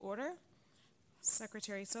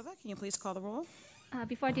Secretary Silva, can you please call the roll?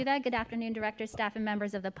 Before I do that, good afternoon, directors, staff, and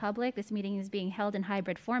members of the public. This meeting is being held in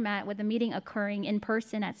hybrid format, with the meeting occurring in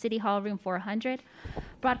person at City Hall, room 400,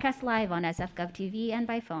 broadcast live on SF.gov TV and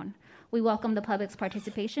by phone. We welcome the public's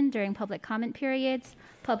participation during public comment periods.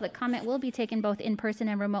 Public comment will be taken both in person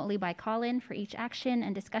and remotely by call-in. For each action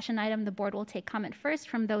and discussion item, the board will take comment first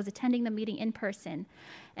from those attending the meeting in person,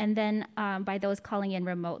 and then by those calling in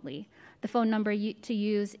remotely. The phone number to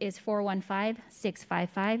use is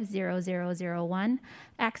 415-655-0001,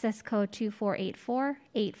 access code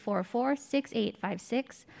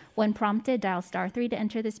 2484-844-6856. When prompted, dial *3 to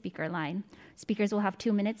enter the speaker line. Speakers will have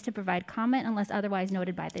 2 minutes to provide comment unless otherwise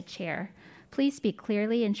noted by the chair. Please speak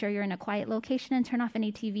clearly, ensure you're in a quiet location, and turn off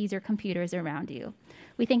any TVs or computers around you.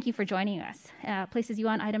 We thank you for joining us. Places you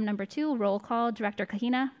on item number 2, roll call. Director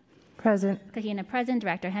Kahina? Present. Kahina present.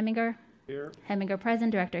 Director Heminger? Here. Heminger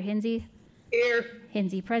present. Director Hinsey? Here.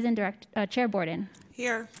 Hinsey present. Chair Borden?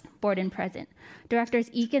 Here. Borden present.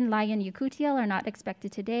 Directors Eakin, Lyon, Yakutiel are not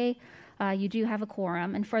expected today. You do have a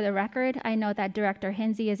quorum. And for the record, I know that Director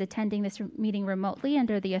Hinsey is attending this meeting remotely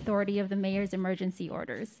under the authority of the Mayor's emergency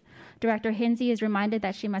orders. Director Hinsey is reminded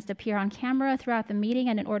that she must appear on camera throughout the meeting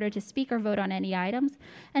and in order to speak or vote on any items.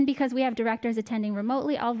 And because we have directors attending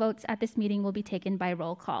remotely, all votes at this meeting will be taken by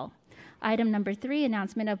roll call. Item number 3,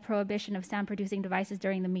 announcement of prohibition of sound-producing devices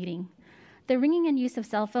during the meeting. The ringing and use of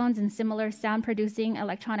cell phones and similar sound-producing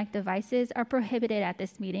electronic devices are prohibited at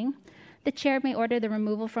this meeting. The chair may order the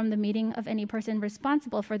removal from the meeting of any person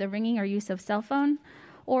responsible for the ringing or use of cell phone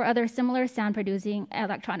or other similar sound-producing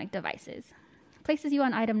electronic devices. Places you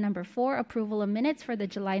on item number 4, approval of minutes for the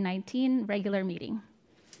July 19 regular meeting.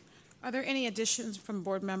 Are there any additions from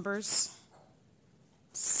board members?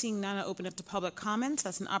 Seeing none, I'll open up to public comments.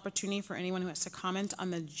 That's an opportunity for anyone who has to comment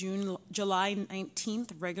on the July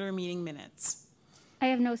 19th regular meeting minutes. I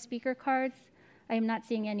have no speaker cards. I am not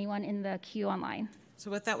seeing anyone in the queue online.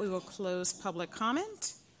 So with that, we will close public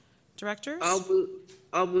comment. Directors?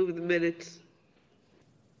 I'll move the minutes.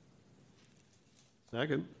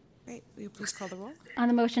 Second. Great. Will you please call the roll? On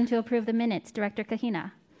the motion to approve the minutes, Director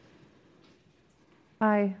Kahina?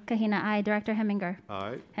 Aye. Kahina, aye. Director Heminger?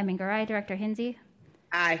 Aye. Heminger, aye. Director Hinsey?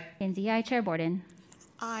 Aye. Hinsey, aye. Chair Borden?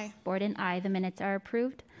 Aye. Borden, aye. The minutes are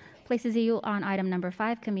approved. Places you on item number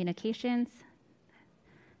 5, communications.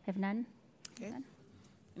 Have none? Okay.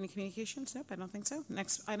 Any communications? Nope, I don't think so.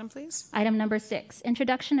 Next item, please. Item number 6,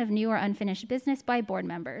 introduction of new or unfinished business by board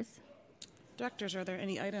members. Directors, are there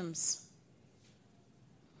any items?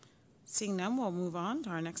 Seeing none, we'll move on to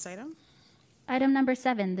our next item. Item number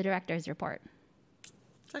 7, the director's report.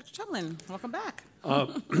 Director Tumlin, welcome back.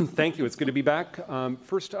 Thank you. It's good to be back.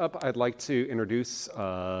 First up, I'd like to introduce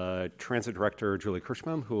Transit Director Julie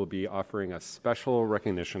Kirschbaum, who will be offering a special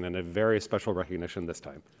recognition, and a very special recognition this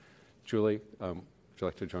time. Julie, would you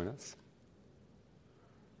like to join us?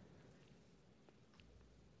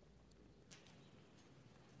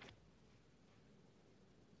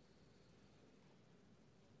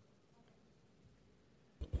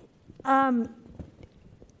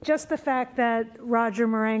 Just the fact that Roger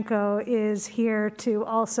Marenko is here to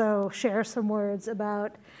also share some words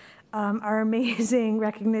about our amazing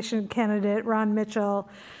recognition candidate, Ron Mitchell,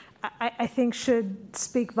 I think should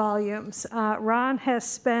speak volumes. Ron has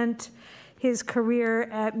spent his career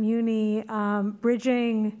at Muni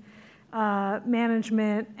bridging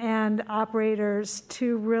management and operators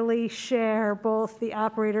to really share both the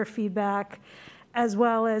operator feedback as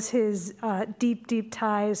well as his deep, deep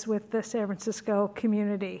ties with the San Francisco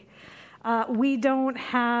community. We don't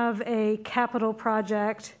have a capital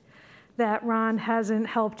project that Ron hasn't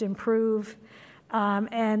helped improve,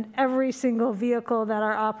 and every single vehicle that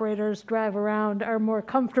our operators drive around are more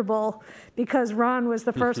comfortable because Ron was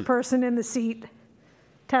the first person in the seat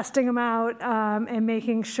testing them out and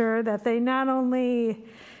making sure that they not only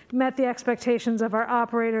met the expectations of our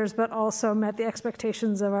operators, but also met the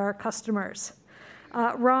expectations of our customers.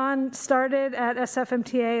 Ron started at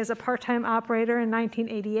SFMTA as a part-time operator in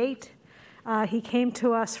 1988. He came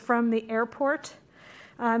to us from the airport.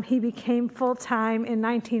 He became full-time in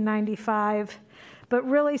 1995, but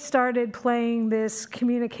really started playing this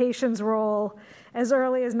communications role as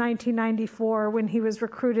early as 1994 when he was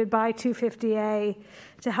recruited by 250A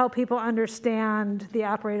to help people understand the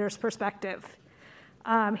operator's perspective.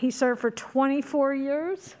 He served for 24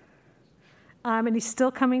 years. And he's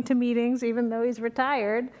still coming to meetings, even though he's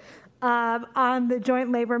retired, on the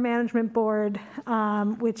Joint Labor Management Board,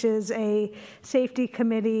 which is a safety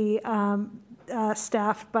committee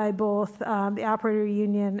staffed by both the operator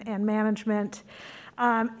union and management.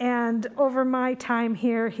 And over my time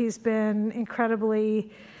here, he's been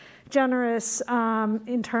incredibly generous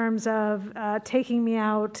in terms of taking me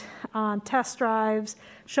out on test drives,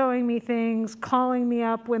 showing me things, calling me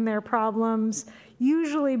up when there are problems,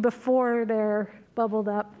 usually before they're bubbled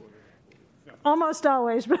up. Almost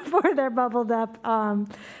always before they're bubbled up,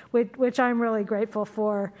 which I'm really grateful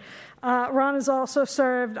for. Ron has also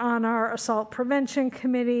served on our Assault Prevention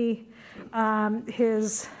Committee.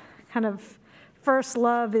 His kind of first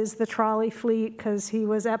love is the trolley fleet because he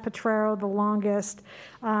was at Potrero the longest,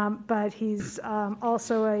 but he's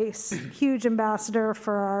also a huge ambassador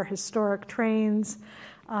for our historic trains.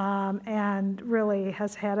 And really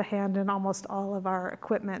has had a hand in almost all of our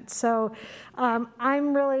equipment. So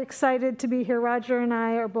I'm really excited to be here. Roger and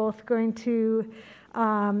I are both going to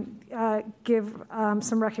give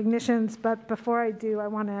some recognitions, but before I do, I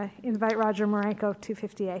want to invite Roger Marenko to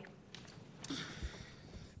 50A.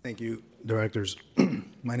 Thank you, directors.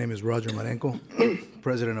 My name is Roger Marenko,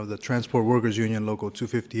 president of the Transport Workers Union, Local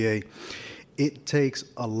 250A. It takes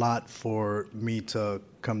a lot for me to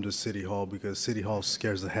come to City Hall because City Hall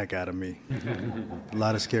scares the heck out of me. A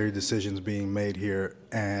lot of scary decisions being made here,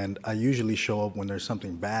 and I usually show up when there's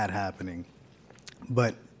something bad happening.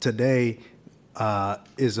 But today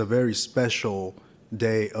is a very special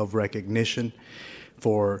day of recognition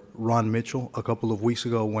for Ron Mitchell. A couple of weeks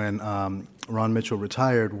ago when Ron Mitchell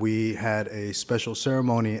retired, we had a special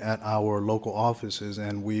ceremony at our local offices,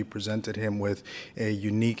 and we presented him with a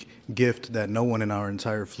unique gift that no one in our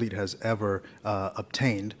entire fleet has ever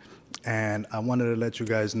obtained. And I wanted to let you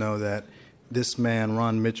guys know that this man,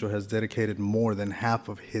 Ron Mitchell, has dedicated more than half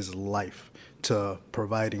of his life to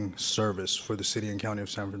providing service for the city and county of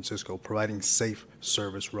San Francisco, providing safe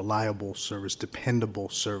service, reliable service, dependable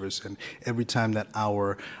service. And every time that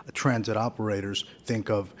our transit operators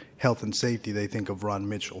think of health and safety, they think of Ron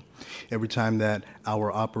Mitchell. Every time that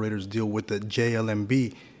our operators deal with the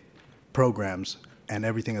JLMB programs and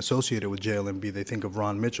everything associated with JLMB, they think of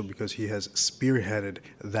Ron Mitchell because he has spearheaded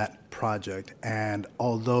that project. And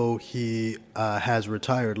although he has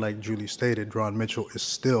retired, like Julie stated, Ron Mitchell is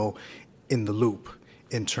still in the loop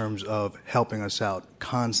in terms of helping us out,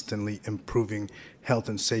 constantly improving health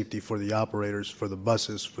and safety for the operators, for the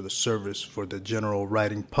buses, for the service, for the general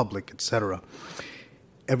riding public, etc.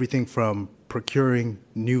 Everything from procuring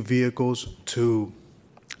new vehicles to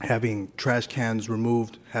having trash cans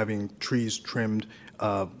removed, having trees trimmed,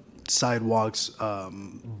 sidewalks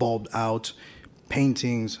bulbed out,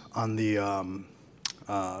 paintings on the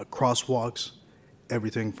crosswalks,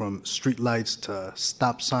 everything from street lights to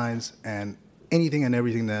stop signs, and anything and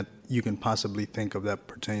everything that you can possibly think of that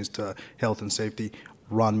pertains to health and safety.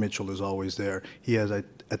 Ron Mitchell is always there. He has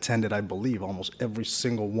attended, I believe, almost every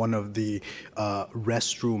single one of the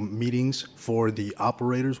restroom meetings for the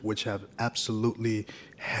operators, which have absolutely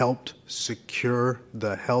helped secure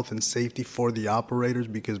the health and safety for the operators,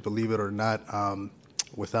 because believe it or not,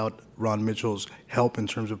 without Ron Mitchell's help in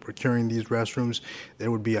terms of procuring these restrooms,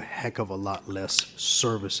 there would be a heck of a lot less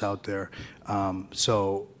service out there.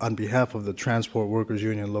 So on behalf of the Transport Workers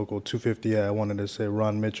Union Local 250A, I wanted to say,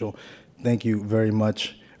 Ron Mitchell, thank you very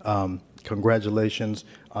much. Congratulations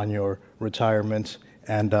on your retirement,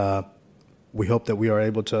 and we hope that we are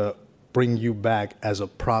able to bring you back as a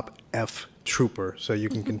Prop F trooper so you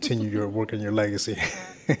can continue your work and your legacy.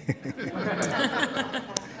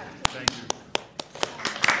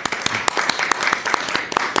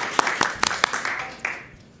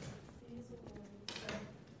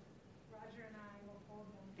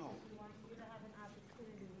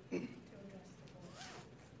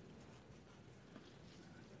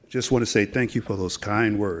 Just want to say thank you for those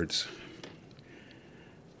kind words.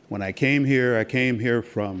 When I came here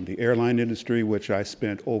from the airline industry, which I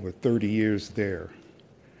spent over 30 years there.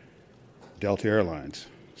 Delta Airlines,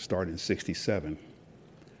 started in '67.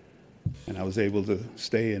 And I was able to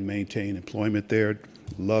stay and maintain employment there,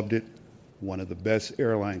 loved it. One of the best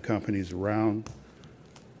airline companies around,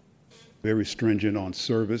 very stringent on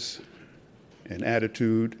service and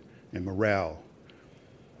attitude and morale.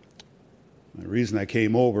 The reason I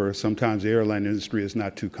came over, sometimes the airline industry is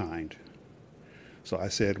not too kind. So I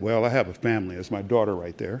said, well, I have a family. There's my daughter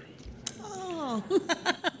right there. Oh.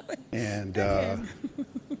 And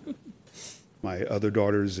my other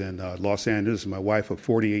daughter's in Los Angeles. My wife of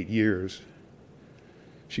 48 years.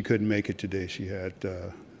 She couldn't make it today. She had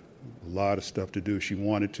a lot of stuff to do. She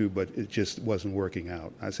wanted to, but it just wasn't working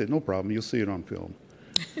out. I said, no problem. You'll see it on film.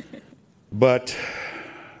 But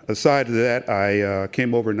aside to that, I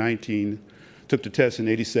came over in took the test in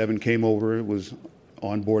 '87, came over, was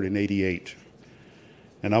on board in '88.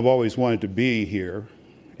 And I've always wanted to be here,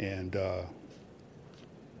 and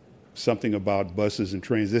something about buses and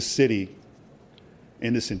trains. This city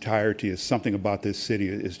in its entirety. Is something about this city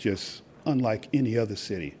is just unlike any other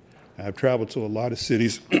city. I've traveled to a lot of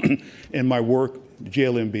cities in my work,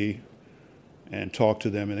 JLMB, and talked to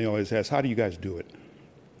them, and they always ask, how do you guys do it?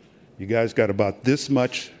 You guys got about this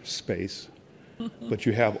much space, but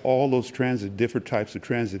you have all those different types of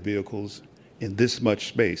transit vehicles in this much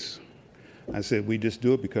space. I said, we just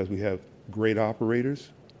do it because we have great operators,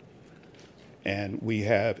 and we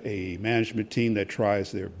have a management team that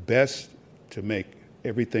tries their best to make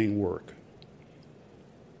everything work.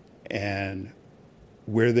 And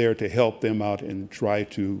we're there to help them out and try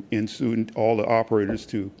to ensue all the operators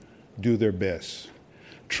to do their best.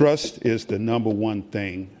 Trust is the number one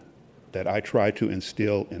thing that I try to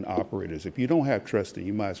instill in operators. If you don't have trust, then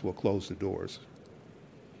you might as well close the doors.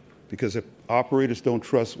 Because if operators don't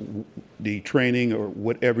trust the training or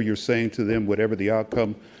whatever you're saying to them, whatever the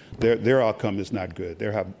outcome, their outcome is not good.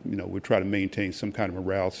 We try to maintain some kind of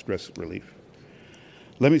morale, stress relief.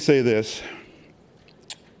 Let me say this,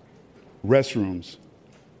 restrooms,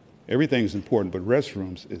 everything's important, but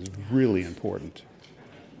restrooms is really important.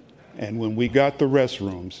 And when we got the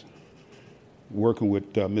restrooms, working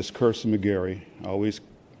with Miss Kirsten McGarry, I always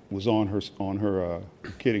was on her,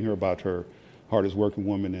 kidding her about her hardest working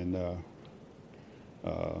woman in the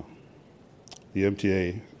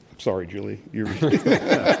MTA. Sorry, Julie, you're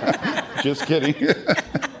just kidding.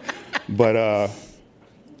 But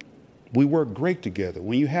we work great together.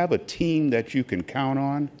 When you have a team that you can count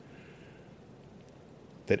on,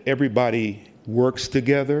 that everybody works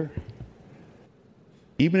together,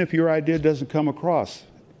 even if your idea doesn't come across,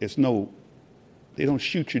 they don't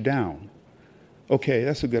shoot you down. Okay,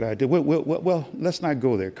 that's a good idea. Well, let's not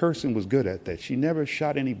go there. Kirsten was good at that. She never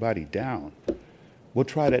shot anybody down. We'll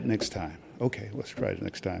try that next time. Okay, let's try it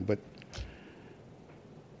next time. But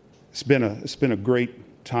it's been a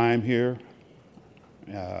great time here.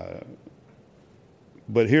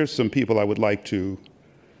 But here's some people I would like to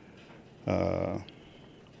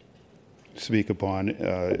speak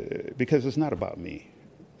upon because it's not about me.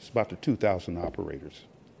 It's about the 2,000 operators.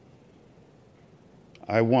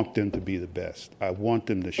 I want them to be the best. I want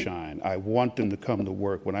them to shine. I want them to come to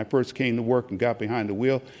work. When I first came to work and got behind the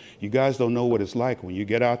wheel, you guys don't know what it's like when you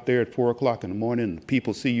get out there at 4 o'clock in the morning and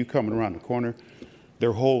people see you coming around the corner.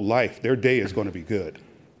 Their whole life, their day is going to be good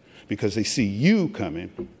because they see you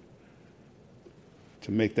coming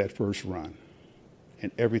to make that first run.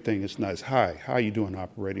 And everything is nice. Hi, how you doing,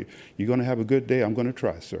 operator? You going to have a good day? I'm going to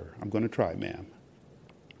try, sir. I'm going to try, ma'am.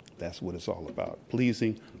 That's what it's all about,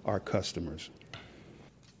 pleasing our customers.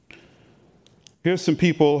 Here's some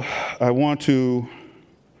people I want to,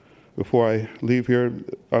 before I leave here,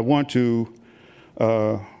 I want to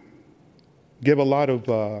give a lot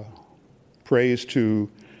of praise to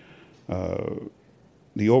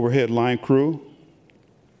the overhead line crew,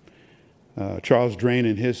 Charles Drain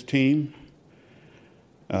and his team,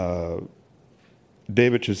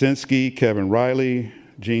 David Chazinski, Kevin Riley,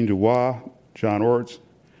 Gene Dubois, John Orts,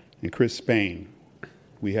 and Chris Spain.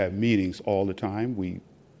 We have meetings all the time. We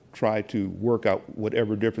try to work out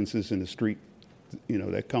whatever differences in the street,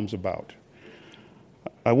 that comes about.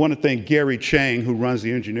 I want to thank Gary Chang, who runs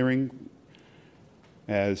the engineering.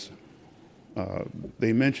 As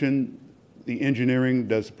they mentioned, the engineering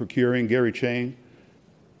does the procuring. Gary Chang,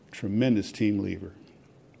 tremendous team leader.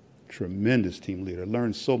 Tremendous team leader. I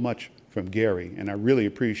learned so much from Gary, and I really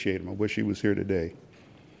appreciate him. I wish he was here today.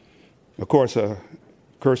 Of course,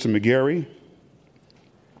 Kirsten McGarry.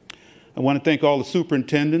 I want to thank all the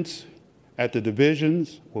superintendents at the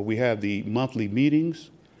divisions where we have the monthly meetings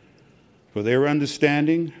for their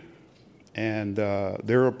understanding and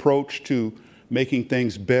their approach to making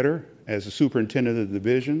things better as a superintendent of the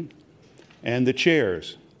division, and the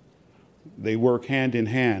chairs. They work hand in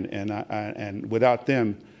hand, and without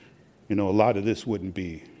them, a lot of this wouldn't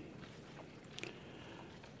be.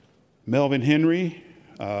 Melvin Henry,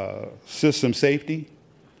 system safety.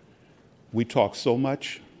 We talk so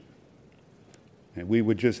much. And we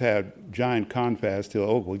would just have giant confabs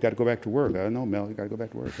till, we got to go back to work. I know, Mel, you got to go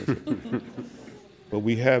back to work. But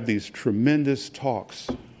we have these tremendous talks,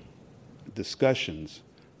 discussions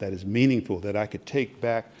that is meaningful that I could take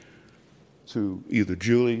back to either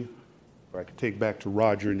Julie or I could take back to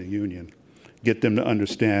Roger in the union, get them to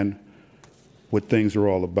understand what things are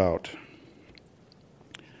all about.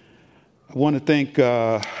 I want to thank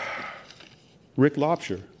Rick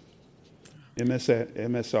Lobsher,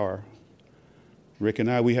 MSR. Rick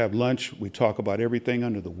and I, we have lunch. We talk about everything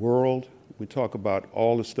under the world. We talk about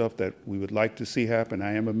all the stuff that we would like to see happen.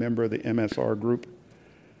 I am a member of the MSR group,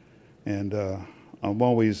 and I'm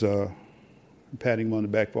always patting him on the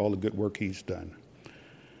back for all the good work he's done.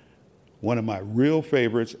 One of my real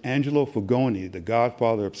favorites, Angelo Fagoni, the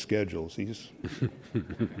godfather of schedules.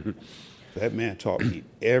 That man taught me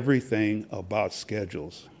everything about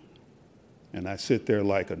schedules. And I sit there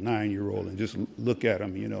like a 9-year-old and just look at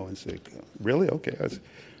him, and say, really? Okay.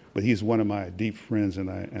 But he's one of my deep friends,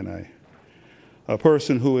 a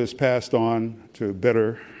person who has passed on to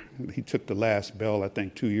better, he took the last bell, I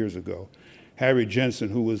think, 2 years ago. Harry Jensen,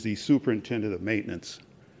 who was the superintendent of maintenance,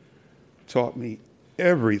 taught me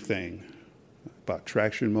everything about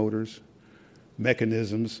traction motors,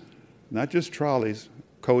 mechanisms, not just trolleys,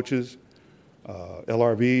 coaches,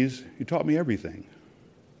 LRVs. He taught me everything.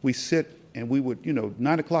 We sit and we would,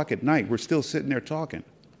 9 o'clock at night, we're still sitting there talking.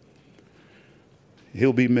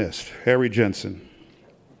 He'll be missed. Harry Jensen.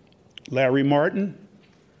 Larry Martin,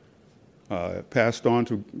 passed on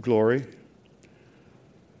to glory,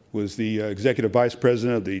 was the executive vice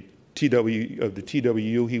president of the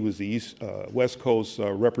TWU. He was the West Coast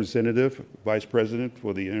representative, vice president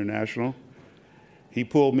for the International. He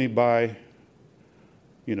pulled me by,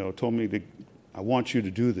 told me, I want you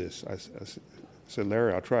to do this. I said,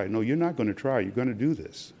 Larry, I'll try. No, you're not going to try. You're going to do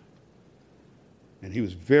this. And he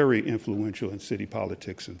was very influential in city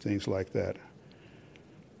politics and things like that.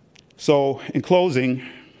 So in closing,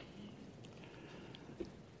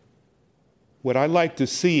 what I like to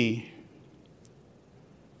see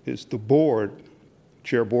is the board,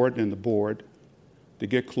 Chair Borden and the board, to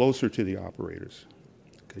get closer to the operators,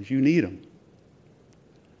 because you need them.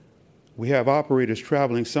 We have operators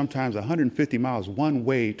traveling sometimes 150 miles one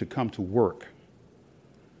way to come to work.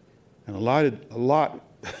 And a lot,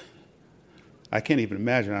 I can't even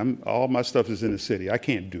imagine. All my stuff is in the city. I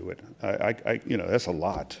can't do it. That's a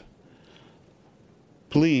lot.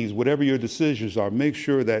 Please, whatever your decisions are, make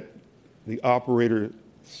sure that the operator,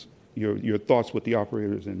 your thoughts with the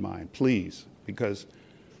operators in mind, please, because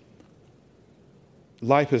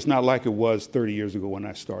life is not like it was 30 years ago when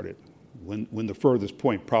I started, when the furthest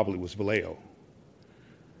point probably was Vallejo.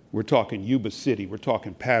 We're talking Yuba City, we're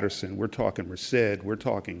talking Patterson, we're talking Merced, we're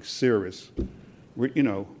talking Cirrus. They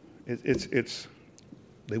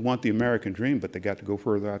want the American dream, but they got to go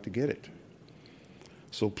further out to get it.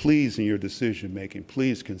 So please, in your decision making,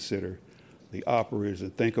 please consider the operators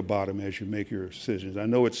and think about them as you make your decisions. I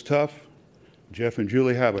know it's tough. Jeff and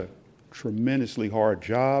Julie have a tremendously hard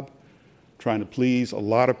job trying to please a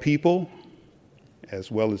lot of people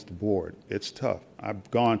as well as the board. It's tough.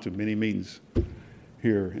 I've gone to many meetings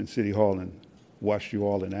here in City Hall and watched you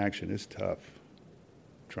all in action. It's tough,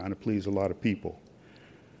 trying to please a lot of people.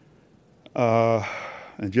 And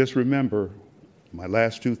just remember, my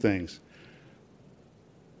last two things.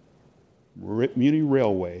 Muni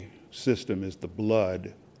Railway system is the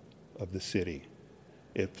blood of the city.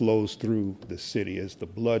 It flows through the city as the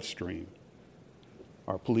bloodstream.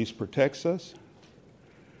 Our police protects us.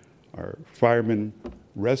 Our firemen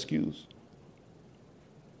rescues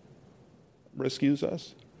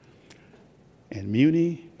us. And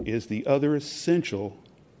Muni is the other essential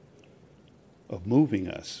of moving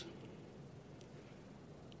us.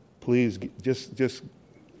 Please, just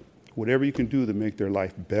whatever you can do to make their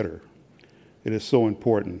life better. It is so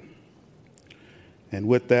important. And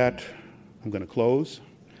with that, I'm going to close.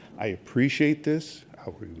 I appreciate this.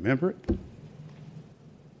 I'll remember it.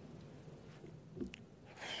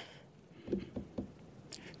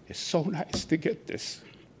 It's so nice to get this.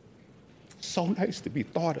 So nice to be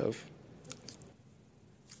thought of.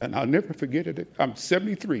 And I'll never forget it. I'm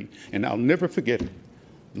 73, and I'll never forget it.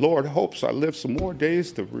 Lord hopes I live some more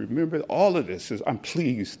days to remember all of this. I'm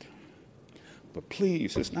pleased. But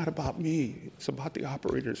please, it's not about me. It's about the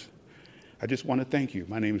operators. I just want to thank you.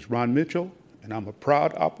 My name is Ron Mitchell, and I'm a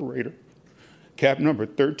proud operator, cab number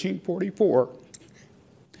 1344,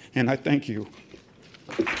 and I thank you.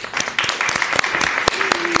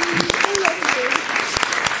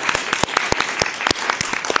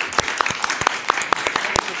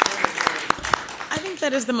 I think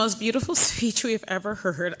that is the most beautiful speech we've ever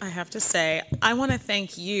heard, I have to say. I want to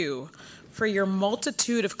thank you for your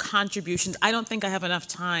multitude of contributions. I don't think I have enough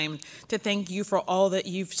time to thank you for all that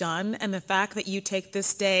you've done, and the fact that you take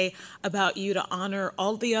this day about you to honor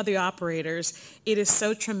all the other operators. It is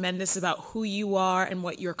so tremendous about who you are and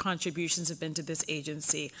what your contributions have been to this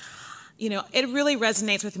agency. You know, it really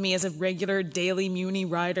resonates with me as a regular daily Muni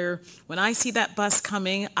rider. When I see that bus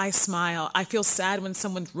coming, I smile. I feel sad when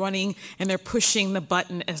someone's running and they're pushing the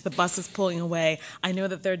button as the bus is pulling away. I know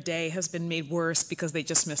that their day has been made worse because they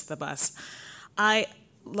just missed the bus. I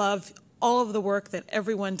love all of the work that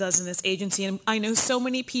everyone does in this agency. And I know so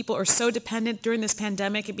many people are so dependent during this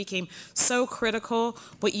pandemic. It became so critical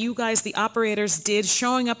what you guys, the operators, did,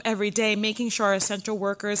 showing up every day, making sure our essential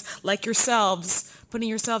workers like yourselves putting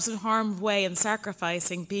yourselves in harm's way and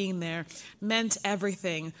sacrificing being there meant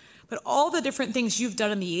everything. But all the different things you've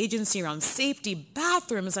done in the agency around safety,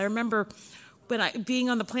 bathrooms. I remember being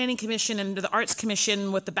on the planning commission and the arts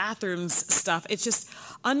commission with the bathrooms stuff. It's just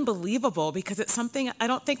unbelievable because it's something I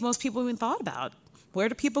don't think most people even thought about. Where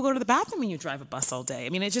do people go to the bathroom when you drive a bus all day? I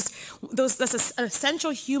mean, that's an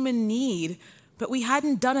essential human need, but we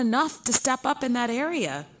hadn't done enough to step up in that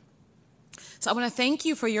area. So I want to thank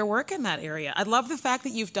you for your work in that area. I love the fact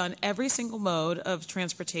that you've done every single mode of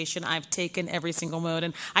transportation. I've taken every single mode,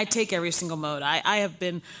 and I take every single mode. I have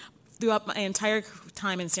been, throughout my entire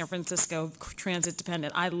time in San Francisco, transit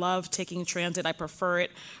dependent. I love taking transit. I prefer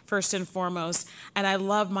it first and foremost. And I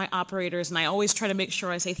love my operators, and I always try to make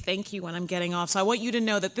sure I say thank you when I'm getting off. So I want you to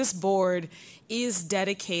know that this board is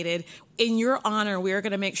dedicated. In your honor, we are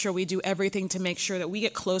going to make sure we do everything to make sure that we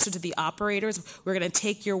get closer to the operators. We're going to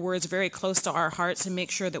take your words very close to our hearts and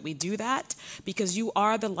make sure that we do that because you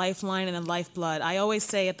are the lifeline and the lifeblood. I always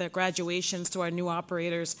say at the graduations to our new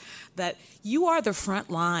operators that you are the front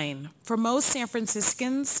line. For most San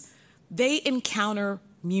Franciscans, they encounter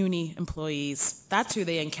Muni employees. That's who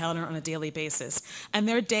they encounter on a daily basis. And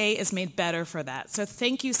their day is made better for that. So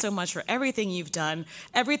thank you so much for everything you've done,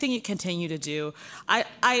 everything you continue to do.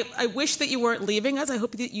 I wish that you weren't leaving us. I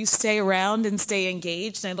hope that you stay around and stay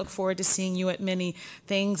engaged. And I look forward to seeing you at many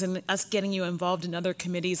things and us getting you involved in other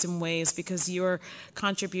committees and ways because your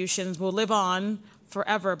contributions will live on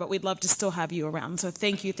forever, but we'd love to still have you around. So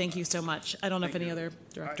thank you so much. I don't know if any other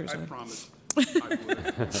directors I are. promise I would.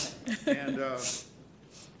 And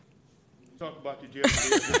talk about the jail. I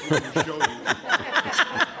just wanted to show you.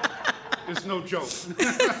 It's no joke.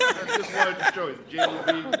 I just wanted to show you. The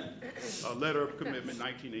JLB, a letter of commitment,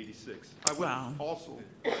 1986. I would also.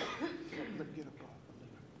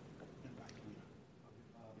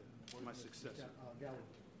 My successor.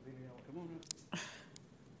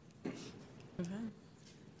 Come on.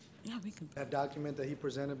 Yeah, we can. That document that he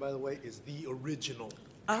presented, by the way, is the original.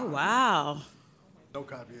 Oh, wow. No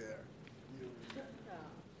copy there.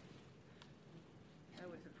 I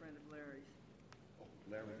was a friend of Larry's.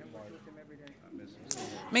 Larry, I worked with him every day. I miss him.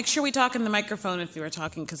 Make sure we talk in the microphone if you were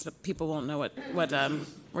talking because people won't know what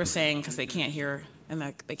we're saying because they can't hear and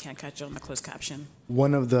they can't catch it on the closed caption.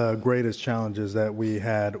 One of the greatest challenges that we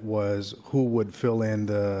had was who would fill in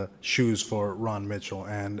the shoes for Ron Mitchell,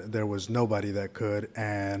 and there was nobody that could.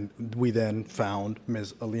 And we then found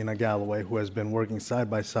Ms. Alina Galloway, who has been working side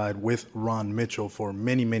by side with Ron Mitchell for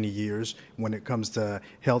many, many years. When it comes to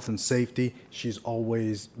health and safety, she's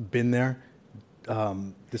always been there.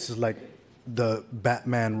 This is like the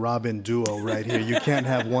Batman-Robin duo right here. You can't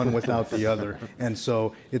have one without the other. And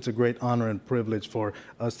so it's a great honor and privilege for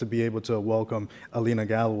us to be able to welcome Alina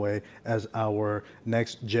Galloway as our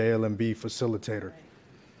next JLMB facilitator.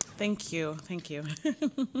 Thank you. Thank you.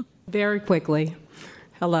 Very quickly.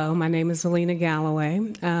 Hello, my name is Alina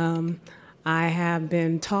Galloway. I have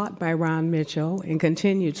been taught by Ron Mitchell and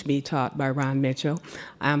continue to be taught by Ron Mitchell.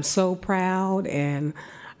 I'm so proud and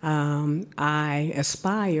I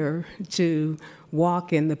aspire to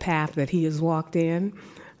walk in the path that he has walked in.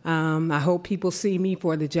 I hope people see me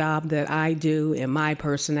for the job that I do in my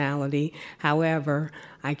personality. However,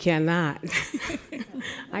 I cannot,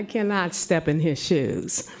 I cannot step in his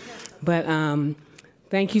shoes. But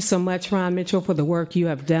thank you so much, Ron Mitchell, for the work you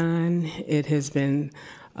have done. It has been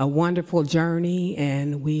a wonderful journey,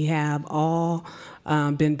 and we have all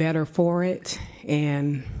been better for it.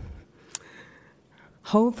 And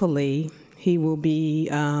hopefully, he will be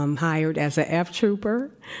hired as an F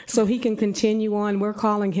trooper so he can continue on. We're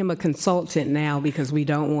calling him a consultant now because we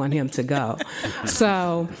don't want him to go.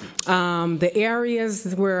 So the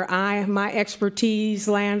areas where my expertise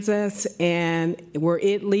lands us and where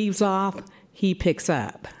it leaves off, he picks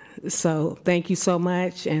up. So thank you so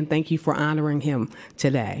much, and thank you for honoring him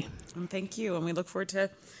today. And thank you, and we look forward to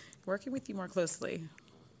working with you more closely.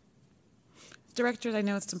 Directors, I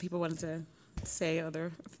know some people wanted to say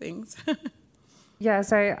other things.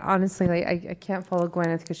 Yes, I honestly, I can't follow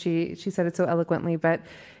Gwyneth because she said it so eloquently, but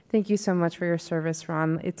thank you so much for your service,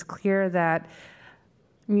 Ron. It's clear that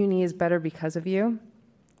Muni is better because of you,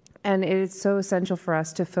 and it is so essential for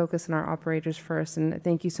us to focus on our operators first, and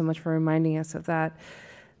thank you so much for reminding us of that.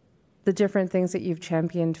 The different things that you've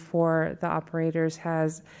championed for the operators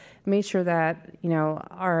has made sure that, you know,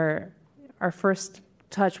 our first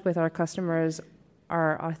touch with our customers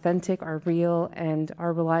are authentic, are real, and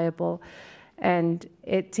are reliable. And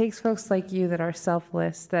it takes folks like you that are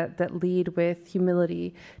selfless, that lead with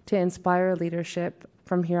humility to inspire leadership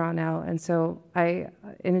from here on out. And so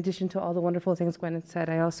in addition to all the wonderful things Gwyneth said,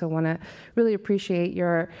 I also want to really appreciate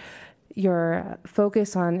your your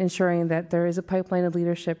focus on ensuring that there is a pipeline of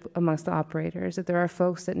leadership amongst the operators, that there are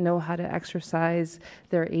folks that know how to exercise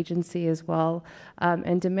their agency as well,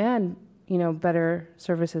 and demand better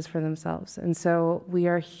services for themselves. And so we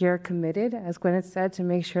are here committed, as Gwyneth said, to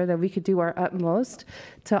make sure that we could do our utmost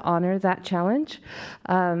to honor that challenge.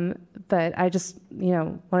 But I just,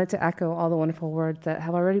 wanted to echo all the wonderful words that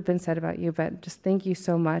have already been said about you, but just thank you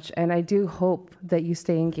so much. And I do hope that you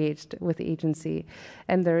stay engaged with the agency.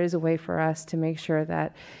 And there is a way for us to make sure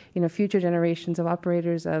that, future generations of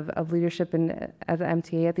operators, of leadership at the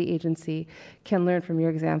MTA, at the agency, can learn from your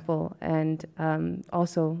example and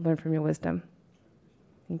also learn from your wisdom.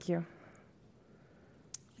 Thank you.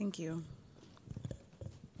 Thank you.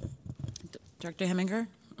 Director Heminger?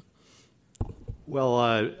 Well,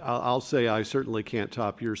 I'll say I certainly can't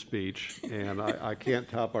top your speech, and I can't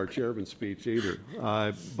top our chairman's speech either.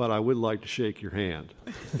 But I would like to shake your hand.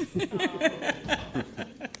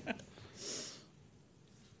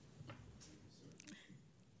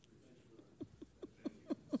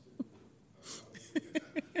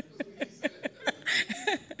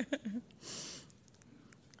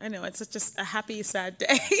 I know, it's just a happy, sad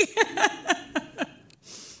day.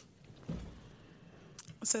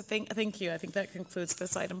 So thank you. I think that concludes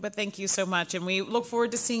this item. But thank you so much, and we look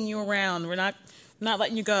forward to seeing you around. We're not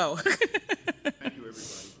letting you go. Thank you, everybody.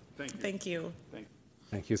 Thank you. Thank you.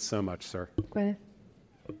 Thank you so much, sir. Gwyneth,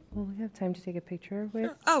 will we have time to take a picture with?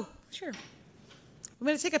 Sure. Oh, sure. I'm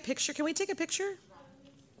going to take a picture. Can we take a picture?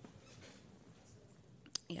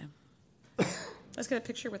 Yeah. Let's get a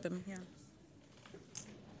picture with them here.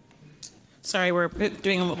 Sorry, we're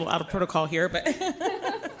doing a little out of protocol here, but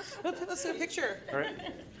let's do a picture. All right.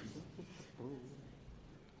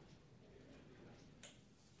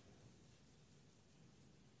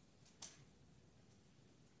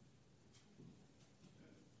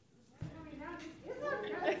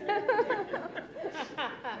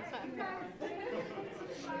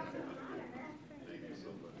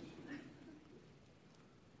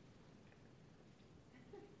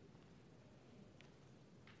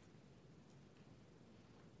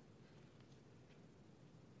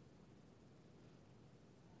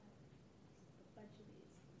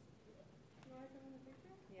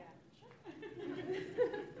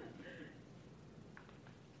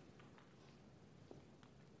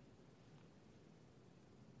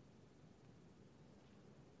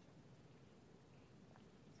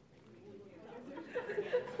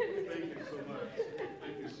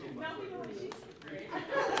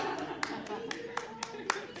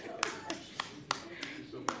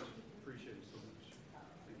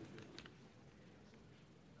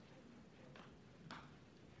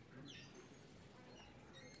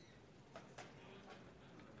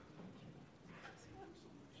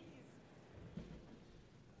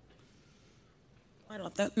 I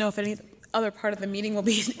don't know if any other part of the meeting will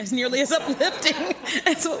be as nearly as uplifting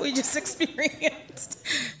as what we just experienced.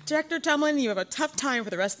 Director Tumlin, you have a tough time for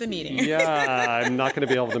the rest of the meeting. Yeah, I'm not going to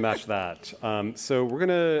be able to match that. So we're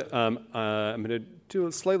I'm going to do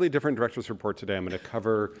a slightly different director's report today. I'm going to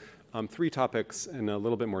cover 3 topics in a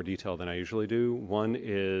little bit more detail than I usually do. One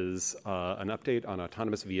is an update on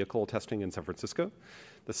autonomous vehicle testing in San Francisco.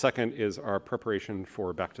 The second is our preparation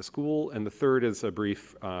for back to school. And the third is a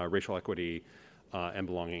brief racial equity and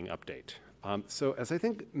belonging update. So as I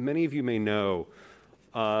think many of you may know,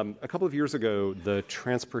 a couple of years ago, the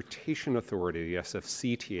Transportation Authority, the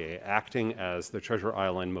SFCTA, acting as the Treasure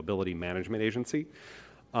Island Mobility Management Agency,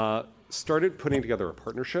 started putting together a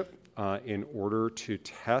partnership in order to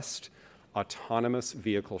test autonomous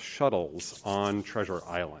vehicle shuttles on Treasure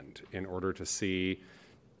Island in order to see,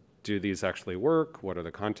 do these actually work? What are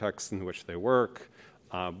the contexts in which they work?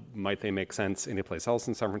 Might they make sense anyplace else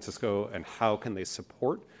in San Francisco? And how can they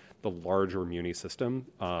support the larger Muni system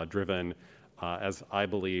driven, as I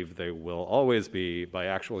believe they will always be, by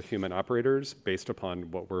actual human operators based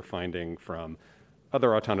upon what we're finding from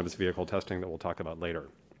other autonomous vehicle testing that we'll talk about later.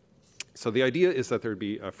 So the idea is that there'd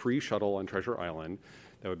be a free shuttle on Treasure Island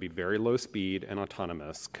that would be very low speed and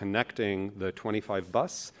autonomous, connecting the 25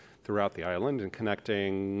 bus throughout the island and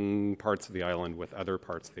connecting parts of the island with other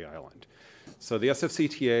parts of the island. So the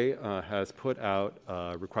SFCTA has put out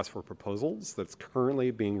a request for proposals that's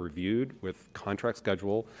currently being reviewed with contracting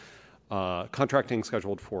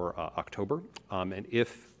scheduled for October. And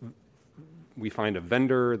if we find a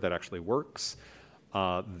vendor that actually works,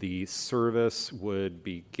 the service would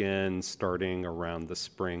begin starting around the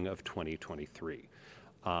spring of 2023.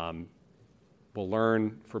 We'll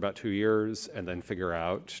learn for about 2 years and then figure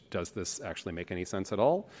out, does this actually make any sense at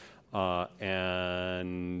all?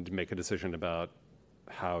 And make a decision about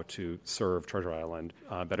how to serve Treasure Island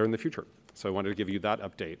better in the future. So I wanted to give you that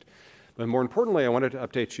update. But more importantly, I wanted to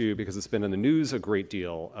update you because it's been in the news a great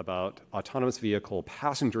deal about autonomous vehicle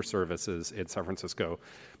passenger services in San Francisco,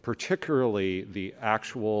 particularly the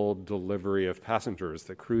actual delivery of passengers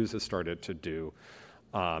that Cruise has started to do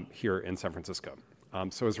here in San Francisco.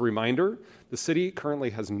 So as a reminder, the city currently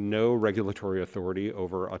has no regulatory authority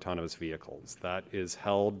over autonomous vehicles. That is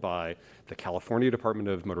held by the California Department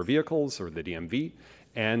of Motor Vehicles, or the DMV,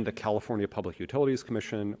 and the California Public Utilities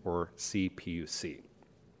Commission, or CPUC.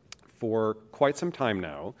 For quite some time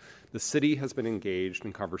now, the city has been engaged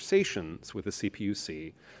in conversations with the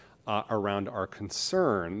CPUC around our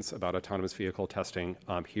concerns about autonomous vehicle testing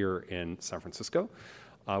here in San Francisco.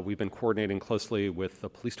 We've been coordinating closely with the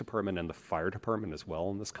police department and the fire department as well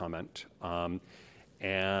in this comment. Our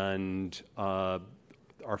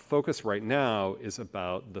focus right now is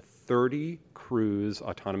about the 30 Cruise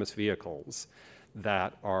autonomous vehicles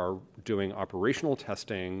that are doing operational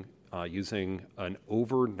testing using an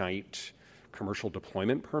overnight commercial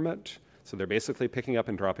deployment permit. So they're basically picking up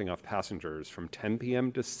and dropping off passengers from 10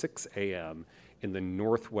 p.m. to 6 a.m. in the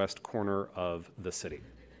northwest corner of the city.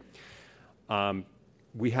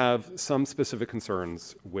 We have some specific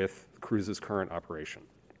concerns with Cruise's current operation.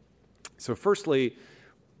 So firstly,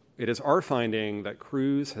 it is our finding that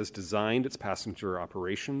Cruise has designed its passenger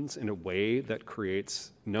operations in a way that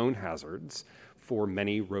creates known hazards for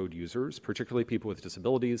many road users, particularly people with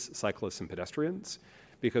disabilities, cyclists, and pedestrians,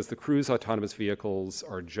 because the Cruise autonomous vehicles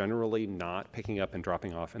are generally not picking up and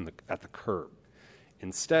dropping off at the curb.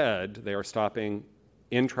 Instead, they are stopping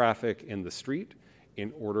in traffic in the street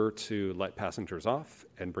in order to let passengers off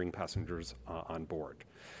and bring passengers on board.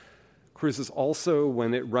 Cruise is also,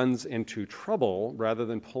 when it runs into trouble, rather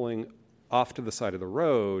than pulling off to the side of the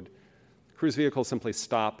road, Cruise vehicles simply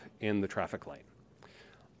stop in the traffic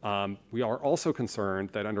lane. We are also concerned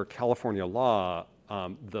that under California law,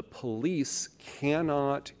 the police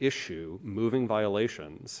cannot issue moving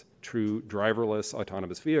violations to driverless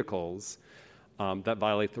autonomous vehicles that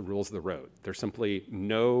violate the rules of the road. There's simply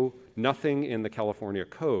nothing in the California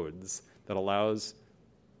codes that allows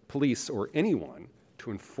police or anyone to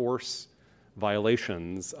enforce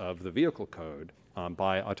violations of the vehicle code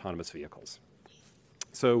by autonomous vehicles.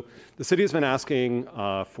 So the city has been asking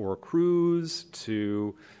for Cruise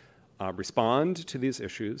to respond to these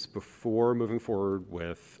issues before moving forward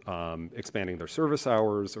with expanding their service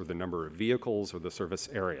hours or the number of vehicles or the service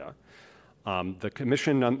area. The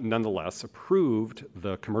commission nonetheless approved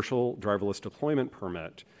the commercial driverless deployment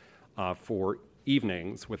permit for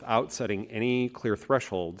evenings without setting any clear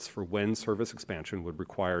thresholds for when service expansion would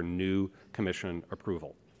require new commission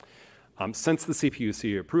approval. Since the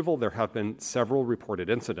CPUC approval, there have been several reported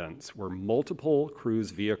incidents where multiple Cruise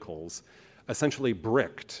vehicles essentially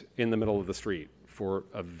bricked in the middle of the street for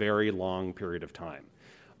a very long period of time.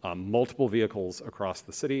 Multiple vehicles across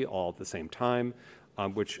the city all at the same time,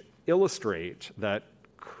 which illustrate that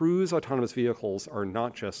Cruise autonomous vehicles are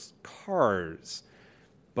not just cars,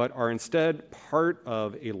 but are instead part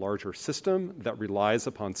of a larger system that relies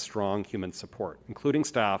upon strong human support, including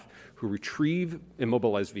staff who retrieve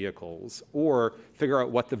immobilized vehicles or figure out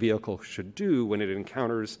what the vehicle should do when it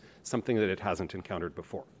encounters something that it hasn't encountered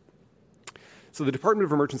before. So the Department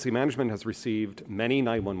of Emergency Management has received many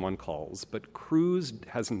 911 calls, but Cruise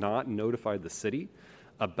has not notified the city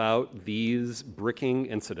about these bricking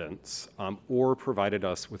incidents or provided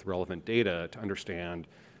us with relevant data to understand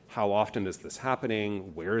how often is this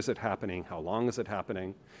happening, where is it happening, how long is it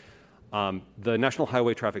happening. The National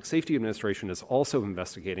Highway Traffic Safety Administration is also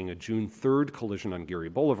investigating a June 3rd collision on Geary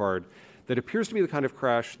Boulevard that appears to be the kind of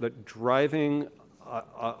crash that driving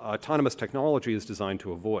autonomous technology is designed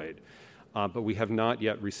to avoid. But we have not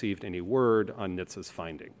yet received any word on NHTSA's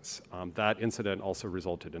findings. That incident also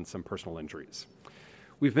resulted in some personal injuries.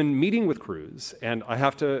 We've been meeting with Cruise, and I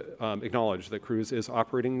have to acknowledge that Cruise is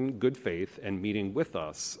operating in good faith and meeting with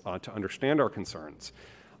us to understand our concerns.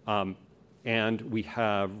 And we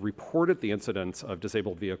have reported the incidents of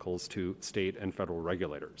disabled vehicles to state and federal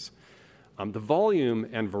regulators. The volume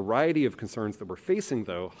and variety of concerns that we're facing,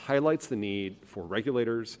 though, highlights the need for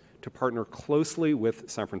regulators to partner closely with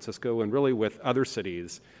San Francisco and really with other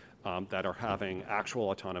cities that are having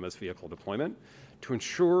actual autonomous vehicle deployment to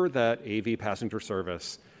ensure that AV passenger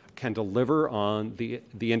service can deliver on the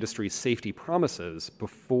industry's safety promises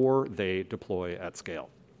before they deploy at scale.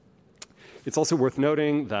 It's also worth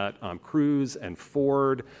noting that Cruise and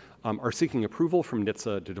Ford are seeking approval from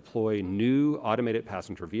NHTSA to deploy new automated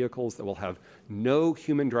passenger vehicles that will have no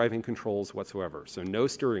human driving controls whatsoever, so no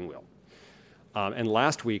steering wheel. And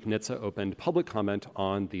last week, NHTSA opened public comment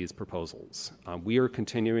on these proposals. We are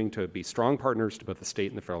continuing to be strong partners to both the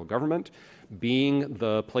state and the federal government, being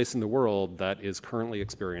the place in the world that is currently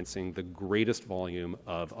experiencing the greatest volume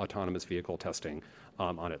of autonomous vehicle testing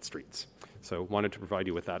on its streets. So wanted to provide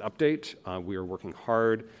you with that update. We are working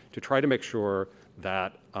hard to try to make sure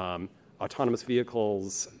that autonomous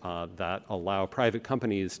vehicles that allow private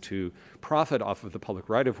companies to profit off of the public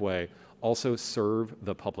right-of-way also serve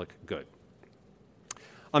the public good.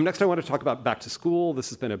 Next, I want to talk about back to school. This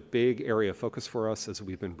has been a big area of focus for us as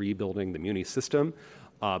we've been rebuilding the Muni system.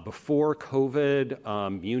 Before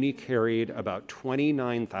COVID, Muni carried about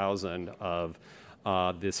 29,000 of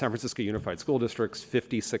the San Francisco Unified School District's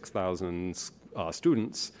 56,000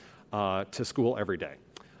 students to school every day.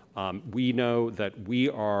 We know that we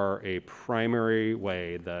are a primary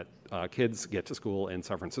way that kids get to school in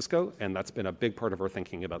San Francisco, and that's been a big part of our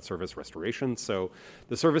thinking about service restoration. So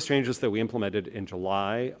the service changes that we implemented in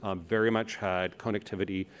July very much had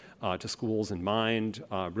connectivity to schools in mind,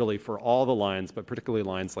 really for all the lines, but particularly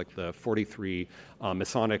lines like the 43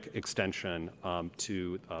 Masonic extension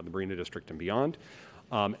to the Marina District and beyond.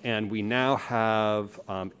 And we now have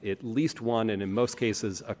at least one, and in most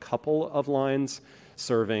cases, a couple of lines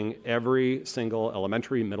serving every single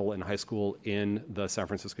elementary, middle, and high school in the San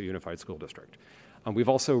Francisco Unified School District. We've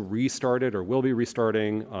also restarted, or will be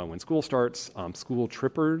restarting when school starts, school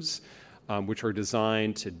trippers, which are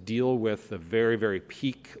designed to deal with the very, very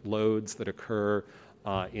peak loads that occur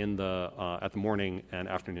at the morning and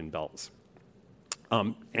afternoon bells.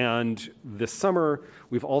 And this summer,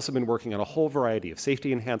 we've also been working on a whole variety of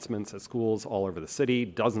safety enhancements at schools all over the city,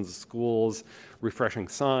 dozens of schools, refreshing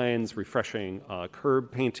signs, refreshing curb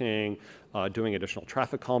painting, doing additional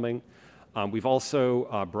traffic calming. We've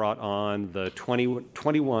also brought on the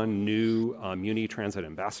 21 new Muni Transit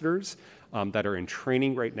ambassadors that are in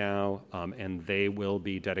training right now, and they will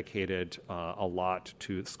be dedicated a lot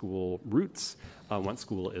to school routes once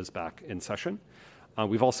school is back in session.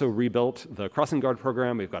 We've also rebuilt the crossing guard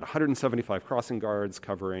program. We've got 175 crossing guards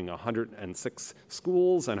covering 106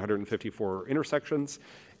 schools and 154 intersections.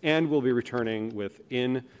 And we'll be returning with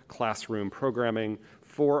in-classroom programming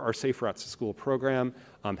for our Safe Routes to School program,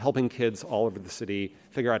 helping kids all over the city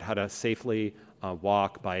figure out how to safely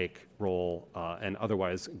walk, bike, roll, and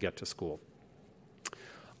otherwise get to school.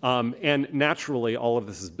 And naturally, all of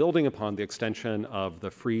this is building upon the extension of the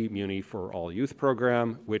free Muni for All Youth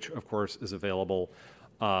program, which, of course, is available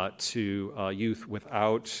to youth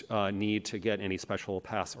without need to get any special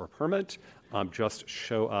pass or permit. Just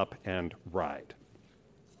show up and ride.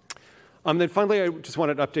 Then finally, I just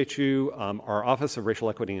wanted to update you. Our Office of Racial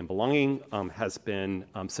Equity and Belonging has been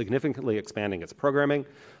significantly expanding its programming.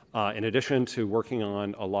 In addition to working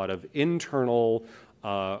on a lot of internal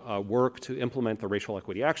work to implement the Racial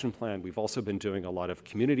Equity Action Plan, we've also been doing a lot of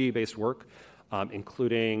community-based work,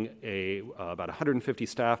 including about 150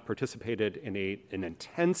 staff participated in an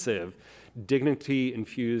intensive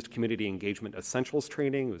dignity-infused community engagement essentials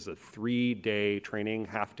training. It was a 3-day training,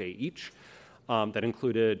 half day each, that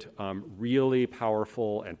included really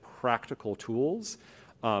powerful and practical tools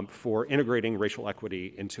for integrating racial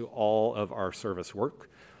equity into all of our service work.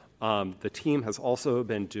 The team has also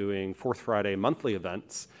been doing Fourth Friday monthly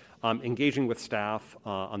events, engaging with staff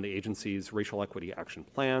on the agency's racial equity action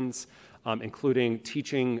plans, including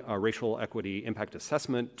teaching racial equity impact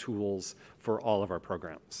assessment tools for all of our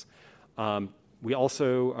programs. We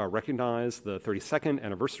also recognize the 32nd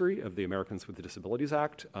anniversary of the Americans with Disabilities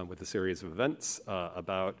Act with a series of events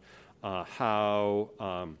about how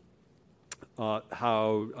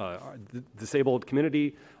the disabled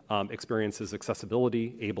community experiences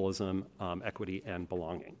accessibility, ableism, equity, and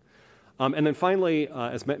belonging. And then finally,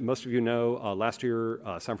 as most of you know, last year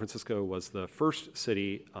San Francisco was the first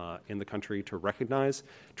city in the country to recognize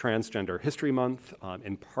Transgender History Month,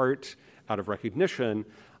 in part out of recognition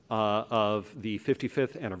of the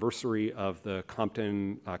 55th anniversary of the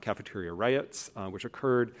Compton cafeteria riots, which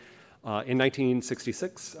occurred in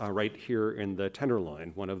 1966, right here in the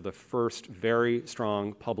Tenderloin, one of the first very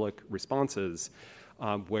strong public responses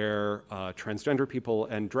where transgender people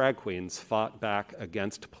and drag queens fought back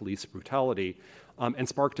against police brutality and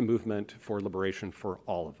sparked a movement for liberation for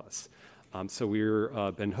all of us. So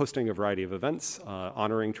we've been hosting a variety of events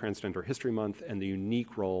honoring Transgender History Month and the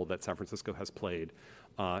unique role that San Francisco has played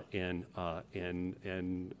in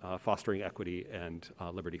fostering equity and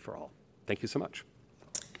liberty for all. Thank you so much.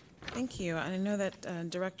 Thank you. And I know that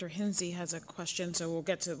Director Hinsey has a question, so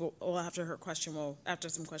we'll after her question, after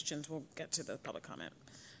some questions, we'll get to the public comment.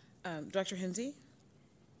 Director Hinsey?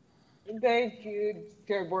 Thank you,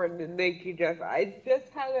 Chair Borden, and thank you, Jeff. I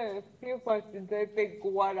just had a few questions, I think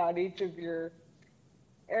one on each of your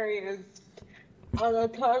areas. On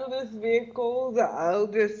autonomous vehicles, I'll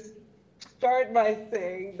just start by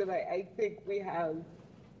saying that I think we have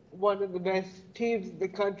one of the best teams in the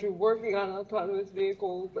country working on autonomous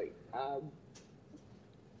vehicles. Like,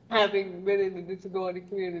 having been in the disability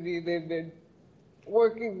community, they've been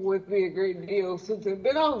working with me a great deal since I've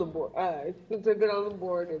been on the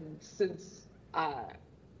board. And since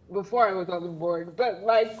before I was on the board. But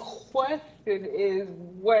my question is,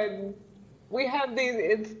 when we have these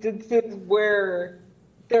instances where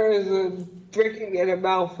there is a breaking and a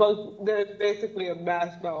malfunction, there's basically a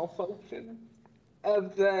mass malfunction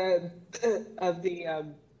of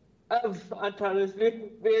autonomous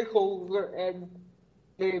vehicles, and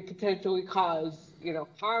they potentially cause,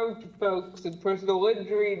 harm to folks and personal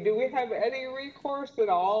injury. Do we have any recourse at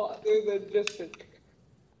all other than just to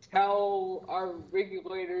tell our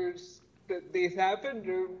regulators that these happened,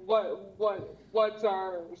 or what's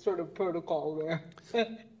our sort of protocol there?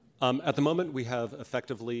 At the moment, we have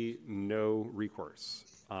effectively no recourse.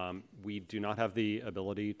 We do not have the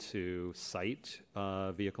ability to cite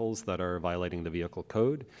vehicles that are violating the vehicle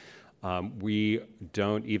code. We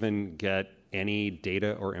don't even get any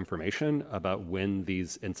data or information about when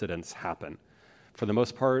these incidents happen. For the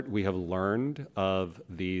most part, we have learned of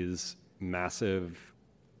these massive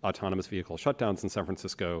autonomous vehicle shutdowns in San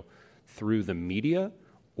Francisco through the media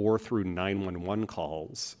or through 911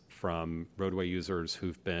 calls from roadway users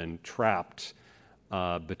who've been trapped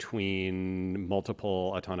between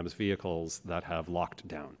multiple autonomous vehicles that have locked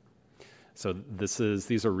down. So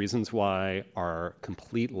these are reasons why our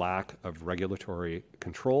complete lack of regulatory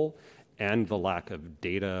control and the lack of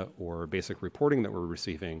data or basic reporting that we're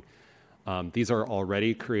receiving, these are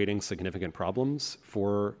already creating significant problems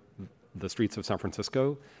for the streets of San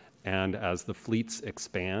Francisco. And as the fleets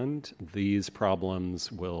expand, these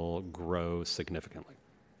problems will grow significantly.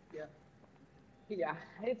 Yeah,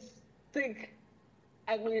 I think,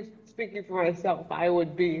 at least speaking for myself, I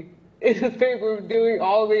would be in favor of doing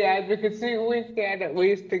all the advocacy we can, at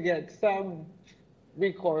least to get some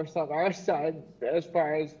recourse on our side as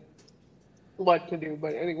far as what to do.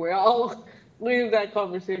 But anyway, I'll leave that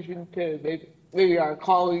conversation to maybe our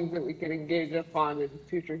colleagues that we can engage upon in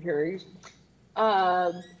future hearings.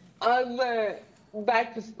 On the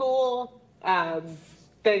back to school,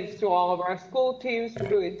 thanks to all of our school teams for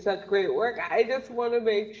doing such great work. I just want to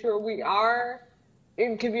make sure we are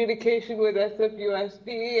in communication with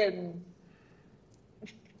SFUSD and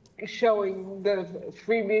showing the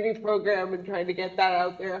free meeting program and trying to get that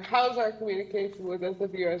out there. How's our communication with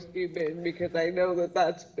SFUSD been? Because I know that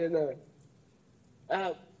that's been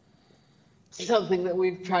something that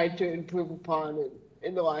we've tried to improve upon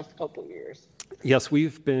in the last couple of years. Yes,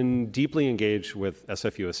 we've been deeply engaged with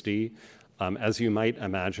SFUSD. As you might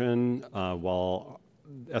imagine, while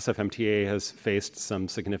SFMTA has faced some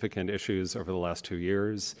significant issues over the last 2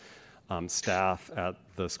 years, staff at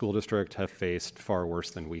the school district have faced far worse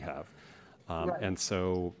than we have. Right. And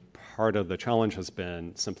so part of the challenge has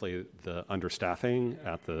been simply the understaffing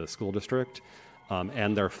at the school district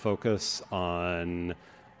and their focus on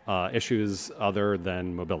issues other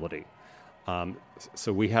than mobility.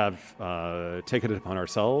 So we have taken it upon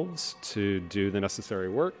ourselves to do the necessary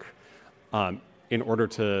work in order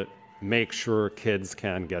to make sure kids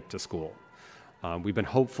can get to school. We've been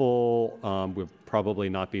hopeful. We'll probably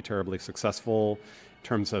not be terribly successful in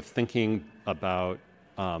terms of thinking about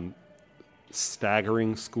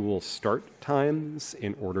staggering school start times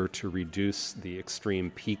in order to reduce the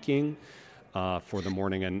extreme peaking for the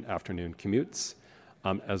morning and afternoon commutes,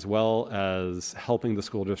 as well as helping the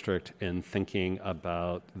school district in thinking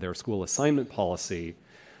about their school assignment policy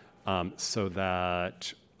so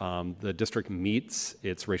that the district meets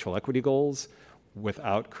its racial equity goals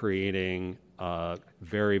without creating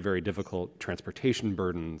very, very difficult transportation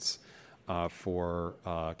burdens for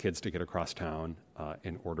kids to get across town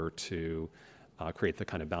in order to create the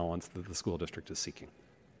kind of balance that the school district is seeking.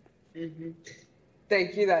 Mm-hmm.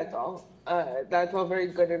 Thank you. That's all. That's all very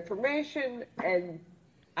good information. And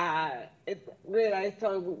it's really, I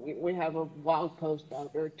saw we have a blog post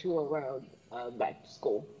out there too around back to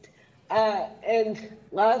school. And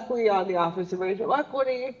lastly, on the Office of Racial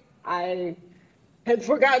Equity, I had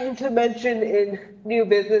forgotten to mention in new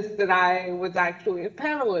business that I was actually a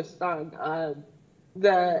panelist on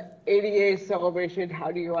the ADA celebration,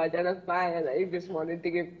 How Do You Identify? And I just wanted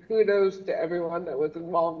to give kudos to everyone that was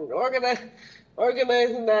involved in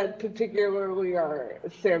organizing that, particularly our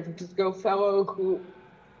San Francisco fellow who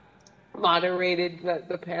moderated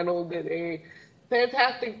the panel, did a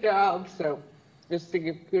fantastic job. So just to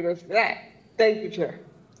give kudos for that. Thank you, Chair.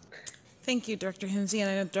 Thank you, Director Hinsey,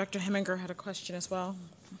 and I know Director Heminger had a question as well.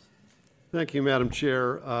 Thank you, Madam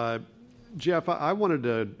Chair. Jeff, I wanted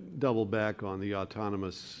to double back on the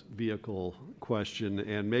autonomous vehicle question,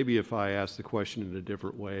 and maybe if I ask the question in a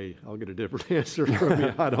different way, I'll get a different answer from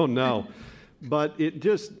you. I don't know. But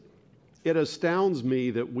it astounds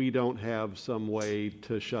me that we don't have some way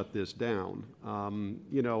to shut this down.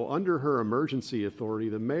 Under her emergency authority,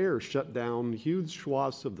 the mayor shut down huge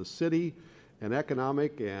swaths of the city and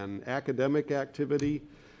economic and academic activity.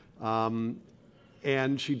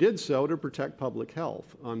 And she did so to protect public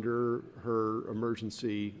health under her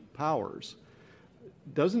emergency powers.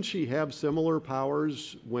 Doesn't she have similar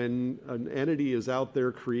powers when an entity is out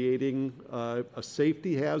there creating a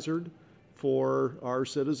safety hazard for our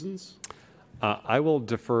citizens? I will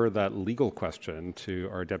defer that legal question to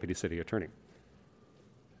our Deputy City Attorney.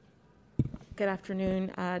 Good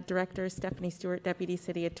afternoon, Director Stephanie Stewart, Deputy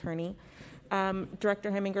City Attorney.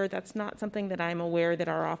 Director Heminger, that's not something that I'm aware that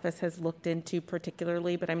our office has looked into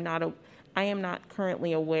particularly, but I am not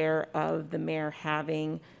currently aware of the mayor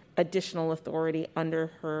having additional authority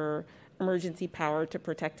under her emergency power to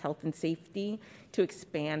protect health and safety to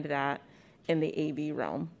expand that in the AV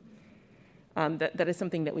realm. That is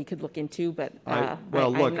something that we could look into, but I'm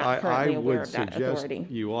not currently aware of that authority. I would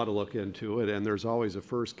suggest you ought to look into it, and there's always a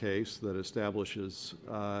first case that establishes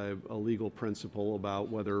a legal principle about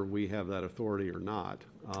whether we have that authority or not.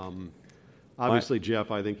 Obviously,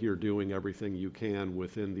 Jeff, I think you're doing everything you can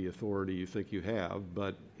within the authority you think you have,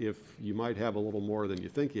 but if you might have a little more than you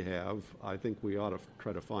think you have, I think we ought to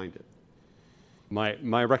try to find it.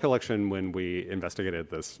 My recollection when we investigated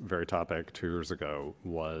this very topic 2 years ago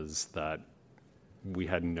was that we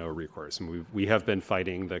had no recourse. And we have been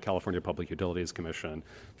fighting the California Public Utilities Commission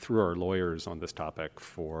through our lawyers on this topic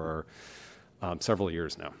for several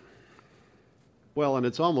years now. Well, and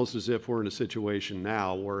it's almost as if we're in a situation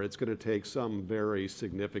now where it's going to take some very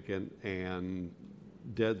significant and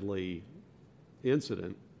deadly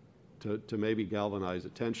incident to maybe galvanize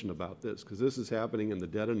attention about this, because this is happening in the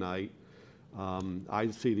dead of night. I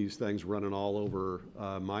see these things running all over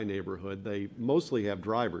my neighborhood. They mostly have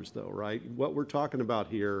drivers, though, right? What we're talking about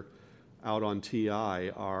here out on TI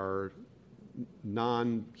are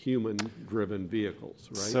non-human driven vehicles,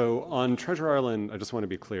 right? So on Treasure Island, I just want to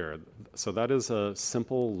be clear. So that is a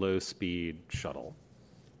simple low-speed shuttle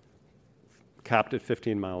capped at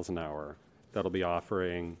 15 miles an hour that'll be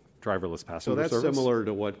offering driverless passenger service. So that's similar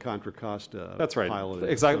to what Contra Costa That's right. piloted.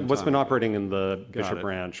 Exactly. What's been ago. operating in the Bishop it.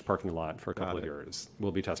 Ranch parking lot for a couple of years.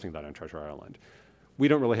 We'll be testing that on Treasure Island. We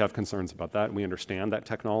don't really have concerns about that. We understand that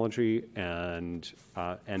technology, and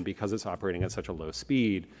because it's operating at such a low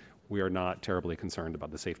speed, we are not terribly concerned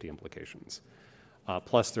about the safety implications.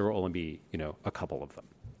 Plus, there will only be, a couple of them.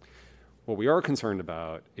 What we are concerned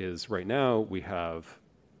about is right now we have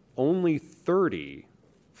only 30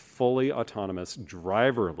 fully autonomous,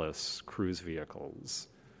 driverless cruise vehicles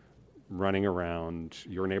running around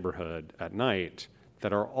your neighborhood at night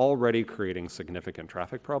that are already creating significant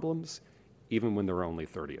traffic problems, even when there are only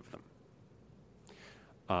 30 of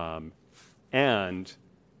them. And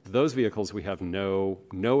those vehicles we have no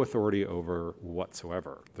authority over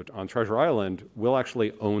whatsoever. On Treasure Island, we'll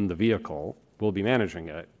actually own the vehicle. We'll be managing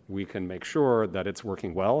it. We can make sure that it's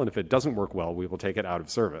working well, and if it doesn't work well, we will take it out of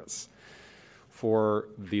service. For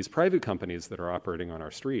these private companies that are operating on our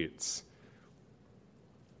streets,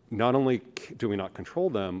 not only do we not control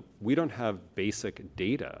them, we don't have basic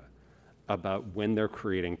data about when they're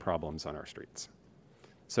creating problems on our streets.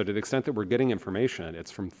 So to the extent that we're getting information, it's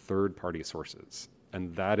from third-party sources.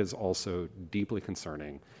 And that is also deeply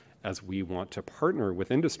concerning as we want to partner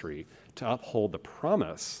with industry to uphold the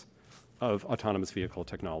promise of autonomous vehicle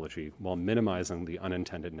technology while minimizing the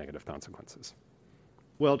unintended negative consequences.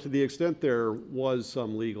 Well, to the extent there was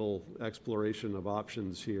some legal exploration of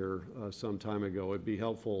options here some time ago, it'd be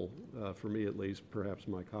helpful for me at least, perhaps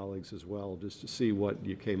my colleagues as well, just to see what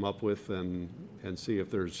you came up with and see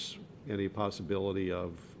if there's any possibility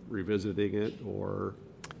of revisiting it or...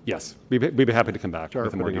 Yes, we'd be happy to come back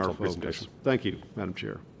with a more sharpening our detailed focus. presentation. Thank you, Madam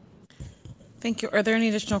Chair. Thank you. Are there any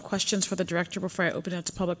additional questions for the director before I open it up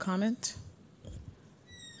to public comment?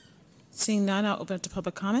 Seeing none, I'll open it to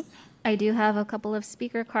public comment. I do have a couple of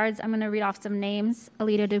speaker cards. I'm going to read off some names.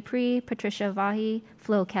 Alita Dupree, Patricia Vahi,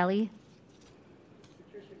 Flo Kelly.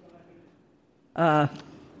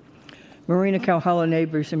 Marina Calholla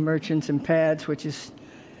Neighbors and Merchants and PADS, which is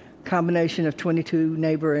a combination of 22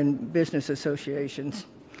 neighbor and business associations.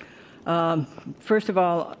 First of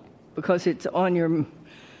all, because it's on your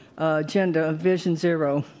agenda, Vision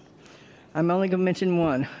Zero, I'm only going to mention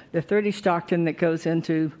one. The 30 Stockton that goes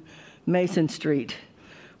into Mason Street.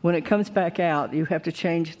 When it comes back out, you have to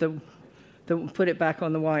change put it back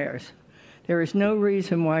on the wires. There is no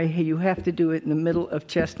reason why you have to do it in the middle of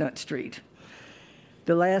Chestnut Street.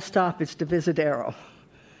 The last stop is Divisadero.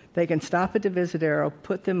 They can stop at Divisadero,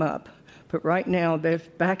 put them up, but right now they're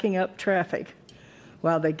backing up traffic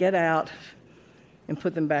while they get out and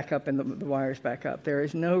put them back up and the wires back up. There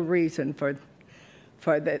is no reason for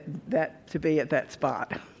that to be at that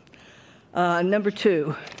spot. Number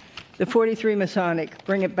 2, the 43 Masonic,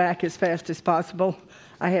 bring it back as fast as possible.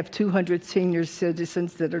 I have 200 senior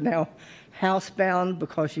citizens that are now housebound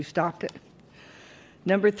because you stopped it.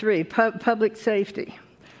 Number 3, public safety.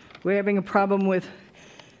 We're having a problem with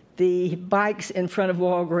the bikes in front of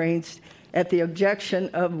Walgreens at the objection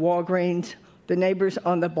of Walgreens, the neighbors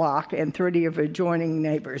on the block, and 30 of adjoining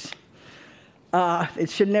neighbors. It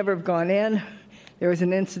should never have gone in. There was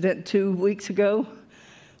an incident 2 weeks ago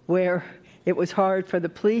where it was hard for the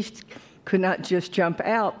police, could not just jump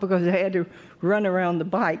out because they had to run around the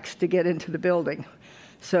bikes to get into the building.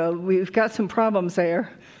 So we've got some problems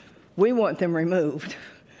there. We want them removed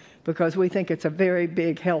because we think it's a very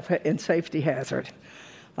big health and safety hazard.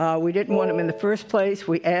 We didn't want them in the first place.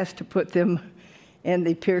 We asked to put them in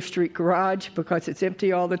the Pierce Street garage because it's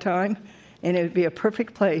empty all the time, and it would be a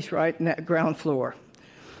perfect place right in that ground floor.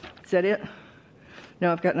 Is that it?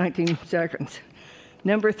 No, I've got 19 seconds.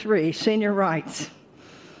 Number 3, senior rights.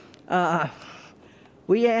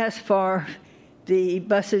 We asked for the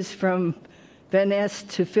buses from Van Ness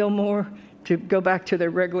to Fillmore to go back to their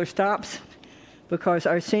regular stops because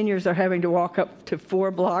our seniors are having to walk up to 4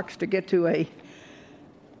 blocks to get to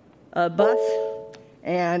a bus,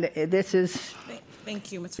 and this is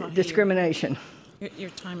Thank you, Ms. Wahi. discrimination.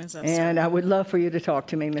 Your time is up, And sir. I would love for you to talk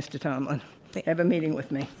to me, Mr. Tomlin. Have a meeting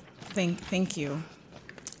with me. Thank you.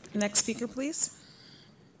 Next speaker, please.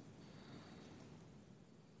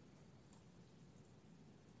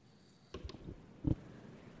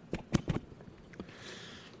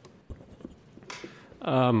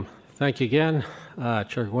 Thank you again,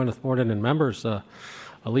 Chair Gwyneth Morden and members.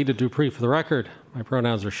 Alita Dupree for the record. My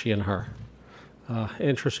pronouns are she and her.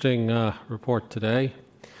 Interesting report today.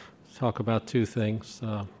 Let's talk about 2 things.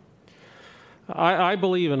 I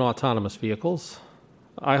believe in autonomous vehicles.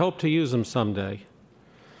 I hope to use them someday.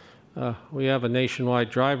 We have a nationwide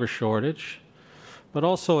driver shortage, but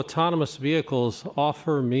also autonomous vehicles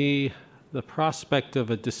offer me the prospect of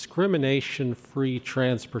a discrimination-free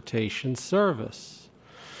transportation service.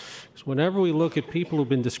 Because whenever we look at people who've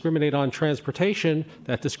been discriminated on transportation,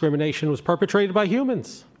 that discrimination was perpetrated by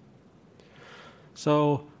humans.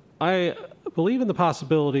 So I believe in the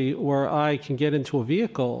possibility where I can get into a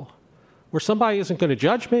vehicle where somebody isn't going to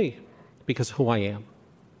judge me because of who I am.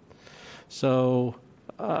 So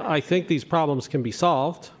I think these problems can be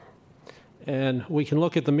solved, and we can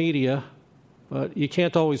look at the media, but you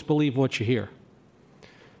can't always believe what you hear.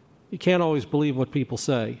 You can't always believe what people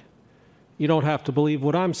say. You don't have to believe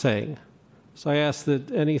what I'm saying. So I ask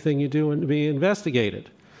that anything you do be investigated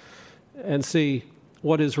and see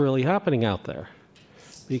what is really happening out there,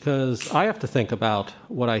 because I have to think about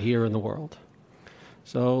what I hear in the world.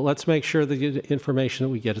 So let's make sure that the information that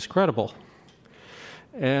we get is credible.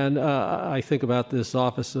 And I think about this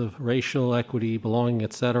Office of Racial Equity, Belonging,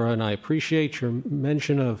 et cetera, and I appreciate your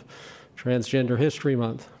mention of Transgender History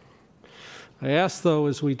Month. I ask, though,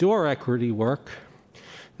 as we do our equity work,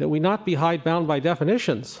 that we not be hidebound by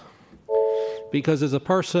definitions. Because as a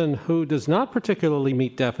person who does not particularly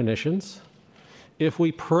meet definitions, if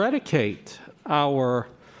we predicate our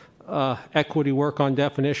equity work on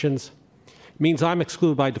definitions, it means I'm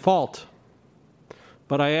excluded by default.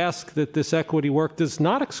 But I ask that this equity work does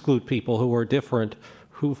not exclude people who are different,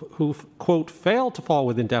 who quote, fail to fall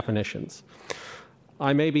within definitions.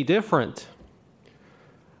 I may be different,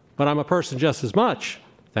 but I'm a person just as much.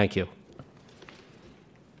 Thank you.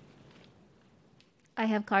 I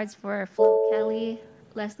have cards for Flo Kelly,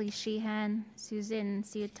 Leslie Sheehan, Susan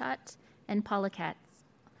Ciutat, and Paula Katz.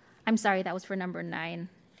 I'm sorry, that was for number 9.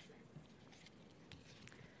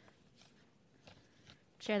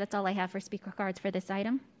 Chair, that's all I have for speaker cards for this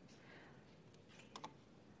item.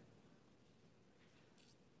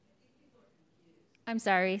 I'm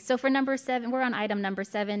sorry. So for number 7, we're on item number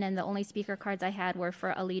 7, and the only speaker cards I had were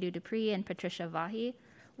for Alita Dupree and Patricia Vahi.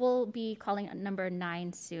 We'll be calling number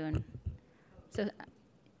 9 soon. So,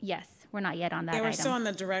 yes, we're not yet on that Yeah, we're item. still on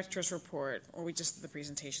the director's report, or we just did the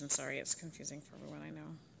presentation. Sorry, it's confusing for everyone, I know.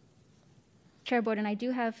 Chair Borden, I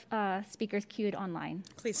do have speakers queued online.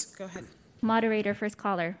 Please, go ahead. Moderator, first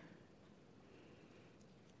caller.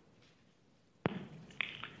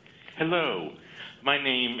 Hello, my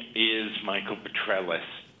name is Michael Petrellis,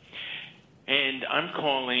 and I'm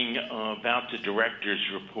calling about the director's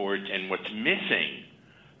report and what's missing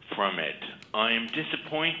from it. I am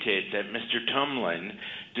disappointed that Mr. Tumlin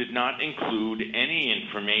did not include any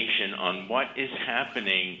information on what is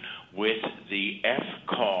happening with the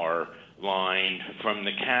F-car line from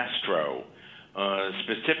the Castro.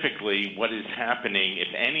 Specifically, what is happening,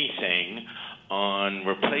 if anything, on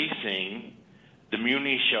replacing the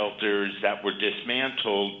Muni shelters that were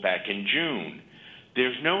dismantled back in June.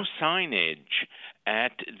 There's no signage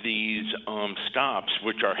at these stops,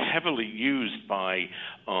 which are heavily used by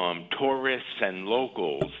tourists and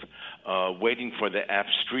locals waiting for the F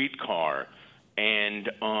streetcar. And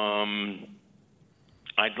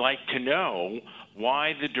I'd like to know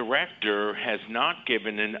why the director has not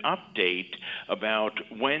given an update about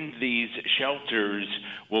when these shelters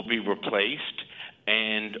will be replaced.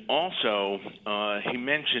 And also, he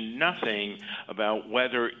mentioned nothing about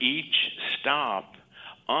whether each stop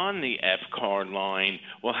on the F-car line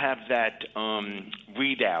will have that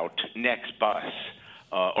readout, next bus,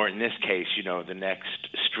 or in this case, the next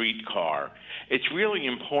streetcar. It's really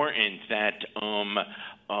important that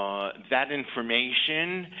that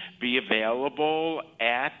information be available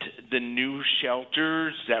at the new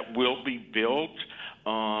shelters that will be built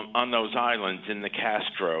on those islands in the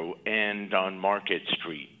Castro and on Market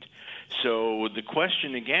Street. So the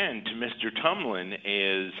question again to Mr. Tumlin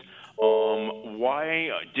is, why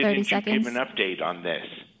didn't you give an update on this?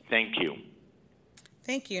 Thank you.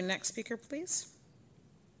 Thank you. Next speaker, please.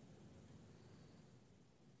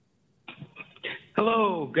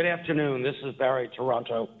 Hello, good afternoon. This is Barry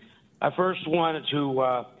Toronto. I first wanted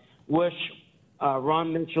to wish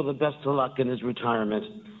Ron Mitchell the best of luck in his retirement.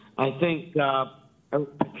 I think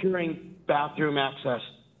procuring bathroom access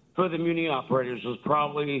for the Muni operators was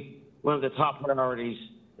probably one of the top priorities,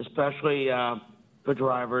 especially for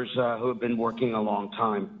drivers who have been working a long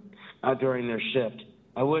time during their shift.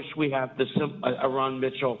 I wish we had Ron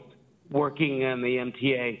Mitchell working in the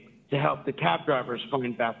MTA to help the cab drivers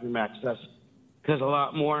find bathroom access, because a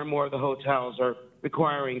lot more and more of the hotels are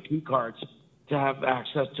requiring key cards to have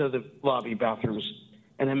access to the lobby bathrooms,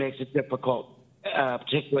 and it makes it difficult,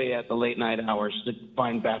 particularly at the late night hours, to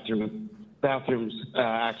find bathrooms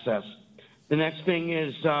access. The next thing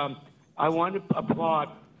is I want to applaud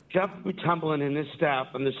Jeffrey Tumlin and his staff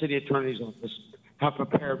and the city attorney's office have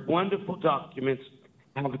prepared wonderful documents,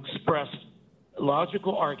 have expressed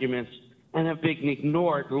logical arguments, and have been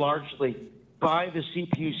ignored largely by the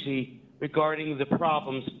CPUC regarding the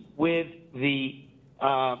problems with the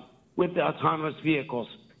autonomous vehicles,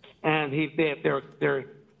 and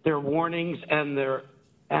their warnings and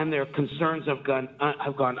their concerns have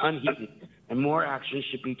gone unheeded, and more action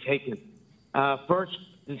should be taken. First,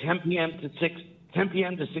 the 10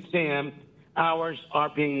 p.m. to 6 a.m. hours are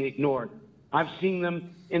being ignored. I've seen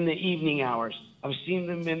them in the evening hours. I've seen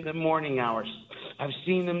them in the morning hours. I've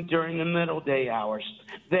seen them during the middle day hours.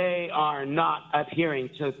 They are not adhering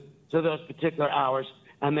to those particular hours,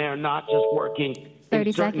 and they are not just working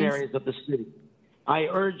in certain areas of the city. I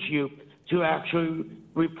urge you to actually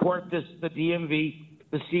report this to the DMV,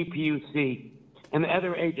 the CPUC, and the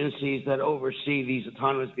other agencies that oversee these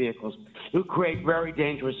autonomous vehicles who create very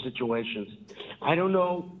dangerous situations. I don't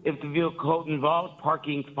know if the vehicle code involves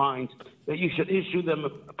parking fines, but you should issue them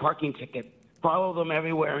a parking ticket. Follow them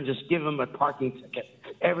everywhere and just give them a parking ticket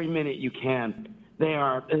every minute you can. They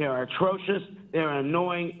are atrocious, they're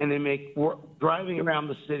annoying, and they make driving around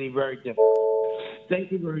the city very difficult.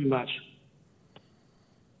 Thank you very much.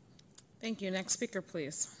 Thank you. Next speaker,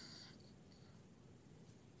 please.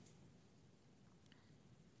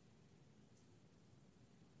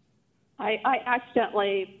 I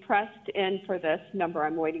accidentally pressed in for this number.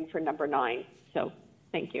 I'm waiting for number 9, so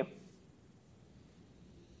thank you.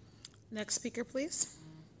 Next speaker, please.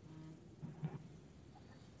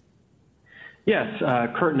 Yes,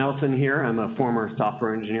 Kurt Nelson here. I'm a former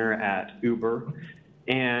software engineer at Uber.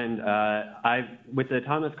 And with the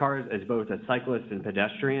autonomous cars as both a cyclist and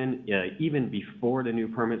pedestrian, even before the new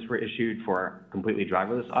permits were issued for completely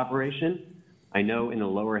driverless operation, I know in the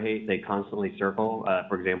Lower Haight they constantly circle.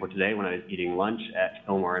 For example, today when I was eating lunch at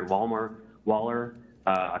Elmore and Waller,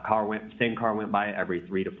 same car went by every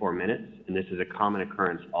 3 to 4 minutes, and this is a common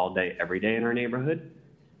occurrence all day, every day in our neighborhood.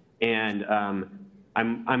 And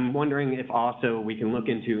I'm wondering if also we can look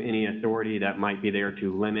into any authority that might be there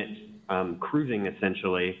to limit cruising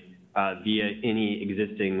essentially via any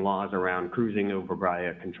existing laws around cruising over by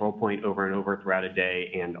a control point over and over throughout a day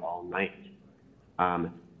and all night.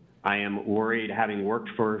 I am worried, having worked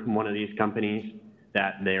for one of these companies,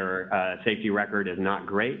 that their safety record is not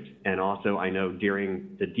great. And also I know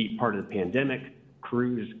during the deep part of the pandemic,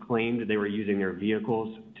 crews claimed they were using their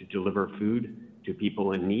vehicles to deliver food to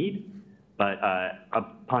people in need. But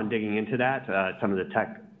upon digging into that, some of the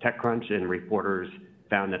TechCrunch, and reporters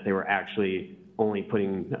found that they were actually only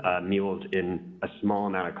putting mules in a small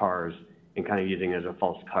amount of cars and kind of using it as a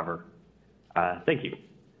false cover. Thank you.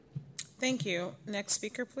 Thank you. Next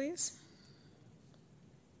speaker, please.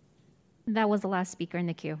 That was the last speaker in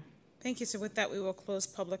the queue. Thank you. So with that, we will close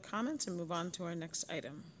public comments and move on to our next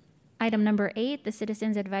item. Item number 8, the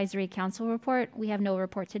Citizens Advisory Council report. We have no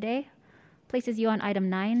report today. Places you on item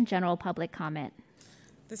 9, general public comment.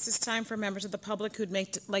 This is time for members of the public who'd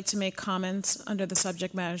like to make comments under the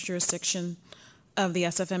subject matter jurisdiction of the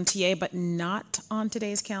SFMTA, but not on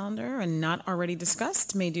today's calendar and not already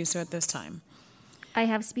discussed, may do so at this time. I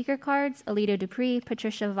have speaker cards: Alita Dupree,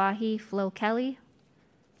 Patricia Vahi, Flo Kelly.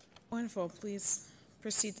 Wonderful. Please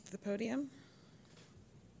proceed to the podium.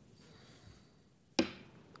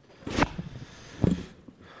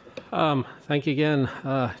 Thank you again,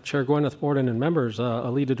 Chair Gwyneth Borden and members.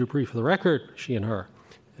 Alita Dupree for the record, she and her.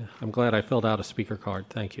 I'm glad I filled out a speaker card.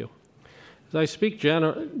 Thank you. As I speak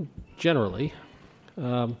generally,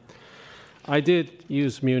 I did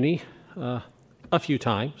use Muni a few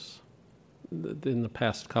times in the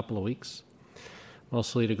past couple of weeks,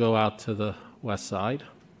 mostly to go out to the west side.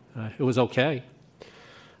 It was okay.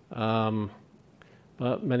 But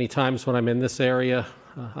many times when I'm in this area,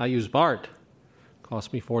 I use BART.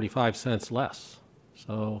 Cost me 45 cents less.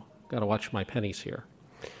 So got to watch my pennies here.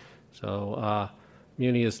 So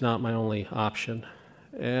Muni is not my only option.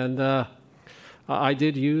 And I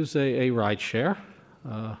did use a ride share,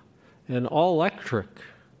 an all-electric,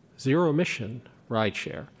 zero-emission ride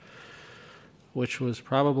share, which was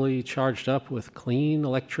probably charged up with clean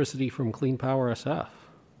electricity from Clean Power SF.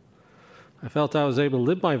 I felt I was able to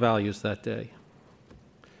live my values that day,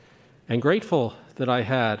 and grateful that I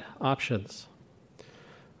had options.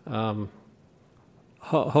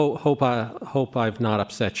 Hope I've not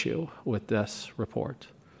upset you with this report,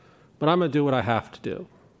 but I'm going to do what I have to do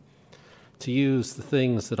to use the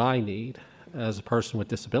things that I need as a person with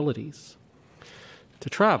disabilities to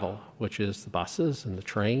travel, which is the buses and the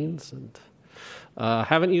trains, and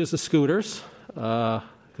haven't used the scooters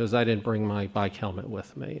because I didn't bring my bike helmet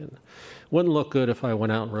with me, and wouldn't look good if I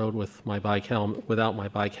went out and rode with my bike helmet without my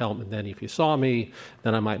bike helmet. And then if you saw me,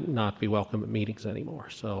 then I might not be welcome at meetings anymore.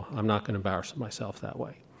 So I'm not going to embarrass myself that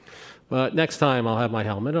way. But next time I'll have my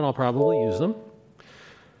helmet and I'll probably use them.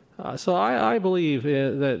 So I believe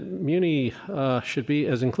that Muni should be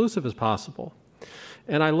as inclusive as possible.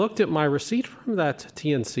 And I looked at my receipt from that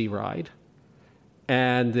TNC ride,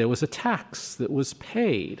 and there was a tax that was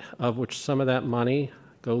paid, of which some of that money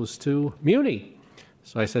goes to Muni.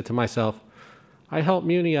 So I said to myself, I helped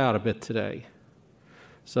Muni out a bit today.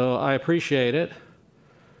 So I appreciate it.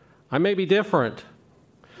 I may be different,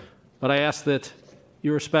 but I ask that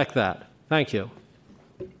you respect that. Thank you.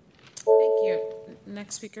 Thank you.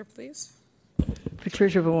 Next speaker, please.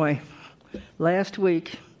 Patricia Voy. Last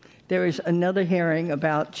week, there was another hearing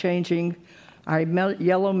about changing our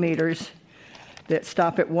yellow meters that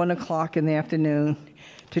stop at 1 o'clock in the afternoon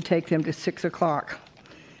to take them to 6 o'clock.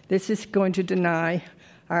 This is going to deny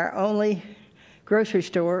our only grocery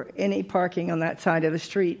store any parking on that side of the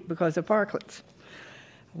street because of parklets.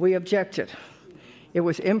 We objected. It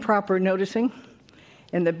was improper noticing.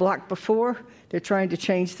 In the block before, they're trying to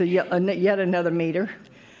change the yet another meter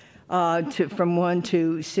from 1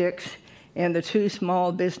 to 6, and the two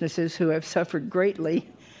small businesses who have suffered greatly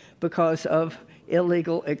because of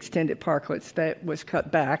illegal extended parklets that was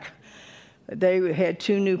cut back. They had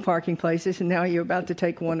 2 new parking places, and now you're about to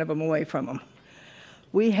take one of them away from them.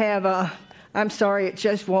 We have I'm sorry, it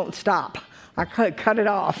just won't stop. I cut it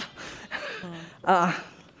off.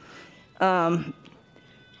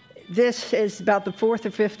 This is about the 4th or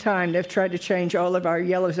 5th time they've tried to change all of our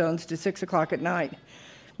yellow zones to 6 o'clock at night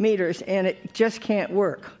meters, and it just can't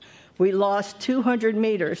work. We lost 200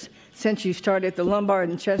 meters since you started the Lombard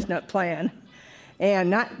and Chestnut plan,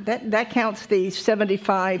 and that counts the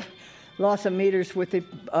 75 loss of meters with the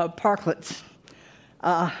parklets.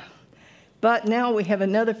 But now we have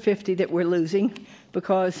another 50 that we're losing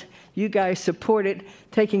because you guys supported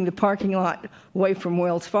taking the parking lot away from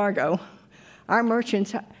Wells Fargo. Our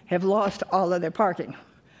merchants have lost all of their parking,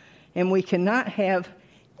 and we cannot have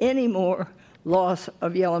any more loss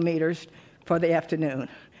of yellow meters for the afternoon.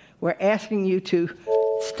 We're asking you to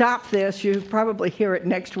stop this. You'll probably hear it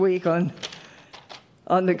next week from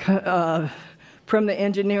the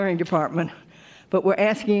engineering department, but we're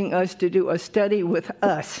asking us to do a study with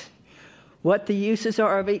us. What the uses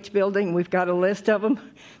are of each building, we've got a list of them.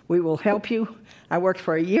 We will help you. I worked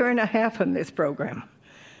for 1.5 years on this program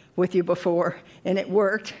with you before, and it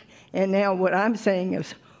worked. And now what I'm saying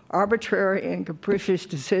is arbitrary and capricious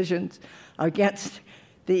decisions against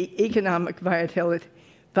the economic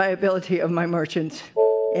viability of my merchants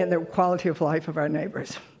and the quality of life of our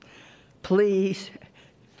neighbors. Please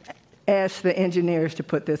ask the engineers to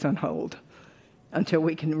put this on hold until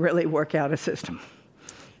we can really work out a system.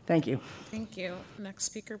 Thank you. Thank you. Next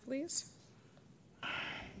speaker, please.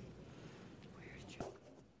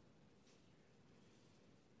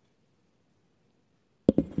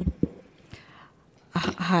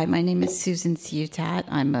 Hi, my name is Susan Ciutat.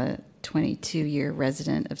 I'm a 22-year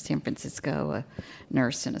resident of San Francisco, a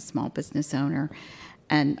nurse and a small business owner.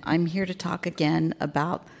 And I'm here to talk again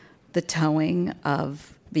about the towing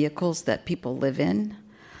of vehicles that people live in.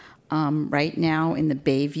 Right now in the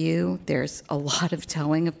Bayview, there's a lot of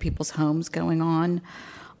towing of people's homes going on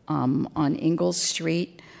Ingalls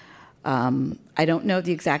Street. I don't know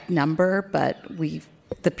the exact number, but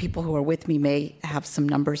the people who are with me may have some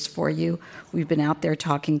numbers for you. We've been out there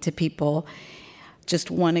talking to people.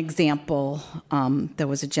 Just one example, there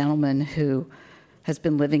was a gentleman who has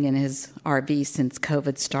been living in his RV since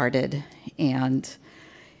COVID started, and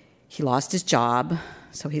he lost his job,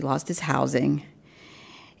 so he lost his housing,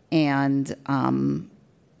 and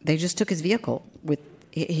they just took his vehicle.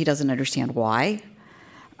 He doesn't understand why.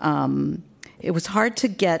 It was hard to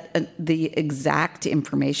get the exact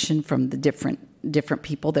information from the different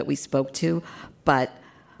people that we spoke to, but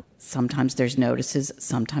sometimes there's notices,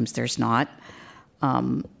 sometimes there's not.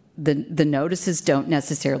 The notices don't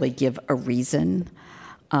necessarily give a reason.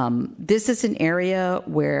 This is an area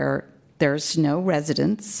where there's no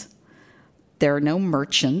residents, there are no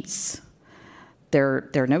merchants,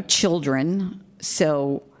 there are no children,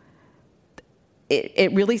 so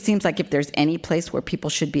it really seems like if there's any place where people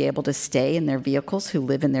should be able to stay in their vehicles, who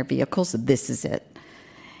live in their vehicles, this is it.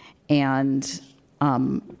 And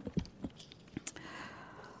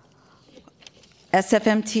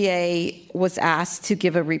SFMTA was asked to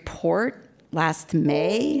give a report last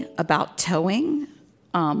May about towing.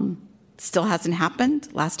 Still hasn't happened.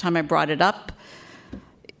 Last time I brought it up,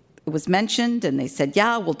 it was mentioned, and they said,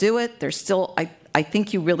 yeah, we'll do it. There's still, I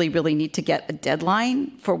think you really, really need to get a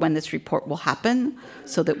deadline for when this report will happen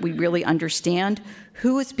so that we really understand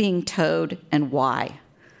who is being towed and why.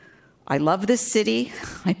 I love this city.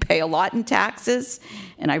 I pay a lot in taxes,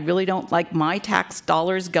 and I really don't like my tax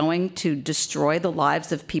dollars going to destroy the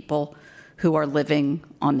lives of people who are living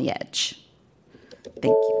on the edge. Thank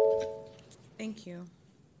you. Thank you.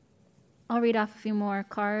 I'll read off a few more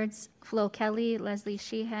cards. Flo Kelly, Leslie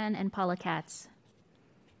Sheehan, and Paula Katz.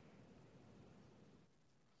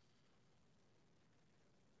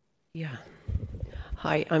 Yeah.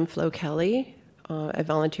 Hi, I'm Flo Kelly. I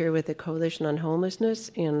volunteer with the Coalition on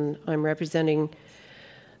Homelessness, and I'm representing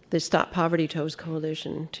the Stop Poverty Tows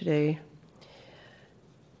Coalition today.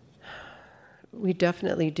 We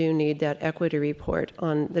definitely do need that equity report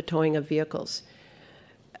on the towing of vehicles.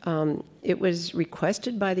 It was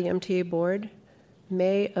requested by the MTA board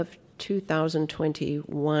May of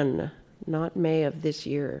 2021, not May of this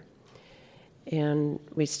year. And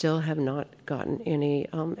we still have not gotten any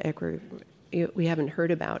we haven't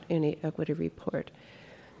heard about any equity report.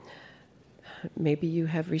 Maybe you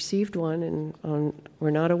have received one and we're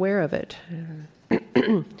not aware of it.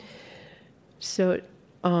 So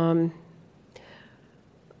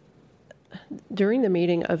during the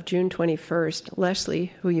meeting of June 21st,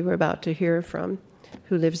 Leslie, who you were about to hear from,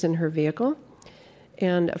 who lives in her vehicle,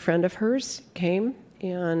 and a friend of hers came,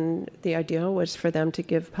 and the idea was for them to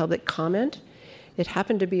give public comment. It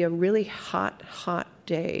happened to be a really hot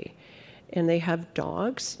day, and they have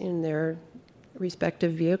dogs in their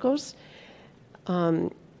respective vehicles.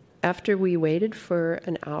 After we waited for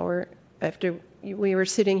an hour, after we were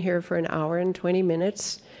sitting here for an hour and 20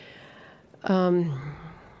 minutes, and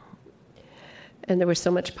there was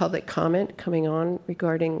so much public comment coming on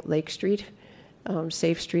regarding Lake Street,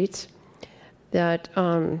 safe streets, that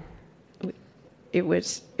it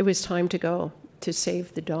was time to go to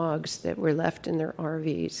save the dogs that were left in their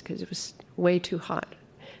RVs because it was way too hot.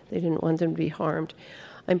 They didn't want them to be harmed.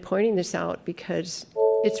 I'm pointing this out because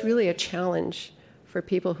it's really a challenge for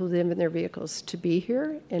people who live in their vehicles to be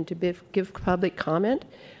here and to give public comment,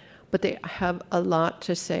 but they have a lot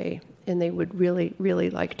to say, and they would really, really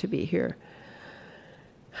like to be here.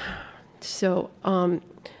 So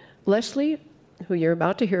Leslie, who you're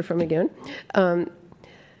about to hear from again,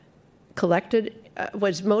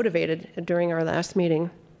 was motivated during our last meeting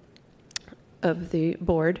of the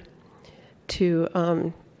board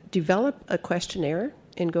to develop a questionnaire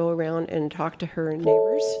and go around and talk to her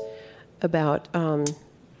neighbors about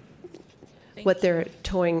what their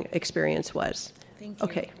towing experience was. Thank you.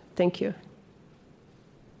 Okay, thank you.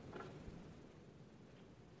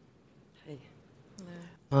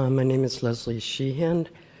 My name is Leslie Sheehan,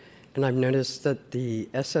 and I've noticed that the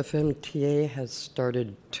SFMTA has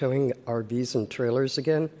started towing RVs and trailers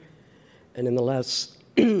again. And in the last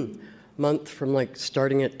month, from like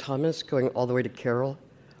starting at Thomas, going all the way to Carroll,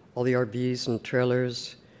 all the RVs and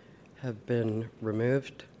trailers have been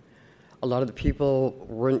removed. A lot of the people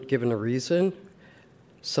weren't given a reason.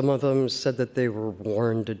 Some of them said that they were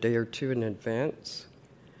warned a day or two in advance.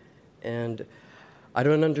 And I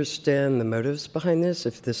don't understand the motives behind this,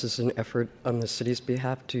 if this is an effort on the city's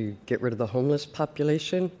behalf to get rid of the homeless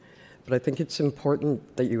population. But I think it's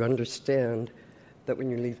important that you understand that when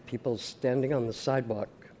you leave people standing on the sidewalk,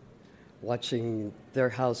 watching their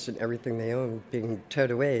house and everything they own being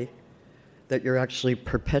towed away, that you're actually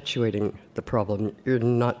perpetuating the problem. You're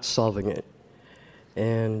not solving it.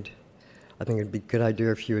 And I think it'd be a good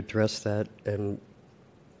idea if you address that and,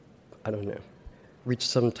 I don't know, reach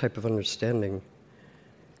some type of understanding,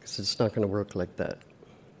 because it's not going to work like that.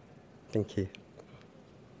 Thank you.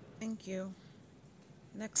 Thank you.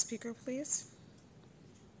 Next speaker, please.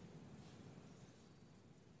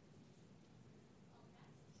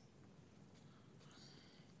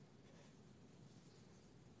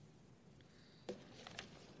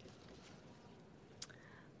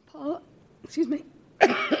 Excuse me.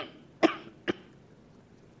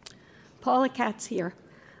 Paula Katz here.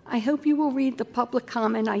 I hope you will read the public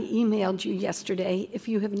comment I emailed you yesterday if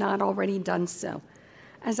you have not already done so.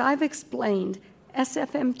 As I've explained,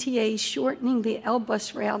 SFMTA shortening the L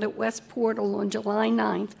bus route at West Portal on July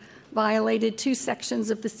 9th violated two sections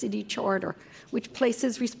of the city charter, which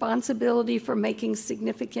places responsibility for making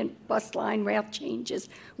significant bus line route changes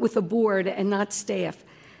with the board and not staff.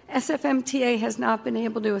 SFMTA has not been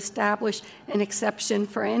able to establish an exception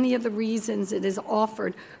for any of the reasons it has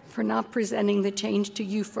offered for not presenting the change to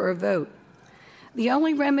you for a vote. The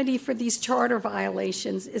only remedy for these charter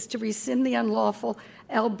violations is to rescind the unlawful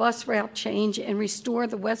L bus route change and restore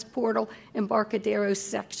the West Portal Embarcadero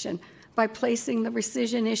section by placing the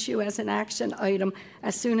rescission issue as an action item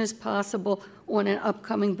as soon as possible on an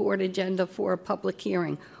upcoming board agenda for a public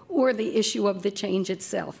hearing, or the issue of the change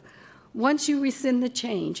itself. Once you rescind the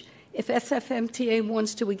change, if SFMTA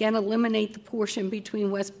wants to again eliminate the portion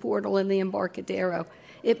between West Portal and the Embarcadero,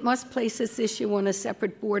 it must place this issue on a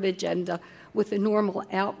separate board agenda with a normal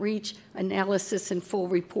outreach, analysis, and full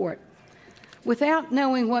report. Without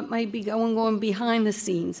knowing what might be going on behind the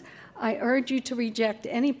scenes, I urge you to reject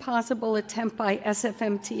any possible attempt by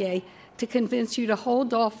SFMTA to convince you to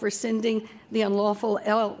hold off rescinding the unlawful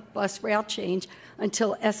L bus route change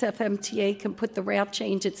until SFMTA can put the route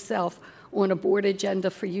change itself on a board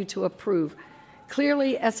agenda for you to approve.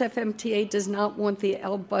 Clearly, SFMTA does not want the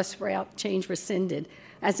L bus route change rescinded,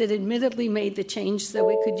 as it admittedly made the change so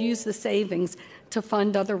it could use the savings to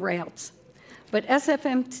fund other routes. But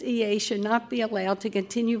SFMTA should not be allowed to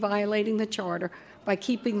continue violating the charter by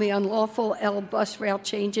keeping the unlawful L bus route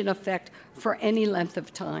change in effect for any length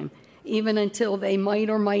of time, even until they might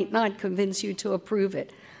or might not convince you to approve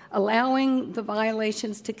it. Allowing the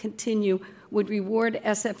violations to continue would reward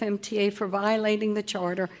SFMTA for violating the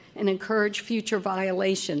charter and encourage future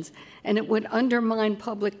violations, and it would undermine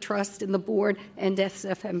public trust in the board and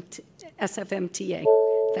SFMTA.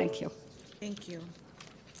 Thank you. Thank you.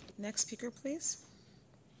 Next speaker, please.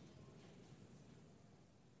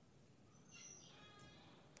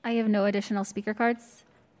 I have no additional speaker cards.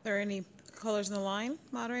 Are there any callers in the line,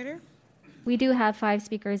 moderator? We do have 5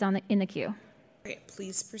 speakers in the queue. Great,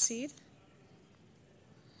 please proceed.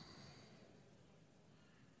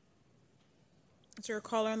 Is there a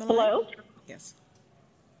caller on the line? Hello? Yes.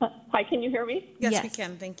 Hi, can you hear me? Yes, we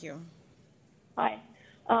can. Thank you. Hi.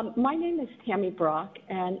 My name is Tammy Brock,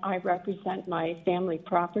 and I represent my family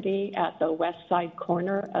property at the west side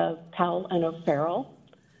corner of Powell and O'Farrell.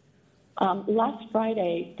 Last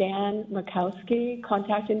Friday, Dan Makowski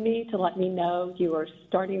contacted me to let me know you were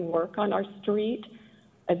starting work on our street,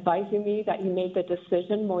 advising me that you made the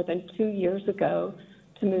decision more than 2 years ago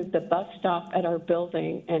to move the bus stop at our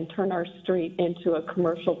building and turn our street into a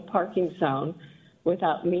commercial parking zone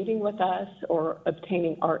without meeting with us or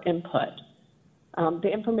obtaining our input.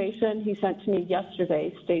 The information he sent to me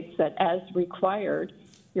yesterday states that as required,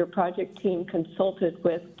 your project team consulted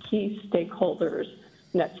with key stakeholders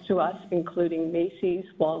next to us, including Macy's,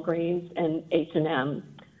 Walgreens, and H&M.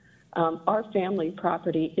 Our family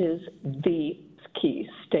property is the key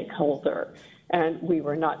stakeholder, and we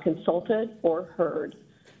were not consulted or heard.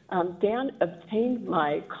 Dan obtained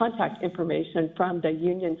my contact information from the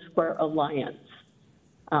Union Square Alliance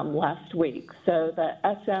last week, so the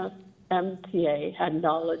SFMTA had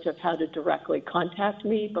knowledge of how to directly contact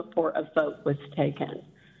me before a vote was taken.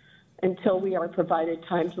 until we are provided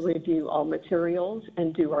time to review all materials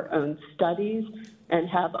and do our own studies and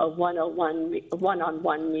have a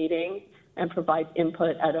one-on-one meeting and provide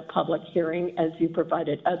input at a public hearing as you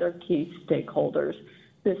provided other key stakeholders,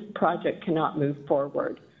 this project cannot move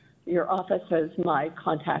forward. Your office has my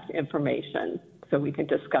contact information so we can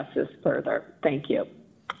discuss this further. Thank you.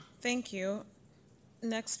 Thank you.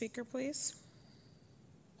 Next speaker, please.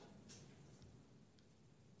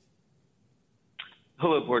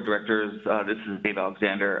 Hello, board directors. This is Dave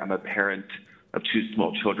Alexander. I'm a parent of 2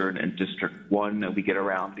 small children in District 1. We get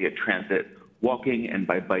around via transit, walking, and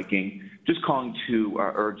by biking. Just calling to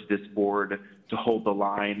urge this board to hold the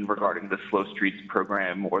line regarding the Slow Streets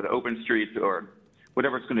program or the Open Streets or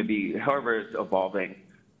whatever it's going to be, however it's evolving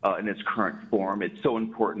in its current form. It's so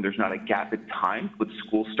important. There's not a gap in time with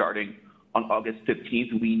school starting on August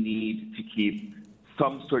 15th. We need to keep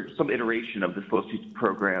some iteration of the Slow Streets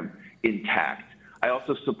program intact. I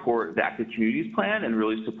also support the Active Communities Plan and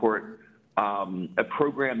really support a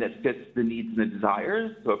program that fits the needs and the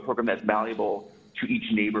desires, so a program that's malleable to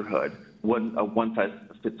each neighborhood. One size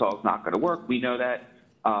fits all is not going to work. We know that.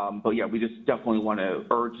 But yeah, we just definitely want to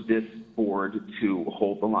urge this board to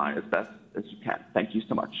hold the line as best as you can. Thank you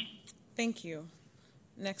so much. Thank you.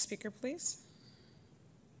 Next speaker, please.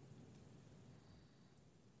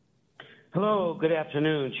 Hello, good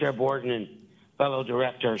afternoon, Chair Borden and fellow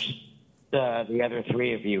directors, the other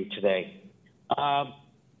 3 of you today.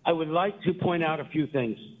 I would like to point out a few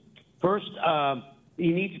things. First,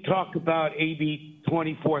 you need to talk about AB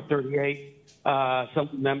 2438, some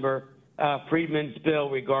member Friedman's bill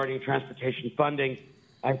regarding transportation funding.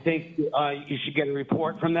 I think you should get a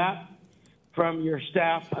report from that from your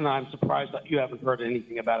staff, and I'm surprised that you haven't heard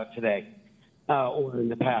anything about it today or in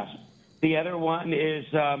the past. The other one is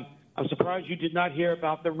I'm surprised you did not hear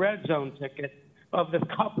about the red zone ticket of the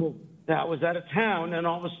couple that was out of town, and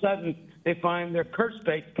all of a sudden they find their curb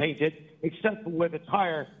space painted except for where the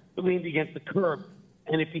tire leaned against the curb,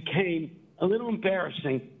 and it became a little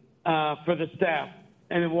embarrassing for the staff,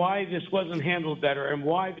 and why this wasn't handled better, and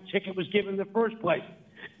why the ticket was given in the first place.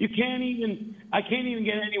 I can't even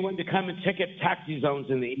get anyone to come and ticket taxi zones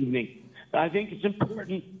in the evening. I think it's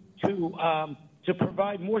important to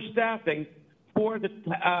provide more staffing for the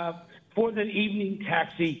evening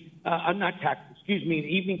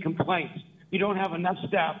evening complaints. You don't have enough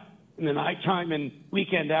staff in the nighttime and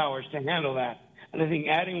weekend hours to handle that. And I think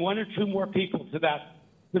adding 1 or 2 more people to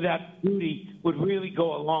that duty would really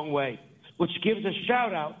go a long way, which gives a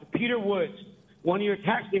shout out to Peter Woods, one of your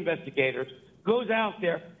taxi investigators, goes out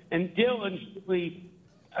there and diligently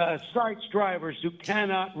cites drivers who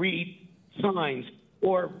cannot read signs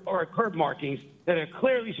or curb markings that are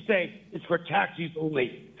clearly state it's for taxis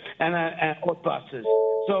only or buses.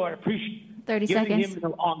 So I appreciate 30 giving seconds.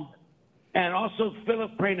 him on. And also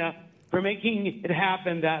Philip Prena for making it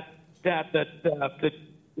happen that the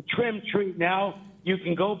trim tree now you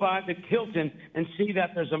can go by the Hilton and see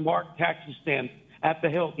that there's a marked taxi stand at the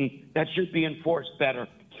Hilton. That should be enforced better.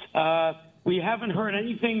 We haven't heard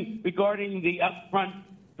anything regarding the upfront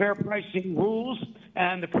fair pricing rules,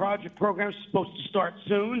 and the project program is supposed to start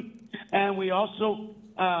soon. And we also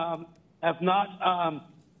have not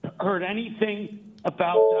heard anything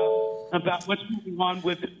about what's going on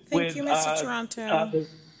with. Thank you, Mr. Toronto.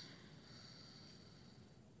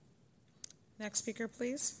 Next speaker,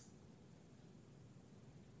 please.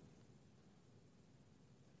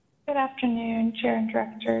 Good afternoon, Chair and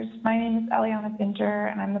Directors. My name is Eliana Binger,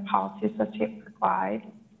 and I'm the Policy Associate for GLIDE.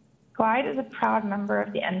 GLIDE is a proud member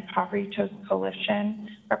of the End Poverty Toes Coalition,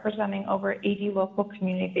 representing over 80 local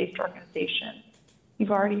community-based organizations.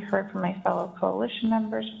 You've already heard from my fellow coalition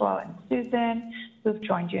members, Flo and Susan, who have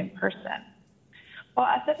joined you in person. While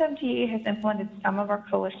SFMTA has implemented some of our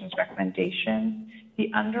coalition's recommendations, the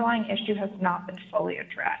underlying issue has not been fully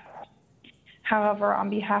addressed. However, on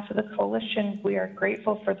behalf of the coalition, we are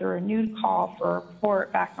grateful for the renewed call for a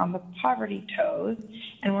report back on the poverty toes,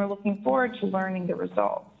 and we're looking forward to learning the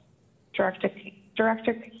results. Director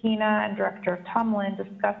Kahina and Director Tumlin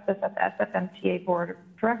discussed this at the SFMTA Board of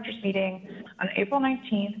Directors meeting on April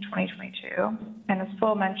 19th, 2022. And as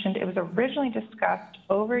Phil mentioned, it was originally discussed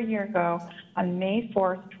over a year ago on May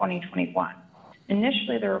 4th, 2021.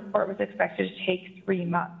 Initially, the report was expected to take 3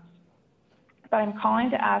 months. But I'm calling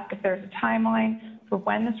to ask if there's a timeline for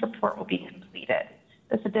when this report will be completed.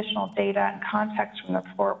 This additional data and context from the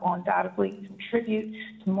report will undoubtedly contribute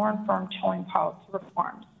to more informed towing policy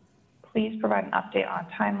reforms. Please provide an update on a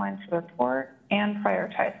timeline for the report and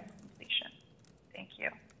prioritize completion. Thank you.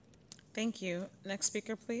 Thank you. Next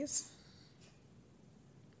speaker, please.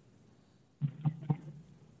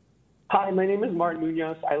 Hi, my name is Martin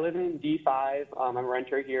Munoz. I live in D5. I'm a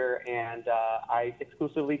renter here, and I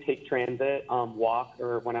exclusively take transit, walk,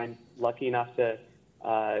 or when I'm lucky enough to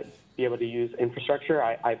be able to use infrastructure,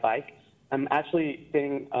 I bike. I'm actually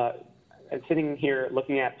sitting here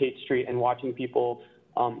looking at Page Street and watching people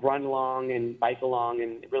run along and bike along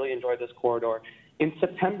and really enjoy this corridor. In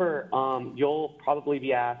September, you'll probably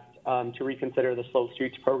be asked to reconsider the Slow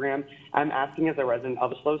Streets program. I'm asking as a resident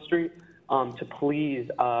of a slow street to please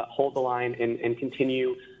hold the line and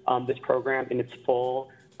continue this program in its full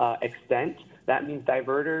extent. That means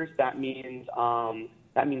diverters, that means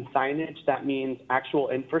signage, that means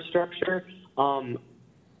actual infrastructure.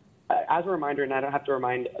 As a reminder, and I don't have to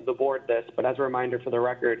remind the board this, but as a reminder for the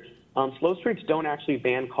record, slow streets don't actually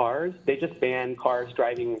ban cars. They just ban cars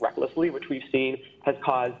driving recklessly, which we've seen has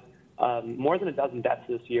caused more than a dozen deaths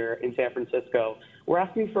this year in San Francisco. We're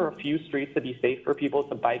asking for a few streets to be safe for people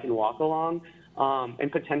to bike and walk along,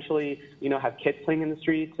 and potentially, have kids playing in the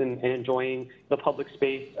streets and enjoying the public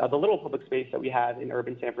space, the little public space that we have in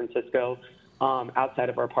urban San Francisco outside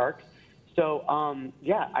of our parks. So,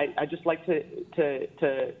 I just like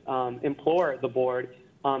to implore the board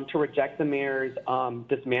to reject the mayor's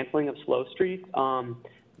dismantling of slow streets.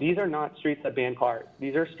 These are not streets that ban cars.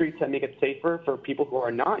 These are streets that make it safer for people who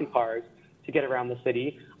are not in cars to get around the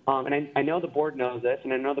city. And I know the board knows this,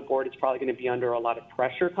 and I know the board is probably going to be under a lot of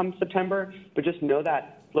pressure come September, but just know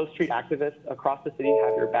that slow street activists across the city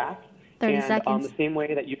have your back. 30 seconds. The same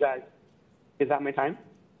way that you guys, is that my time?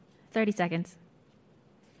 30 seconds.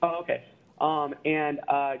 Oh, okay.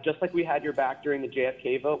 Just like we had your back during the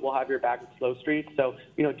JFK vote, we'll have your back with slow streets. So,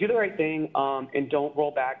 do the right thing and don't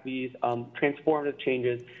roll back these transformative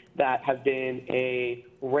changes that have been a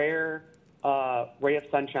rare ray of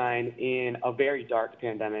sunshine in a very dark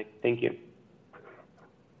pandemic. Thank you.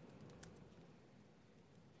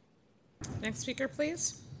 Next speaker,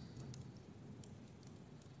 please.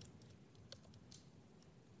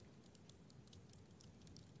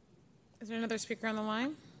 Is there another speaker on the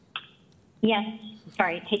line? Yes,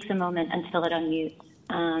 sorry, it takes a moment until it unmutes.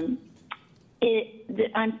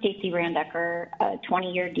 I'm Stacy Randecker, a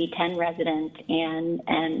 20-year D10 resident,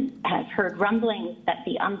 and have heard rumblings that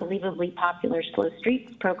the unbelievably popular Slow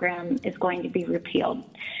Streets program is going to be repealed.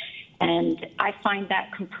 And I find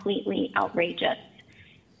that completely outrageous.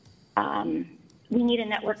 We need a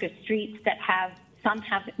network of streets that some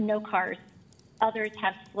have no cars, others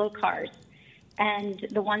have slow cars. And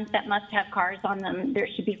the ones that must have cars on them, there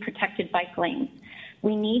should be protected bike lanes.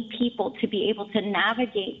 We need people to be able to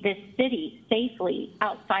navigate this city safely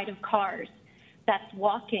outside of cars. That's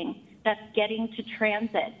walking, that's getting to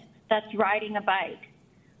transit, that's riding a bike.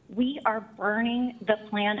 We are burning the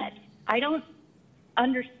planet. I don't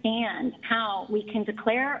understand how we can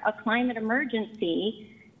declare a climate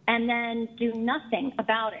emergency and then do nothing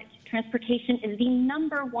about it. Transportation is the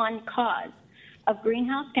 #1 cause of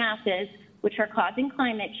greenhouse gases, which are causing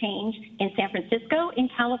climate change in San Francisco, in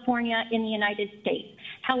California, in the United States.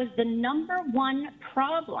 How is the #1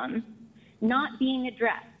 problem not being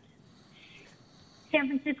addressed? San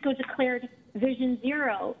Francisco declared Vision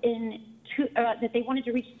Zero that they wanted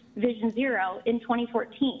to reach Vision Zero in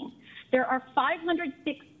 2014. There are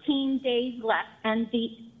 516 days left, and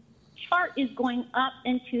the chart is going up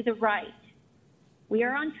and to the right. We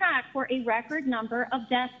are on track for a record number of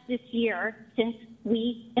deaths this year since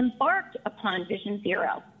we embarked upon Vision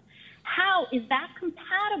Zero. How is that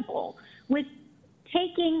compatible with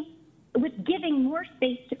giving more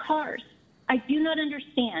space to cars? I do not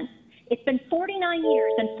understand. It's been 49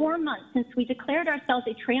 years and 4 months since we declared ourselves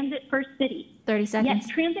a transit-first city. 30 seconds.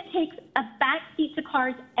 Yet transit takes a backseat to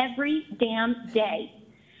cars every damn day.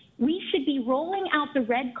 We should be rolling out the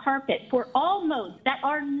red carpet for all modes that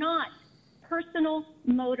are not personal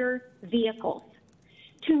motor vehicles.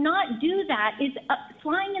 To not do that is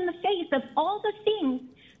flying in the face of all the things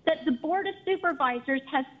that the Board of Supervisors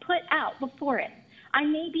has put out before it. I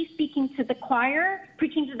may be speaking to the choir,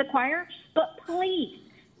 preaching to the choir, but please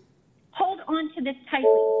hold on to this tightly.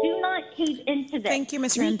 Do not cave into this. Thank you,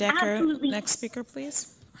 Ms. Randecker. Next speaker,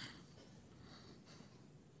 please.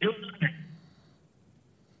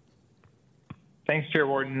 Thanks, Chair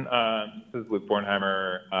Warden. This is Luke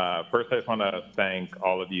Bornheimer. First, I just want to thank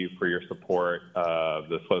all of you for your support of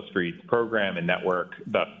the Slow Streets program and network.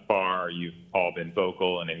 Thus far, you've all been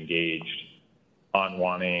vocal and engaged on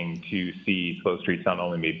wanting to see Slow Streets not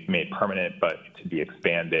only be made permanent, but to be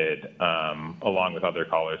expanded. Along with other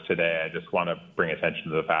callers today, I just want to bring attention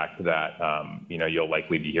to the fact that you'll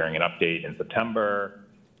likely be hearing an update in September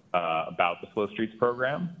about the Slow Streets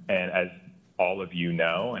program. And as all of you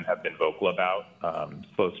know and have been vocal about,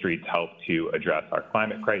 Slow Streets help to address our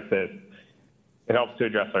climate crisis. It helps to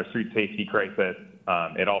address our street safety crisis.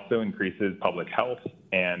 It also increases public health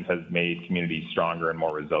and has made communities stronger and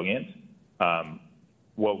more resilient.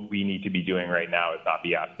 What we need to be doing right now is not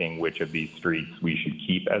be asking which of these streets we should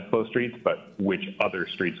keep as slow streets, but which other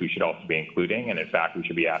streets we should also be including. And in fact, we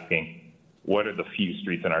should be asking, what are the few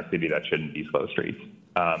streets in our city that shouldn't be slow streets?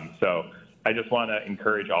 So I just want to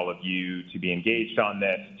encourage all of you to be engaged on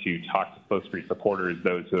this, to talk to slow street supporters,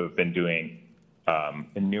 those who have been doing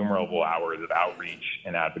innumerable hours of outreach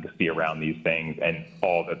and advocacy around these things. And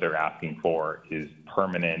all that they're asking for is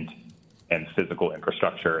permanent and physical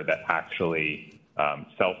infrastructure that actually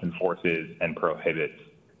self-enforces and prohibits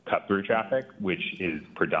cut-through traffic, which is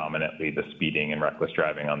predominantly the speeding and reckless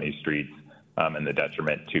driving on these streets, and the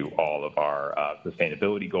detriment to all of our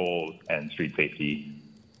sustainability goals and street safety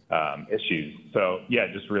issues. So yeah,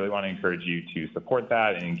 just really want to encourage you to support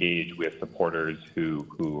that and engage with supporters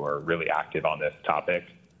who are really active on this topic,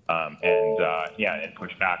 and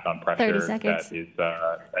push back on pressure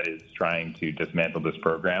that is trying to dismantle this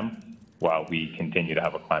program while we continue to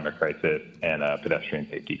have a climate crisis and a pedestrian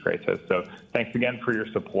safety crisis. So thanks again for your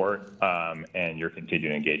support and your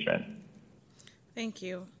continued engagement. Thank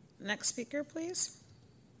you. Next speaker, please.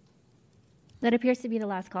 That appears to be the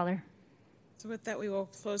last caller. So with that, we will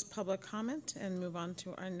close public comment and move on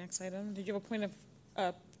to our next item. Did you have a point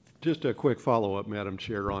of Just a quick follow-up, Madam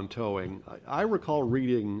Chair, on towing. I recall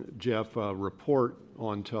reading, Jeff, a report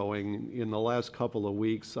on towing in the last couple of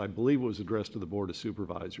weeks. I believe it was addressed to the Board of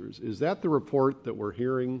Supervisors. Is that the report that we're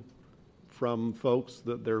hearing from folks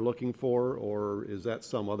that they're looking for, or is that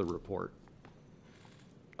some other report?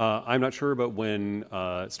 I'm not sure, but when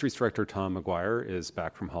Streets Director Tom McGuire is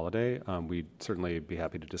back from holiday, we'd certainly be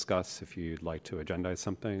happy to discuss if you'd like to agendize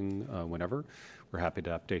something whenever. We're happy to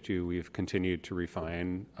update you. We've continued to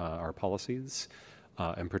refine our policies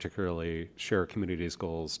and particularly share communities'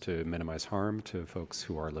 goals to minimize harm to folks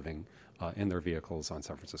who are living in their vehicles on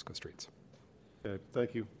San Francisco streets. Okay,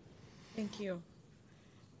 thank you. Thank you.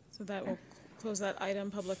 So that will close that item,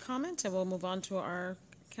 public comment, and we'll move on to our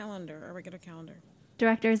calendar, our regular calendar.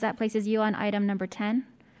 Directors, that places you on item number 10,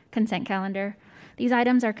 consent calendar. These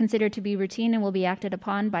items are considered to be routine and will be acted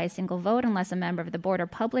upon by a single vote unless a member of the board or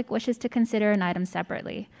public wishes to consider an item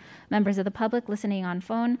separately. Members of the public listening on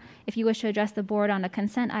phone, if you wish to address the board on a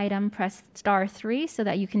consent item, press *3 so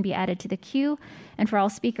that you can be added to the queue. And for all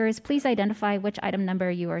speakers, please identify which item number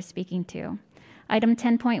you are speaking to. Item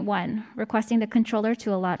 10.1, requesting the controller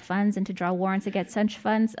to allot funds and to draw warrants against such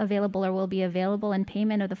funds available or will be available in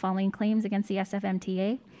payment of the following claims against the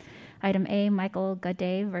SFMTA. Item A, Michael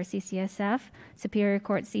Gaudet versus CSF, Superior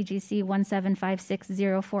Court CGC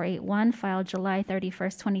 1756041, filed July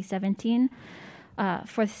 31st, 2017,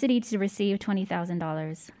 for the city to receive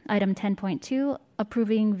 $20,000. Item 10.2,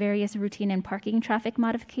 approving various routine and parking traffic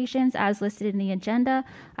modifications as listed in the agenda,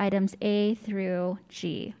 items A through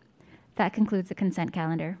G. That concludes the consent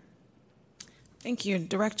calendar. Thank you.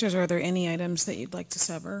 Directors, are there any items that you'd like to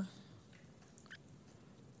sever?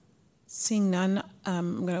 Seeing none,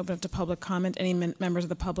 I'm going to open up to public comment. Any members of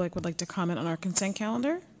the public would like to comment on our consent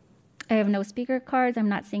calendar? I have no speaker cards. I'm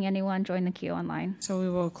not seeing anyone join the queue online. So we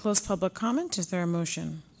will close public comment. Is there a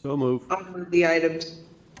motion? So move. I'll move the items.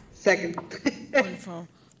 Second. Wonderful.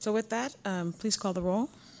 So with that, please call the roll.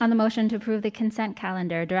 On the motion to approve the consent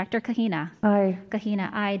calendar, Director Kahina. Aye.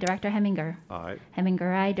 Kahina, aye. Director Heminger. Aye.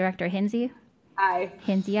 Heminger, aye. Director Hinsey. Aye.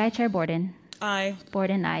 Hinsey, aye. Chair Borden. Aye.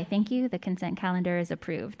 Borden, aye. Thank you. The consent calendar is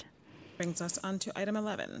approved. Brings us on to item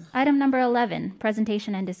 11. Item number 11,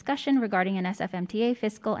 presentation and discussion regarding an SFMTA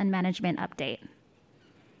fiscal and management update.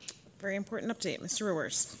 Very important update. Mr.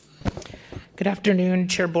 Ruers. Good afternoon,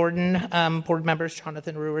 Chair Borden, board members.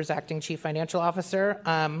 Jonathan Ruers, Acting Chief Financial Officer.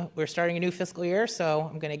 We're starting a new fiscal year, so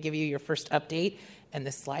I'm going to give you your first update. And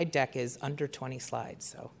the slide deck is under 20 slides,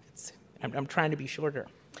 so I'm trying to be shorter.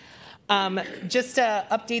 Just to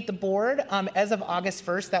update the board, as of August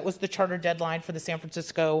 1st, that was the charter deadline for the San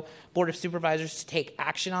Francisco Board of Supervisors to take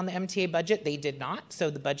action on the MTA budget. They did not,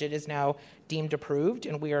 so the budget is now deemed approved,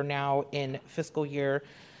 and we are now in fiscal year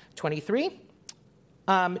 23.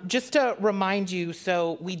 Just to remind you,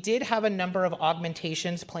 so we did have a number of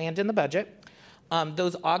augmentations planned in the budget.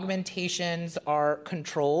 Those augmentations are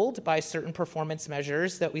controlled by certain performance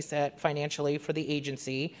measures that we set financially for the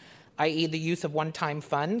agency, i.e. the use of one-time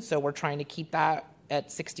funds. So we're trying to keep that at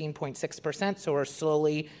 16.6%. So we're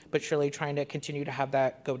slowly but surely trying to continue to have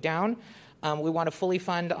that go down. We want to fully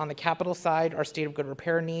fund on the capital side our state of good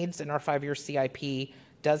repair needs, and our 5-year CIP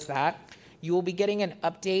does that. You will be getting an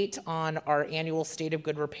update on our annual state of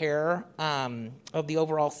good repair of the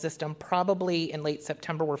overall system. Probably in late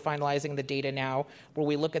September, we're finalizing the data now where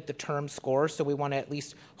we look at the term score. So we want to at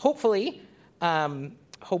least hopefully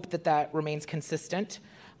Hope that that remains consistent.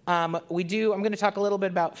 I'm going to talk a little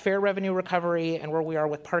bit about fare revenue recovery and where we are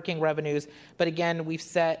with parking revenues. But again, we've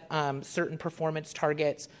set certain performance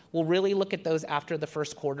targets. We'll really look at those after the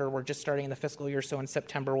first quarter. We're just starting the fiscal year, so in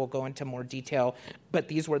September we'll go into more detail. But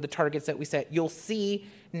these were the targets that we set. You'll see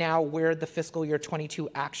now where the fiscal year 22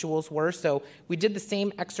 actuals were. So we did the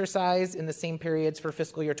same exercise in the same periods for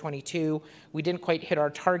fiscal year 22. We didn't quite hit our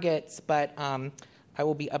targets, but I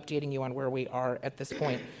will be updating you on where we are at this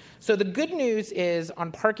point. So the good news is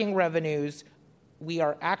on parking revenues, we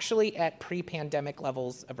are actually at pre-pandemic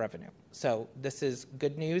levels of revenue. So this is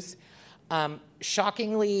good news.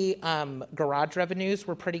 Shockingly, garage revenues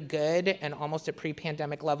were pretty good and almost at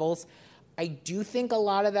pre-pandemic levels. I do think a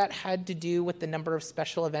lot of that had to do with the number of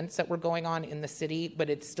special events that were going on in the city, but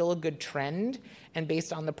it's still a good trend. And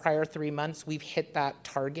based on the prior 3 months, we've hit that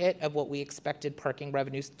target of what we expected parking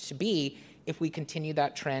revenues to be if we continue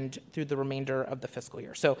that trend through the remainder of the fiscal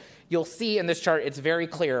year. So you'll see in this chart, it's very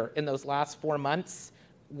clear in those last 4 months,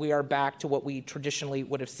 we are back to what we traditionally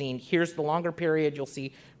would have seen. Here's the longer period. You'll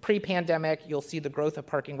see pre-pandemic. You'll see the growth of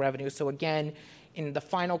parking revenue. So again, in the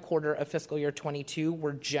final quarter of fiscal year 22,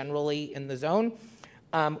 we're generally in the zone.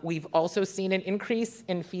 We've also seen an increase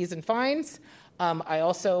in fees and fines. I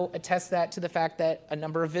also attest that to the fact that a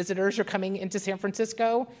number of visitors are coming into San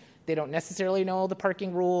Francisco. They don't necessarily know all the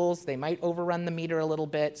parking rules. They might overrun the meter a little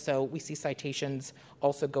bit. So we see citations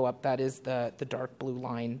also go up. That is the dark blue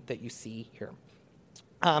line that you see here.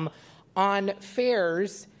 On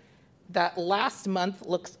fares, that last month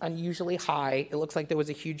looks unusually high. It looks like there was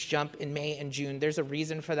a huge jump in May and June. There's a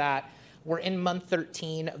reason for that. We're in month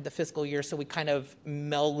 13 of the fiscal year, so we kind of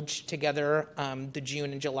merged together the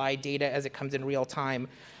June and July data as it comes in real time.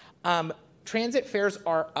 Transit fares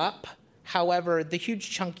are up. However, the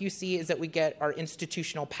huge chunk you see is that we get our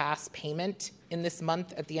institutional pass payment in this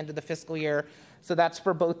month at the end of the fiscal year. So that's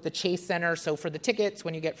for both the Chase Center, so for the tickets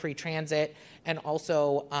when you get free transit, and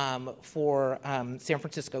also for San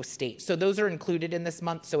Francisco State. So those are included in this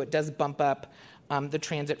month, so it does bump up the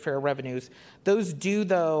transit fare revenues. Those do,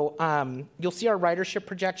 though, you'll see our ridership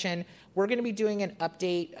projection. We're going to be doing an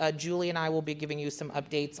update. Julie and I will be giving you some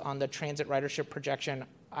updates on the transit ridership projection.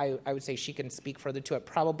 I would say she can speak further to it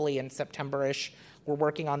probably in September-ish. We're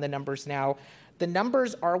working on the numbers now. The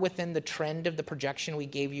numbers are within the trend of the projection we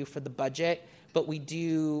gave you for the budget, but we've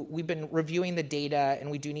been reviewing the data and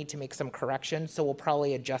we do need to make some corrections, so we'll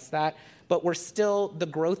probably adjust that. But the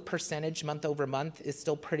growth percentage month over month is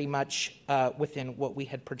still pretty much within what we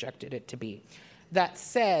had projected it to be. That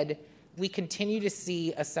said, we continue to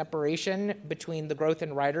see a separation between the growth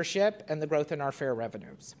in ridership and the growth in our fare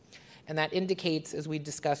revenues. And that indicates, as we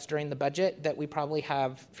discussed during the budget, that we probably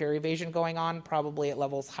have fare evasion going on, probably at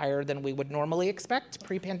levels higher than we would normally expect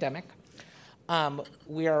pre-pandemic.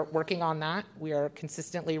 We are working on that. We are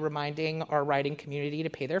consistently reminding our riding community to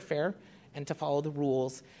pay their fare and to follow the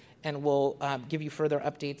rules. And we'll give you further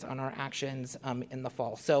updates on our actions in the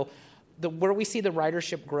fall. So where we see the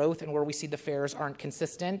ridership growth and where we see the fares aren't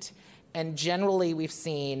consistent. And generally, we've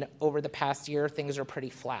seen over the past year, things are pretty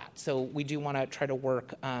flat. So we do want to try to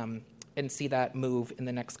work and see that move in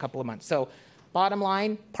the next couple of months. So bottom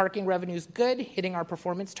line, parking revenue's good, hitting our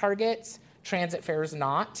performance targets. Transit fares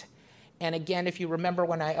not. And again, if you remember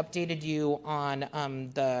when I updated you on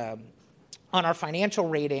our financial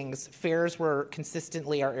ratings, fares were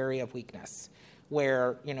consistently our area of weakness,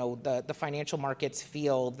 where the financial markets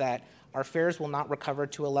feel that our fares will not recover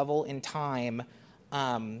to a level in time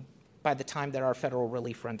by the time that our federal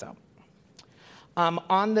relief runs out.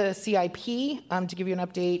 On the CIP, to give you an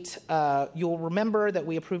update, you'll remember that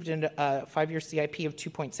we approved a 5-year CIP of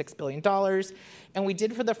 $2.6 billion, and we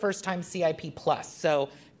did for the first time CIP Plus. So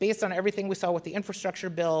based on everything we saw with the infrastructure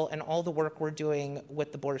bill and all the work we're doing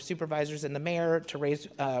with the Board of Supervisors and the mayor to raise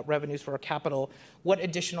revenues for our capital, what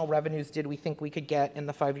additional revenues did we think we could get in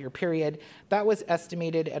the 5-year period? That was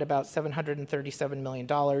estimated at about $737 million.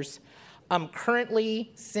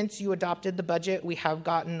 Currently, since you adopted the budget, we have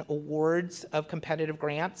gotten awards of competitive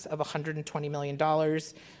grants of $120 million.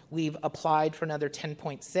 We've applied for another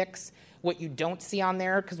 10.6. What you don't see on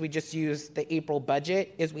there, because we just used the April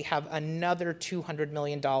budget, is we have another $200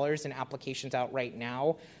 million in applications out right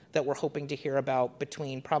now that we're hoping to hear about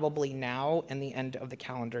between probably now and the end of the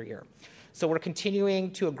calendar year. So we're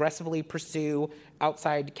continuing to aggressively pursue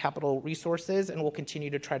outside capital resources, and we'll continue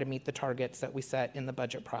to try to meet the targets that we set in the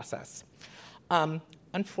budget process.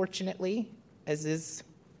 Unfortunately, as is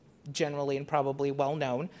generally and probably well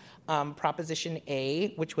known, Proposition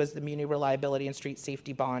A, which was the Muni Reliability and Street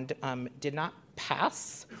Safety Bond, did not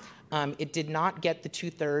pass. It did not get the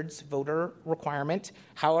 2/3 voter requirement.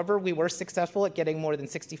 However, we were successful at getting more than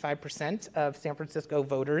 65% of San Francisco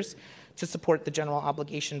voters to support the general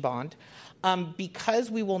obligation bond. Because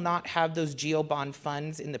we will not have those GEO bond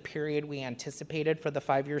funds in the period we anticipated for the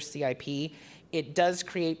 5-year CIP, it does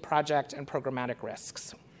create project and programmatic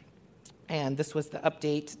risks. And this was the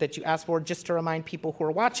update that you asked for. Just to remind people who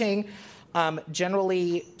are watching,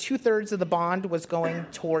 generally 2/3 of the bond was going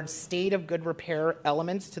towards state of good repair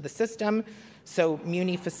elements to the system. So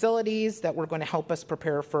muni facilities that were going to help us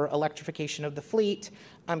prepare for electrification of the fleet,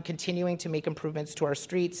 continuing to make improvements to our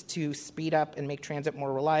streets to speed up and make transit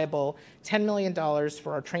more reliable, $10 million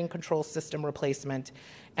for our train control system replacement,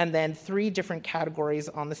 and then 3 different categories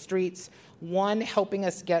on the streets. One, helping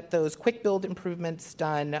us get those quick build improvements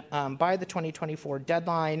done by the 2024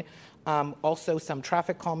 deadline, also some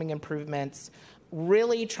traffic calming improvements,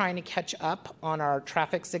 really trying to catch up on our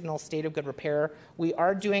traffic signal state of good repair. We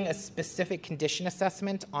are doing a specific condition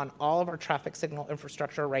assessment on all of our traffic signal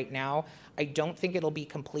infrastructure right now. I don't think it'll be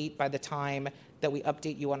complete by the time that we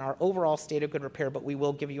update you on our overall state of good repair, but we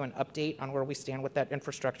will give you an update on where we stand with that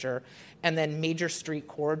infrastructure. And then major street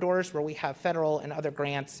corridors where we have federal and other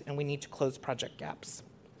grants and we need to close project gaps.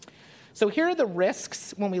 So here are the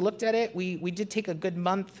risks. When we looked at it, we did take a good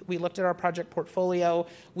month. We looked at our project portfolio.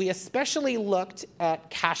 We especially looked at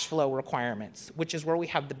cash flow requirements, which is where we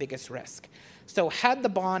have the biggest risk. So had the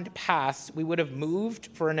bond passed, we would have moved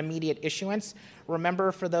for an immediate issuance.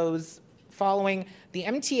 Remember, for those following, the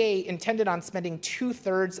MTA intended on spending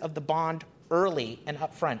 2/3 of the bond early and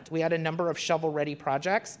upfront. We had a number of shovel-ready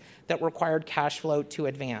projects that required cash flow to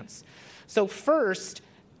advance. So first,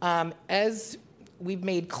 as we've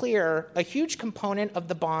made clear, a huge component of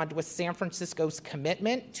the bond was San Francisco's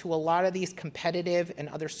commitment to a lot of these competitive and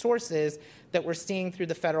other sources that we're seeing through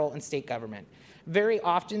the federal and state government. Very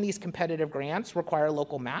often, these competitive grants require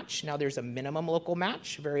local match. Now, there's a minimum local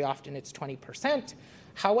match. Very often, it's 20%.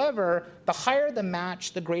 However, the higher the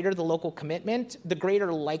match, the greater the local commitment, the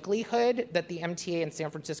greater likelihood that the MTA and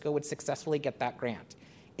San Francisco would successfully get that grant.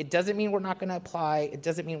 It doesn't mean we're not going to apply. It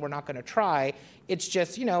doesn't mean we're not going to try. It's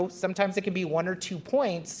just, sometimes it can be 1 or 2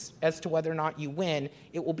 points as to whether or not you win.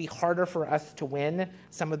 It will be harder for us to win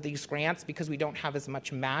some of these grants because we don't have as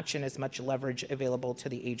much match and as much leverage available to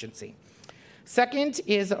the agency. Second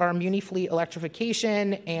is our muni fleet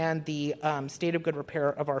electrification and the state of good repair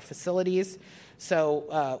of our facilities.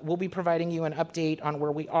 So we'll be providing you an update on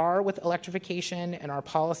where we are with electrification and our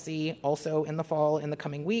policy also in the fall in the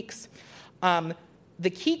coming weeks. The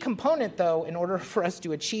key component, though, in order for us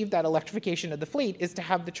to achieve that electrification of the fleet is to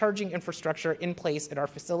have the charging infrastructure in place at our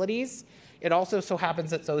facilities. It also so happens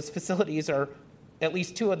that those facilities are, at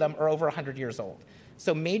least 2 of them, are over 100 years old.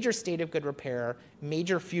 So major state of good repair,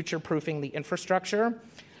 major future-proofing the infrastructure.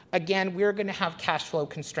 Again, we're going to have cash flow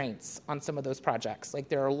constraints on some of those projects. Like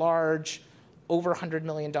there are large, over $100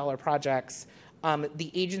 million projects.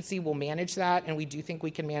 The agency will manage that, and we do think we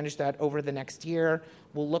can manage that over the next year.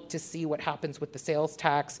 We'll look to see what happens with the sales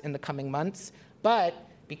tax in the coming months. But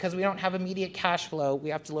because we don't have immediate cash flow, we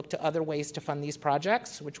have to look to other ways to fund these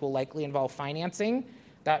projects, which will likely involve financing.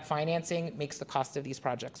 That financing makes the cost of these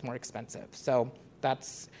projects more expensive. So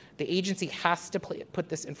the agency has to put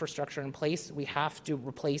this infrastructure in place. We have to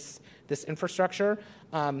replace this infrastructure.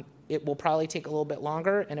 It will probably take a little bit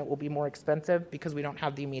longer, and it will be more expensive because we don't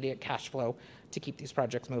have the immediate cash flow to keep these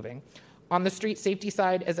projects moving. On the street safety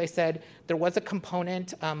side, as I said, there was a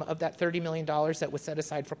component of that $30 million that was set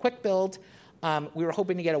aside for quick build. We were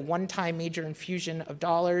hoping to get a one-time major infusion of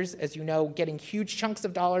dollars. As you know, getting huge chunks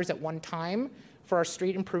of dollars at one time for our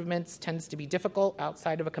street improvements tends to be difficult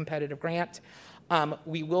outside of a competitive grant.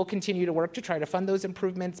 We will continue to work to try to fund those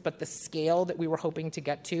improvements, but the scale that we were hoping to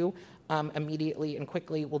get to immediately and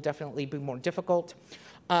quickly will definitely be more difficult.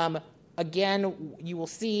 Again, you will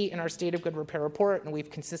see in our State of Good Repair report, and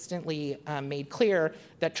we've consistently made clear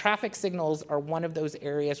that traffic signals are one of those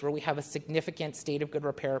areas where we have a significant State of Good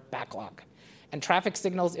Repair backlog. And traffic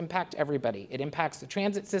signals impact everybody. It impacts the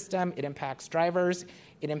transit system, it impacts drivers,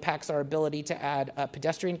 it impacts our ability to add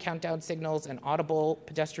pedestrian countdown signals and audible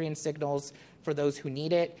pedestrian signals for those who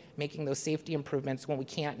need it, making those safety improvements when we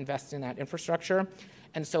can't invest in that infrastructure.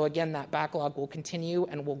 And so again, that backlog will continue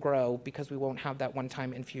and will grow because we won't have that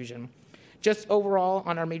one-time infusion. Just overall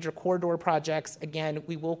on our major corridor projects, again,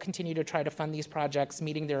 we will continue to try to fund these projects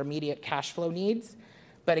meeting their immediate cash flow needs.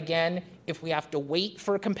 But again, if we have to wait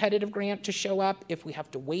for a competitive grant to show up, if we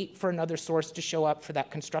have to wait for another source to show up for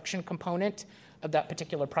that construction component of that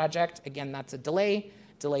particular project, again, that's a delay.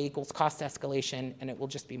 Delay equals cost escalation, and it will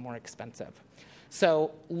just be more expensive.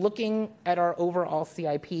 So looking at our overall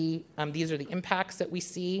CIP, these are the impacts that we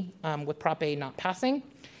see with Prop A not passing.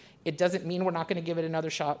 It doesn't mean we're not going to give it another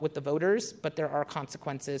shot with the voters, but there are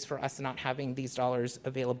consequences for us not having these dollars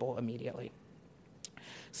available immediately.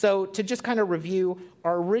 So to just kind of review,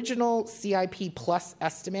 our original CIP plus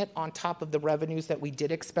estimate on top of the revenues that we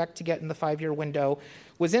did expect to get in the 5-year window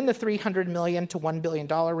was in the $300 million to $1 billion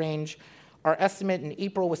range. Our estimate in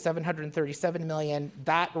April was $737 million.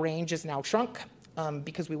 That range is now shrunk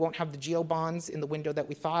because we won't have the GEO bonds in the window that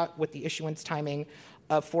we thought, with the issuance timing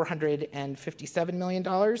of $457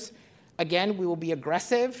 million. Again, we will be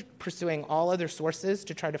aggressive, pursuing all other sources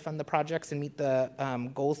to try to fund the projects and meet the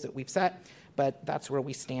goals that we've set, but that's where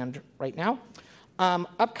we stand right now.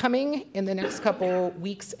 Upcoming in the next couple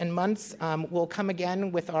weeks and months, we'll come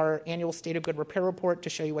again with our annual State of Good Repair report to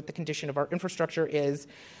show you what the condition of our infrastructure is.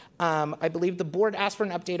 I believe the board asked for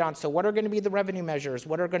an update on, so what are going to be the revenue measures?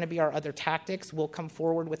 What are going to be our other tactics? We'll come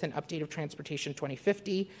forward with an update of Transportation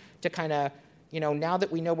 2050 to kind of, now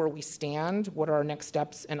that we know where we stand, what are our next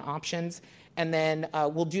steps and options? And then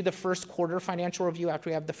we'll do the first quarter financial review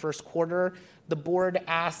after we have the first quarter. The board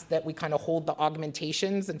asked that we kind of hold the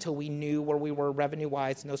augmentations until we knew where we were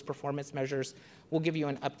revenue-wise in those performance measures. We'll give you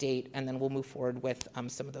an update, and then we'll move forward with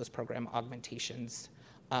some of those program augmentations,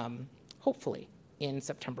 hopefully in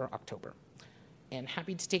September, October. And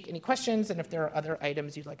happy to take any questions, and if there are other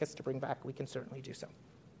items you'd like us to bring back, we can certainly do so.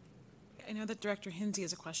 I know that Director Hinsey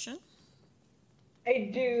has a question.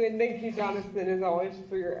 I do, and thank you, Jonathan, as always,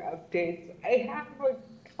 for your updates. I have a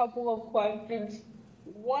couple of questions.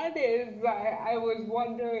 One is, I was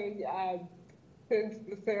wondering, since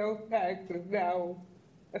the sales tax is now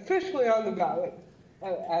officially on the ballot,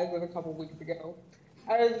 as of a couple weeks ago,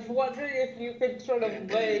 I was wondering if you could sort of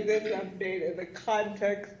lay this update in the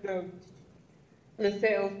context of the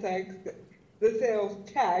sales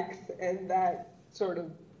tax, and that sort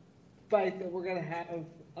of fight that we're going to have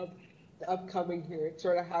upcoming here,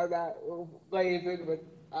 sort of how that lays in with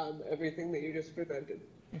everything that you just presented.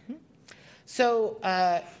 Mm-hmm. So,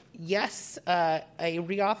 yes, a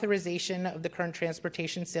reauthorization of the current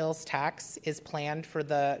transportation sales tax is planned for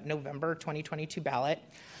the November 2022 ballot.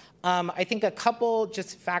 I think a couple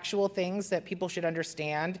just factual things that people should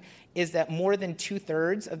understand is that more than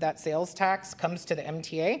 2/3 of that sales tax comes to the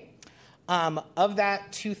MTA. Of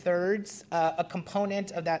that 2/3, a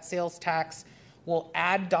component of that sales tax will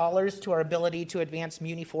add dollars to our ability to advance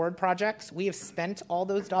Muni Forward projects. We have spent all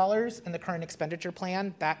those dollars in the current expenditure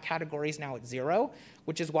plan. That category is now at 0,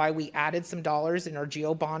 which is why we added some dollars in our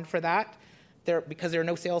GEO bond for that, because there are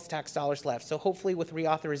no sales tax dollars left. So hopefully with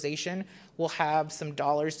reauthorization, we'll have some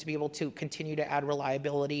dollars to be able to continue to add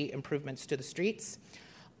reliability improvements to the streets.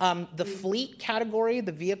 The fleet category,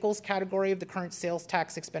 the vehicles category of the current sales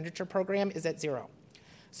tax expenditure program is at 0.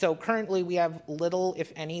 So currently we have little,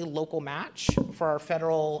 if any, local match for our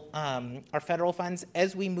federal funds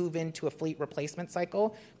as we move into a fleet replacement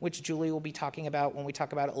cycle, which Julie will be talking about when we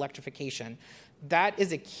talk about electrification. That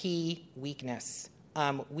is a key weakness.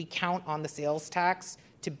 We count on the sales tax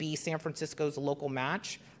to be San Francisco's local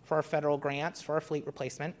match for our federal grants for our fleet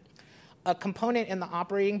replacement. A component in the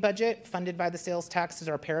operating budget funded by the sales tax is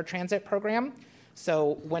our paratransit program.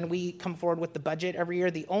 So when we come forward with the budget every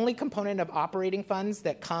year, the only component of operating funds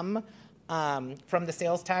that come from the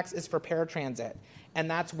sales tax is for paratransit.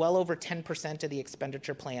 And that's well over 10% of the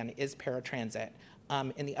expenditure plan is paratransit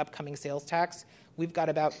in the upcoming sales tax. We've got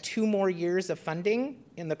about 2 more years of funding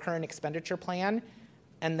in the current expenditure plan,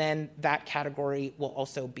 and then that category will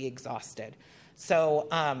also be exhausted. So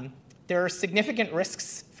there are significant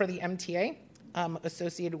risks for the MTA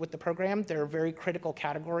associated with the program. There are very critical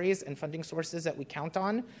categories and funding sources that we count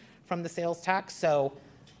on from the sales tax. So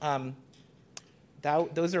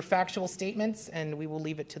those are factual statements, and we will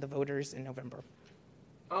leave it to the voters in November.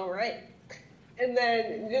 All right. And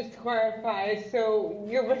then just to clarify, so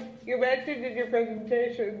you mentioned in your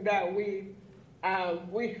presentation that we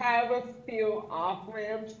have a few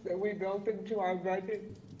off-ramps that we built into our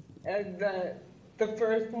budget, and the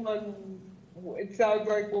first one, it sounds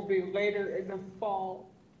like, will be later in the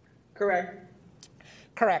fall, correct?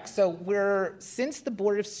 Correct. So since the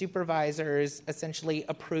Board of Supervisors essentially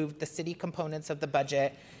approved the city components of the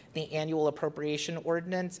budget, the annual appropriation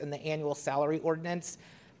ordinance and the annual salary ordinance,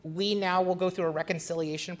 we now will go through a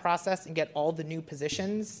reconciliation process and get all the new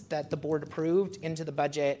positions that the board approved into the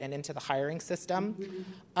budget and into the hiring system.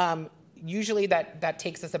 Usually that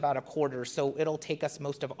takes us about a quarter, so it'll take us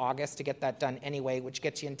most of August to get that done anyway, which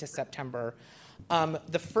gets you into September.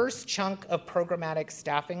 The first chunk of programmatic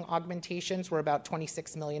staffing augmentations were about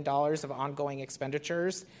 $26 million of ongoing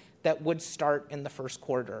expenditures that would start in the first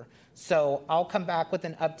quarter. So I'll come back with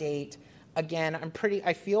an update. Again,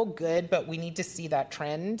 I feel good, but we need to see that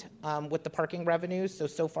trend with the parking revenues.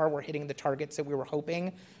 So far we're hitting the targets that we were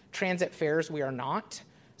hoping Transit fares, we are not.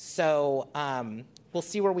 So we'll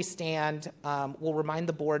see where we stand. We'll remind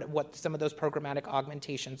the board what some of those programmatic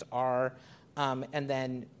augmentations are. And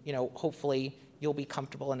then, hopefully you'll be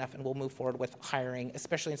comfortable enough and we'll move forward with hiring,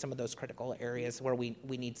 especially in some of those critical areas where we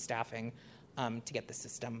need staffing to get the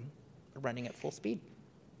system running at full speed.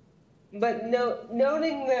 But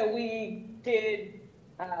noting that we did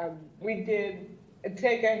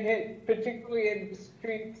take a hit, particularly in the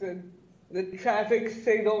streets and the traffic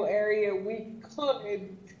signal area, we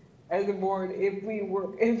could, as a board, if we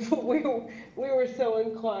were so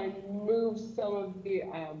inclined, move some of the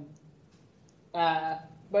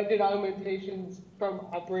budget augmentations from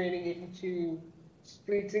operating into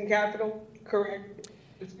streets and capital, correct?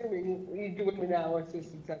 Assuming you do an analysis,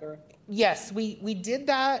 et cetera. Yes, we did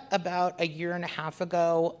that about a year and a half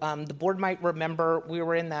ago. The board might remember we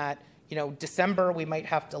were in that, December, we might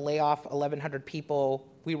have to lay off 1,100 people.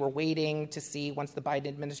 We were waiting to see, once the Biden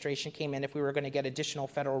administration came in, if we were going to get additional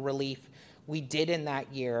federal relief. We did in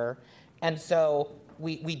that year. And so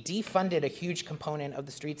we defunded a huge component of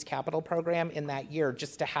the Streets Capital Program in that year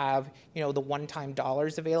just to have, the one-time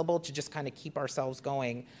dollars available to just kind of keep ourselves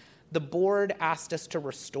going. The board asked us to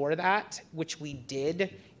restore that, which we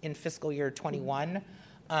did in fiscal year 21.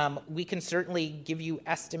 We can certainly give you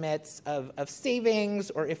estimates of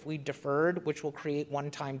savings, or if we deferred, which will create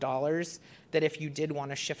one-time dollars, that if you did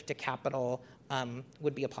want to shift to capital,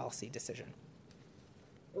 would be a policy decision.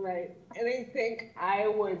 Right. And I think I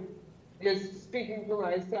would, just speaking for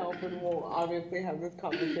myself, and we'll obviously have this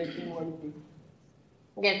conversation when we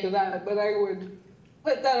get to that, but I would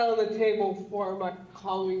put that on the table for my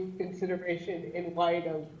colleagues' consideration in light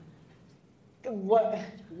of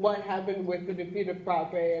what happened with the defeat of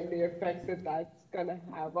Prop A and the effect that that's going to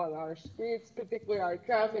have on our streets, particularly our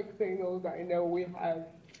traffic signals. I know we have,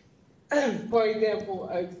 for example,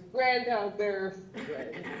 a grant out there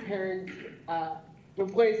preparing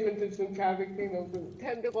replacement of some traffic signals in the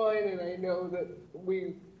Tenderloin, and I know that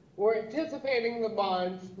we were anticipating the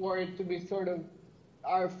bonds for it to be sort of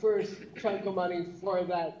our first chunk of money for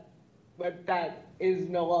that, but that is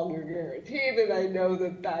no longer guaranteed, and I know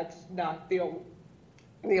that that's not the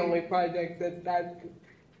only project that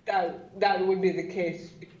would be the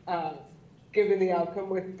case given the outcome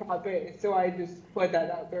with Prop A. So I just put that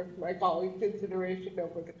out there for my colleagues' consideration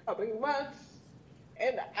over the coming months.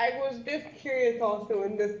 And I was just curious also,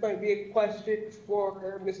 and this might be a question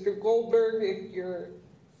for Mr. Goldberg, if you're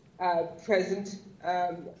present,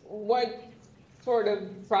 what sort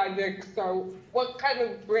of projects what kind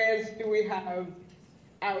of grants do we have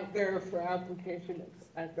out there for application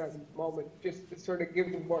at the moment, just to sort of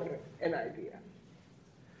give the board an idea?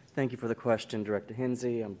 Thank you for the question, Director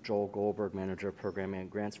Hinsey. I'm Joel Goldberg, Manager of Programming and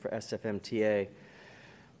Grants for SFMTA.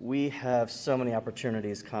 We have so many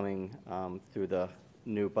opportunities coming through the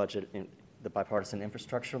new budget in the bipartisan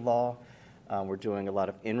infrastructure law. We're doing a lot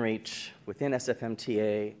of in-reach within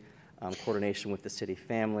SFMTA, coordination with the city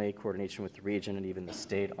family, coordination with the region and even the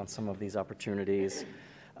state on some of these opportunities.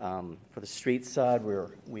 For the street side,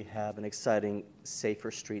 we have an exciting Safer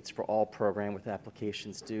Streets for All program with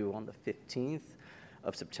applications due on the 15th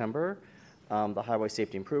of September. The Highway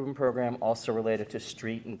Safety Improvement Program, also related to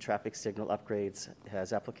street and traffic signal upgrades,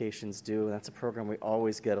 has applications due, and that's a program we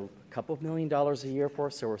always get a couple of $1 million a year for,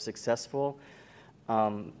 so we're successful.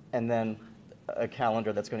 And then a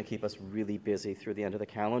calendar that's going to keep us really busy through the end of the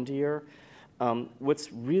calendar year.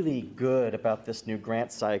 What's really good about this new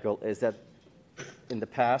grant cycle is that in the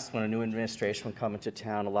past, when a new administration would come into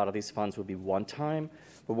town, a lot of these funds would be one-time.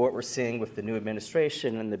 But what we're seeing with the new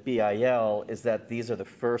administration and the BIL is that these are the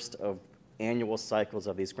first of annual cycles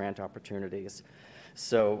of these grant opportunities.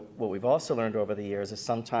 So what we've also learned over the years is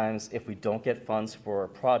sometimes if we don't get funds for a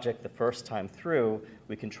project the first time through,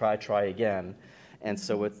 we can try again. And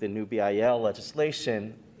so with the new BIL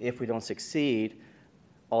legislation, if we don't succeed,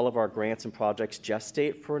 all of our grants and projects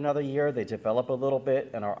gestate for another year. They develop a little bit,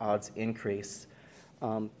 and our odds increase.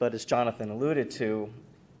 But as Jonathan alluded to,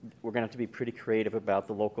 we're going to have to be pretty creative about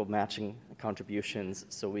the local matching contributions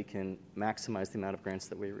so we can maximize the amount of grants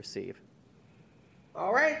that we receive.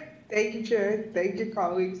 All right. Thank you, Chair. Thank you,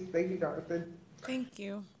 colleagues. Thank you, Jonathan. Thank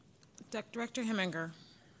you. Director Heminger.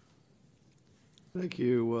 Thank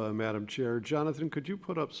you, Madam Chair. Jonathan, could you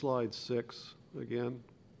put up slide 6 again?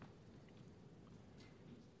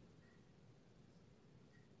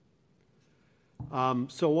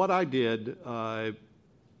 So what I did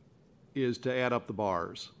is to add up the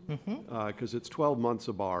bars, because it's 12 months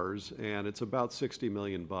of bars, and it's about $60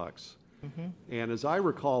 million. And as I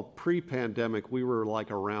recall, pre-pandemic, we were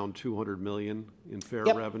like around 200 million in fare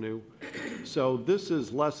revenue. So this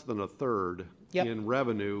is less than a third in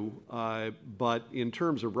revenue. But in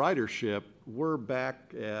terms of ridership, we're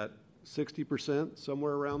back at 60%,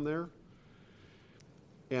 somewhere around there.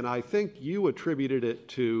 And I think you attributed it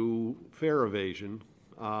to fare evasion,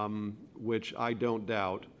 which I don't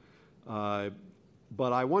doubt.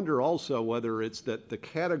 But I wonder also whether it's that the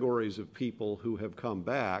categories of people who have come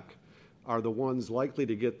back are the ones likely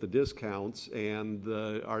to get the discounts, and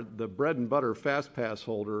the bread and butter fast pass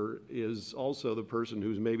holder is also the person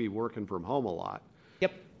who's maybe working from home a lot.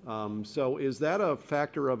 Yep. So is that a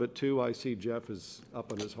factor of it too? I see Jeff is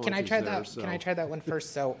up on his haunches Can I try there, that? so. Can I try that one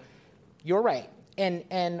first? So, you're right,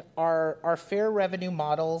 and our fare revenue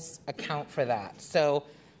models account for that. So,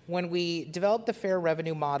 when we developed the fare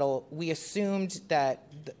revenue model, we assumed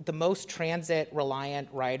that the most transit-reliant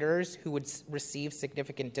riders who would receive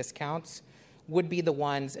significant discounts would be the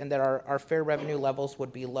ones, and that our fare revenue levels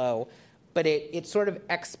would be low. But it sort of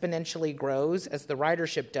exponentially grows as the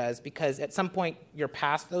ridership does, because at some point you're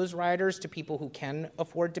past those riders to people who can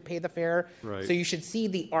afford to pay the fare. Right. So you should see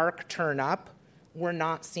the arc turn up. We're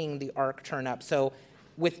not seeing the arc turn up. So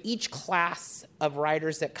with each class of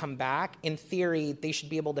riders that come back, in theory, they should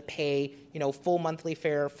be able to pay, full monthly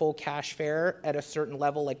fare, full cash fare at a certain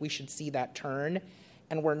level. Like, we should see that turn,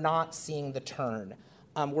 and we're not seeing the turn.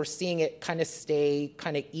 We're seeing it kind of stay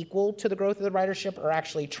kind of equal to the growth of the ridership, or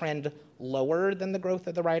actually trend lower than the growth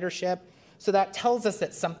of the ridership. So that tells us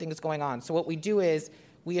that something is going on. So what we do is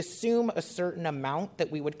we assume a certain amount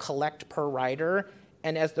that we would collect per rider,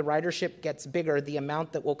 and as the ridership gets bigger, the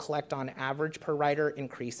amount that we'll collect on average per rider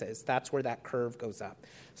increases. That's where that curve goes up.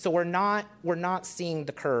 So we're not seeing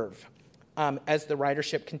the curve as the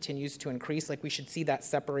ridership continues to increase. Like, we should see that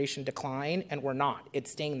separation decline, and we're not. It's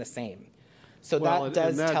staying the same. So that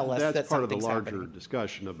does tell us that that's part of the something's larger happening.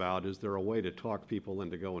 discussion about, is there a way to talk people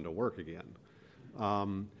into going to work again?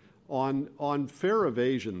 On fare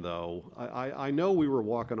evasion, though, I know we were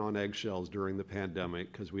walking on eggshells during the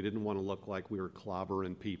pandemic because we didn't want to look like we were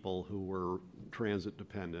clobbering people who were transit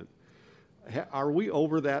dependent. Are we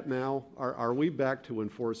over that now? Are we back to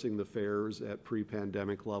enforcing the fares at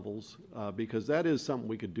pre-pandemic levels? Because that is something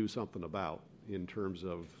we could do something about in terms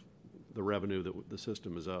of the revenue that the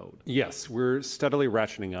system is owed. Yes, we're steadily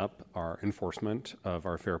ratcheting up our enforcement of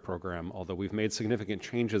our fare program, although we've made significant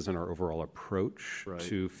changes in our overall approach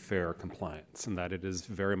to fare compliance, and that it is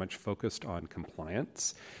very much focused on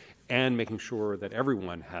compliance and making sure that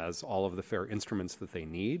everyone has all of the fare instruments that they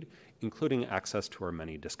need, including access to our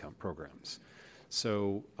many discount programs.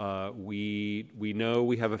 So we know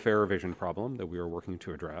we have a fare evasion problem that we are working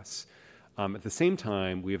to address. At the same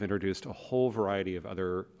time, we have introduced a whole variety of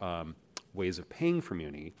other ways of paying for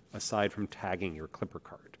Muni aside from tagging your Clipper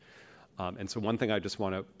card. And so one thing I just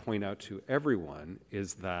want to point out to everyone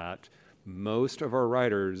is that most of our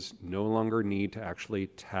riders no longer need to actually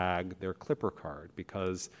tag their Clipper card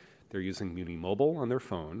because they're using Muni Mobile on their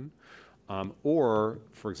phone. Or,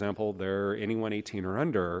 for example, they're anyone 18 or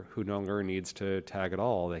under who no longer needs to tag at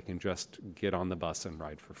all. They can just get on the bus and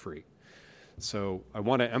ride for free. So I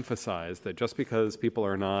want to emphasize that just because people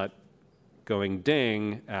are not going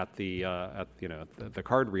ding at the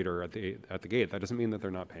card reader at the gate, that doesn't mean that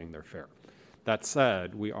they're not paying their fare. That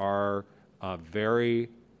said, we are very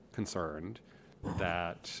concerned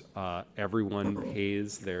that everyone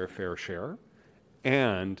pays their fair share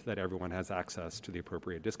and that everyone has access to the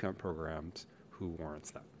appropriate discount programs who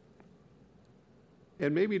warrants that.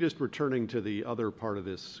 And maybe just returning to the other part of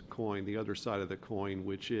this coin, the other side of the coin,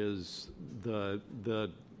 which is the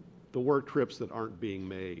work trips that aren't being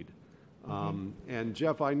made. And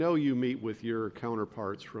Jeff, I know you meet with your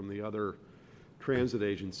counterparts from the other transit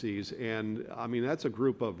agencies, and I mean, that's a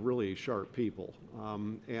group of really sharp people.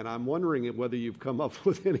 And I'm wondering whether you've come up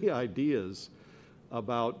with any ideas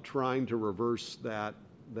about trying to reverse that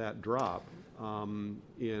drop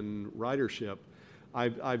in ridership.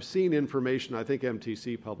 I've seen information, I think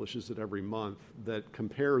MTC publishes it every month, that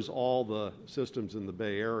compares all the systems in the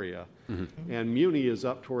Bay Area. And Muni is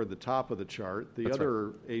up toward the top of the chart. The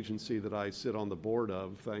other agency that I sit on the board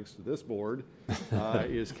of, thanks to this board,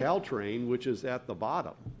 is Caltrain, which is at the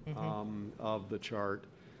bottom of the chart.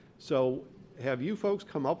 So have you folks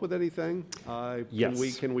come up with anything?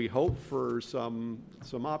 Yes. Can we hope for some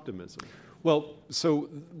optimism? Well, so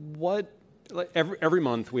every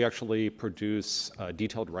month we actually produce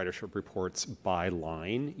detailed ridership reports by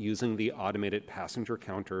line using the automated passenger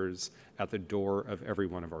counters at the door of every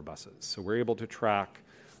one of our buses. So we're able to track,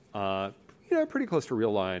 pretty close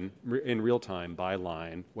to in real time by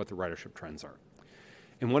line what the ridership trends are.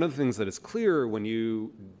 And one of the things that is clear when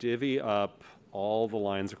you divvy up all the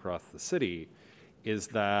lines across the city is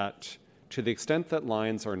that to the extent that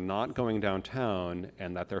lines are not going downtown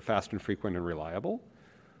and that they're fast and frequent and reliable,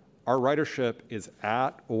 our ridership is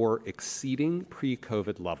at or exceeding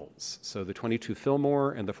pre-COVID levels. So the 22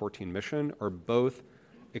 Fillmore and the 14 Mission are both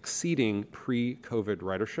exceeding pre-COVID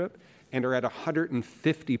ridership and are at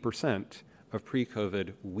 150% of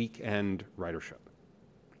pre-COVID weekend ridership.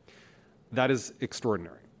 That is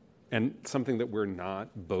extraordinary and something that we're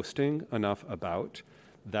not boasting enough about,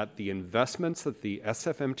 that the investments that the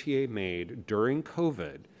SFMTA made during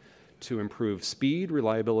COVID to improve speed,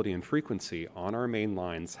 reliability, and frequency on our main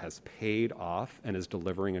lines has paid off and is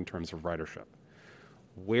delivering in terms of ridership.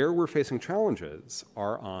 Where we're facing challenges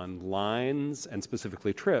are on lines and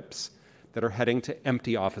specifically trips that are heading to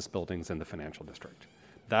empty office buildings in the financial district.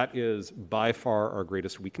 That is by far our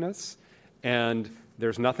greatest weakness, and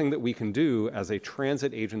there's nothing that we can do as a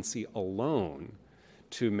transit agency alone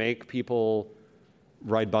to make people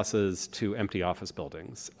ride buses to empty office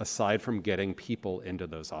buildings, aside from getting people into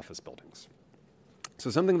those office buildings. So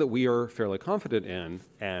something that we are fairly confident in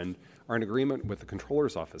and are in agreement with the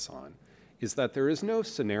Comptroller's Office on is that there is no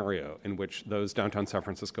scenario in which those downtown San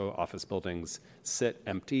Francisco office buildings sit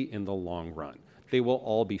empty in the long run. They will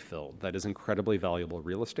all be filled. That is incredibly valuable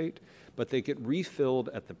real estate, but they get refilled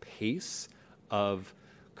at the pace of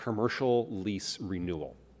commercial lease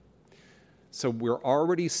renewal. So we're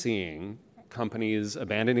already seeing companies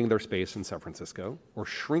abandoning their space in San Francisco or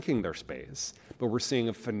shrinking their space, but we're seeing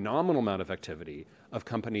a phenomenal amount of activity of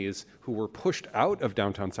companies who were pushed out of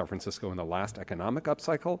downtown San Francisco in the last economic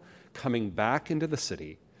upcycle coming back into the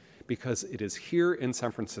city, because it is here in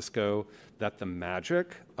San Francisco that the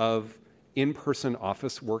magic of in-person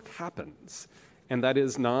office work happens. And that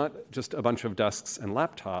is not just a bunch of desks and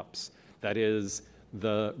laptops. That is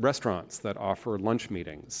the restaurants that offer lunch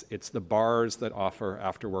meetings. It's the bars that offer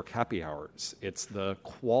after-work happy hours. It's the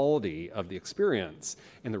quality of the experience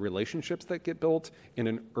and the relationships that get built in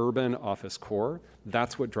an urban office core.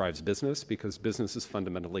 That's what drives business, because business is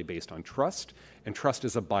fundamentally based on trust, and trust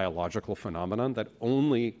is a biological phenomenon that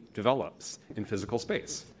only develops in physical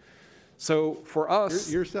space. So for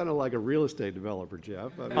us... You're sounding like a real estate developer,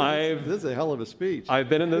 Jeff. I mean, this is a hell of a speech. I've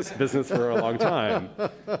been in this business for a long time.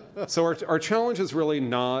 So our challenge is really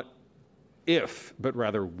not if, but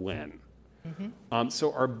rather when. Mm-hmm.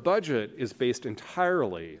 So our budget is based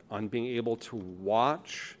entirely on being able to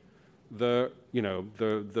watch the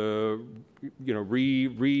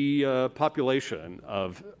repopulation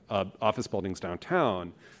of office buildings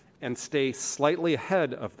downtown and stay slightly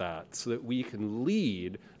ahead of that so that we can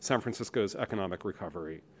lead San Francisco's economic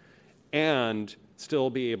recovery and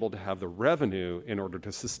still be able to have the revenue in order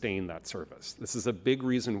to sustain that service. This is a big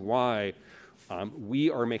reason why we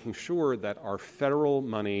are making sure that our federal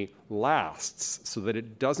money lasts so that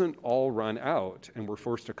it doesn't all run out and we're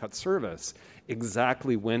forced to cut service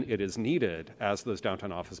exactly when it is needed as those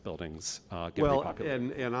downtown office buildings get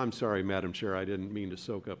repopulated. And I'm sorry, Madam Chair, I didn't mean to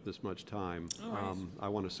soak up this much time. I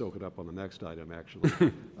want to soak it up on the next item, actually.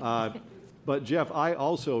 But Jeff, I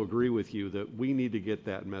also agree with you that we need to get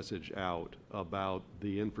that message out about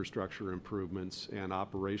the infrastructure improvements and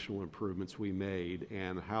operational improvements we made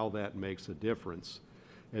and how that makes a difference.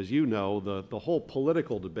 As you know, the whole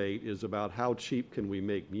political debate is about how cheap can we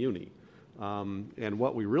make Muni. And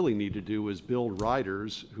what we really need to do is build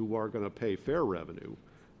riders who are going to pay fair revenue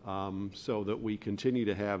so that we continue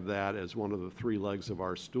to have that as one of the three legs of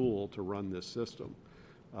our stool to run this system.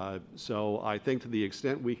 So I think to the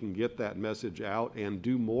extent we can get that message out and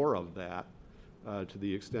do more of that to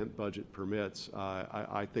the extent budget permits,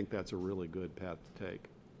 I think that's a really good path to take.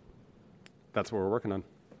 That's what we're working on.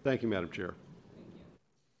 Thank you, Madam Chair.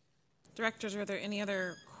 Directors, are there any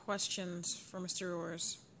other questions for Mr.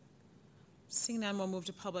 Ruers? Seeing none, we'll move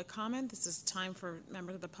to public comment. This is time for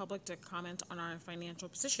members of the public to comment on our financial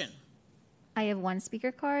position. I have one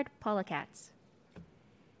speaker card, Paula Katz.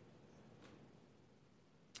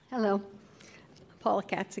 Hello, Paula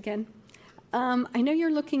Katz again. I know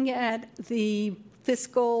you're looking at the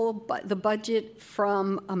the budget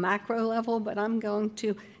from a macro level, but I'm going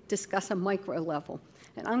to discuss a micro level.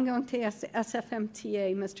 And I'm going to ask the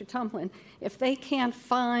SFMTA, Mr. Tumplin, if they can't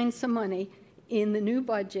find some money in the new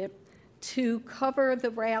budget to cover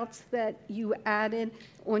the routes that you added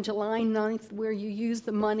on July 9th, where you used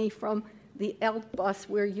the money from the ELK bus,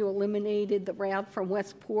 where you eliminated the route from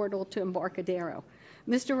West Portal to Embarcadero.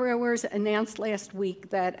 Mr. Ruers announced last week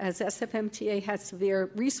that as SFMTA has severe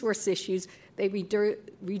resource issues, they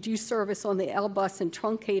reduced service on the L bus and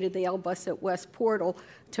truncated the L bus at West Portal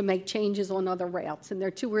to make changes on other routes. And there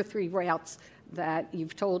are 2 or 3 routes that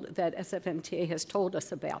that SFMTA has told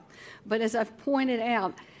us about. But as I've pointed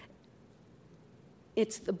out,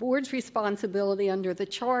 it's the board's responsibility under the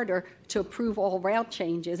charter to approve all route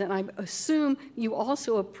changes, and I assume you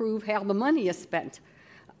also approve how the money is spent.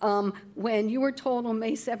 When you were told on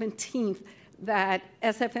May 17th that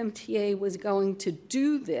SFMTA was going to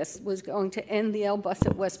do this, was going to end the L bus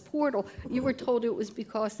at West Portal, you were told it was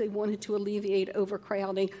because they wanted to alleviate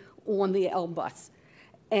overcrowding on the L bus,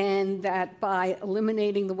 and that by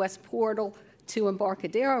eliminating the West Portal to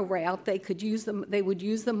Embarcadero route, they would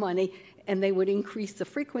use the money and they would increase the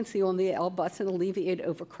frequency on the L bus and alleviate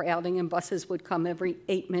overcrowding, and buses would come every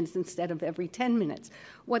 8 minutes instead of every 10 minutes.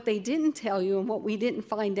 What they didn't tell you, and what we didn't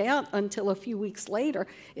find out until a few weeks later,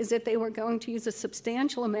 is that they were going to use a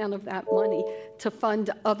substantial amount of that money to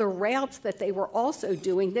fund other routes that they were also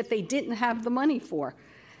doing that they didn't have the money for.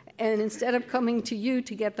 And instead of coming to you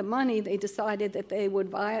to get the money, they decided that they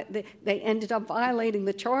ended up violating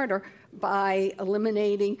the charter by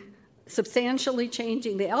substantially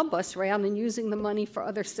changing the L bus route and using the money for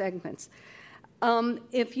other segments.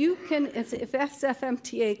 If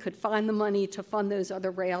SFMTA could find the money to fund those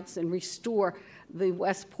other routes and restore the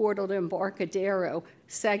West Portal to Embarcadero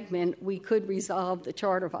segment, we could resolve the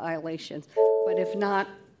charter violations. But if not,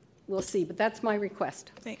 we'll see. But that's my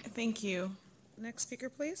request. Thank you. Next speaker,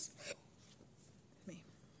 please.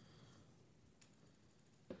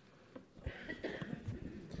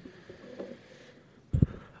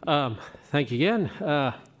 Thank you again.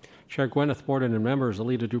 Chair Gwyneth, Borden, and members,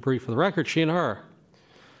 Alita Dupree for the record, she and her.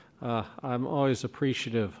 I'm always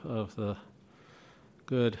appreciative of the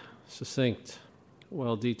good, succinct,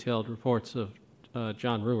 well-detailed reports of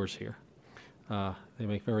John Ruers here. They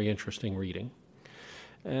make very interesting reading.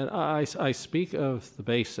 And I speak of the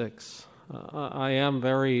basics. I am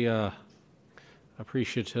very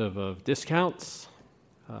appreciative of discounts.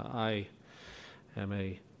 I am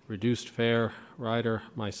a reduced fare rider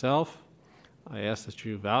myself. I ask that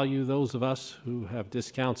you value those of us who have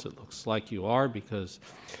discounts. It looks like you are, because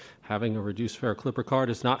having a reduced fare Clipper card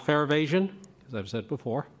is not fare evasion, as I've said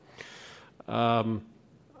before.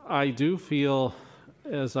 I do feel,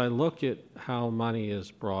 as I look at how money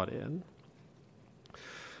is brought in,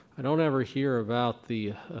 I don't ever hear about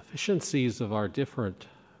the efficiencies of our different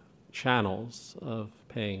channels of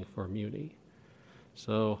paying for Muni.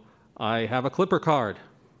 So I have a Clipper card,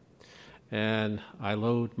 and I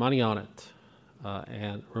load money on it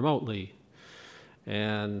and remotely,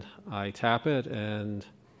 and I tap it, and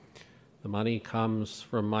the money comes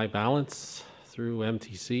from my balance through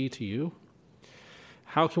MTC to you.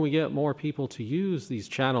 How can we get more people to use these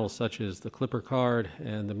channels, such as the Clipper card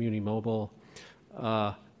and the Muni Mobile,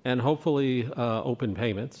 and hopefully open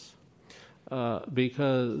payments?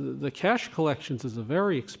 Because the cash collections is a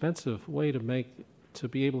very expensive way to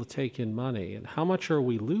be able to take in money. And how much are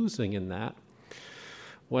we losing in that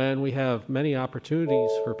when we have many opportunities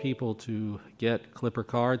for people to get Clipper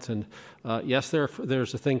cards? And yes,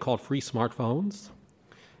 there's a thing called free smartphones.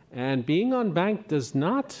 And being unbanked does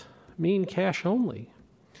not mean cash only.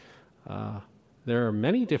 There are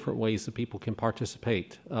many different ways that people can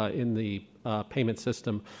participate in the payment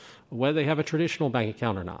system, whether they have a traditional bank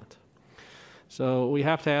account or not. So we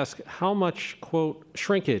have to ask how much, quote,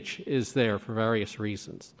 shrinkage is there for various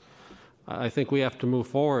reasons. I think we have to move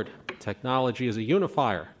forward. Technology is a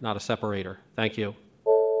unifier, not a separator. Thank you.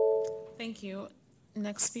 Thank you.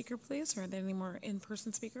 Next speaker, please. Are there any more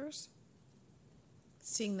in-person speakers?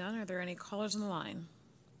 Seeing none, are there any callers on the line?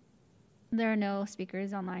 There are no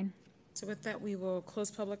speakers online. So with that, we will close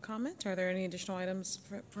public comment. Are there any additional items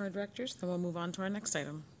for our directors? Then we'll move on to our next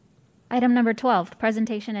item. Item number 12,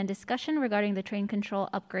 presentation and discussion regarding the train control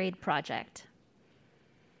upgrade project.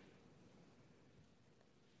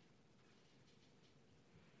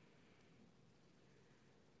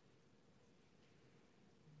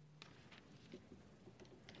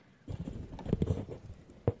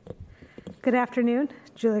 Good afternoon,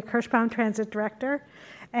 Julia Kirschbaum, Transit Director,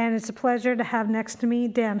 and it's a pleasure to have next to me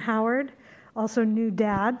Dan Howard, also new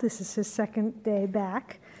dad. This is his second day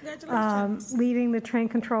back. Leading the train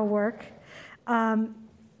control work and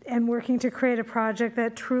working to create a project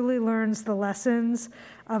that truly learns the lessons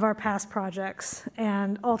of our past projects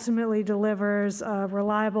and ultimately delivers a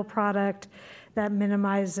reliable product that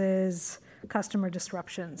minimizes customer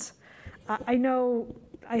disruptions. I know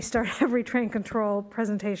I start every train control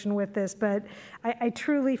presentation with this, but I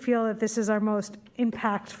truly feel that this is our most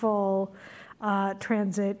impactful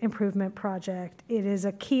transit improvement project. It is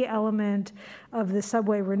a key element of the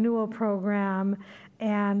subway renewal program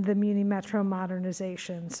and the Muni Metro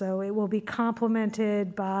modernization. So it will be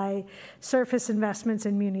complemented by surface investments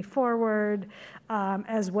in Muni Forward,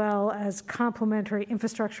 as well as complementary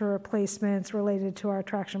infrastructure replacements related to our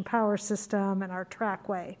traction power system and our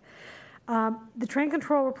trackway. The train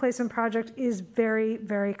control replacement project is very,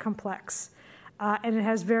 very complex, and it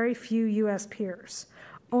has very few U.S. peers.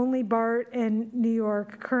 Only BART and New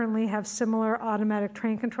York currently have similar automatic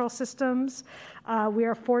train control systems. We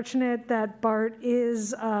are fortunate that BART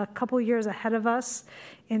is a couple years ahead of us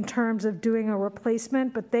in terms of doing a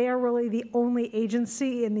replacement, but they are really the only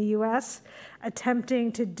agency in the U.S.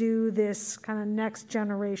 attempting to do this kind of next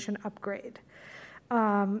generation upgrade.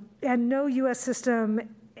 And no U.S. system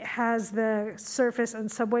has the surface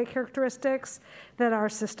and subway characteristics that our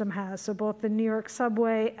system has. So both the New York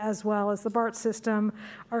subway as well as the BART system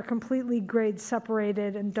are completely grade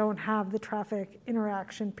separated and don't have the traffic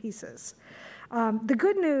interaction pieces. The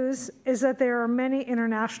good news is that there are many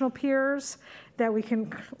international peers that we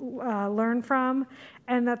can learn from,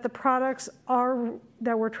 and that the products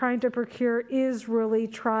that we're trying to procure is really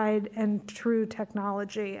tried and true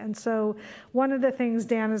technology. And so one of the things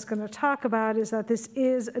Dan is going to talk about is that this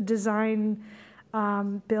is a design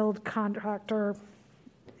build contract, or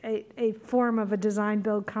a form of a design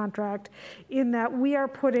build contract, in that we are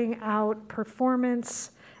putting out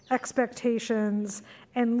performance expectations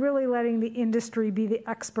and really letting the industry be the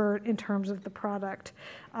expert in terms of the product.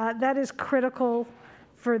 That is critical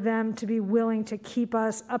for them to be willing to keep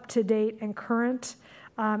us up to date and current.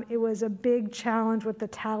 It was a big challenge with the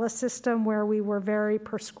Thales system where we were very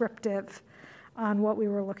prescriptive on what we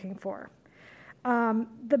were looking for.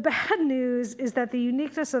 The bad news is that the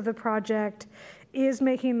uniqueness of the project is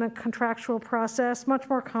making the contractual process much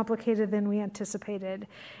more complicated than we anticipated.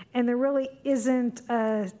 And there really isn't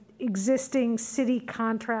a existing city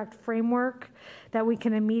contract framework that we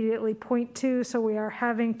can immediately point to, so we are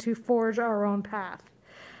having to forge our own path.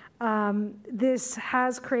 This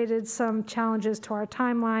has created some challenges to our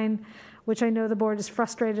timeline, which I know the board is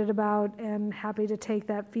frustrated about, and happy to take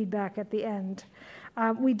that feedback at the end.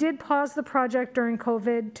 We did pause the project during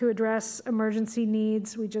COVID to address emergency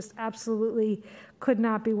needs. We just absolutely could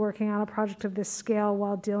not be working on a project of this scale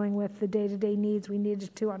while dealing with the day-to-day needs we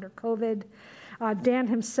needed to under COVID. Dan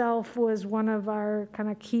himself was one of our kind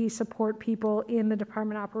of key support people in the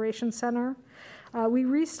Department Operations Center. We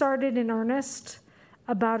restarted in earnest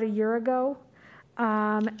about a year ago,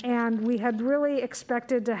 and we had really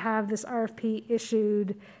expected to have this RFP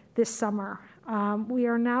issued this summer. We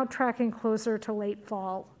are now tracking closer to late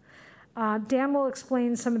fall. Dan will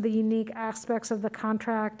explain some of the unique aspects of the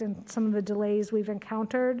contract and some of the delays we've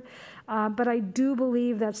encountered, but I do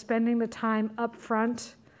believe that spending the time up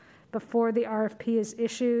front before the RFP is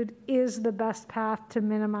issued is the best path to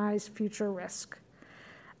minimize future risk.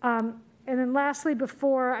 And then lastly,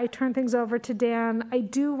 before I turn things over to Dan, I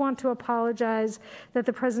do want to apologize that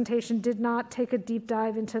the presentation did not take a deep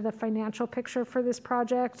dive into the financial picture for this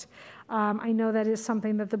project. I know that is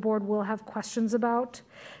something that the board will have questions about.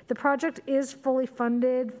 The project is fully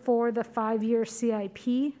funded for the 5-year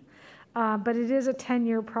CIP, but it is a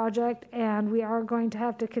 10-year project, and we are going to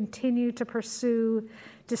have to continue to pursue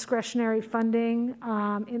discretionary funding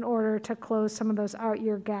in order to close some of those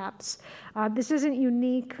out-year gaps. This isn't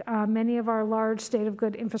unique. Many of our large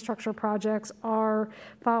state-of-good infrastructure projects are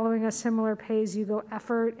following a similar pay-as-you-go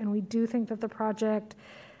effort, and we do think that the project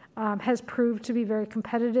has proved to be very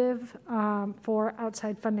competitive for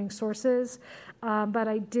outside funding sources. But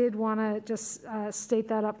I did want to just state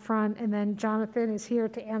that up front, and then Jonathan is here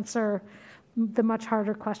to answer the much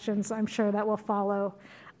harder questions I'm sure that will follow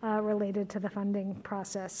related to the funding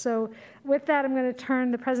process. So with that, I'm going to turn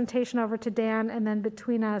the presentation over to Dan, and then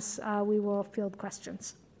between us, we will field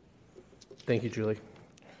questions. Thank you, Julie.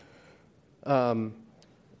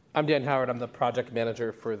 I'm Dan Howard. I'm the project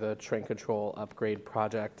manager for the train control upgrade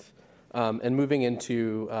project. And moving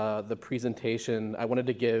into the presentation, I wanted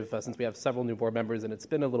to give, since we have several new board members and it's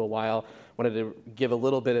been a little while, wanted to give a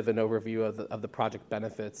little bit of an overview of the project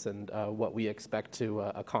benefits and what we expect to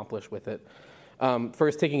accomplish with it.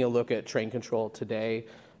 First, taking a look at train control today,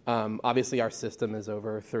 obviously our system is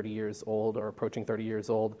over 30 years old or approaching 30 years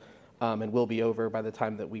old and will be over by the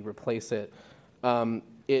time that we replace it.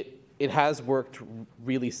 It has worked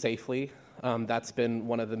really safely. That's been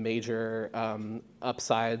one of the major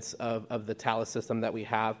upsides of the Thales system that we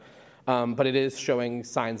have. But it is showing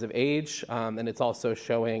signs of age, and it's also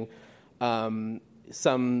showing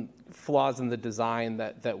some flaws in the design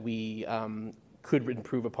that we could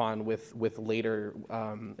improve upon with later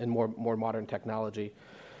and more modern technology.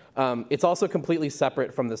 It's also completely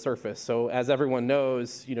separate from the surface. So as everyone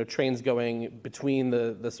knows, trains going between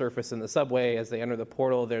the surface and the subway, as they enter the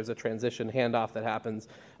portal, there's a transition handoff that happens,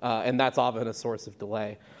 and that's often a source of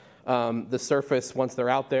delay. The surface, once they're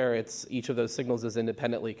out there, each of those signals is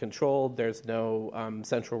independently controlled. There's no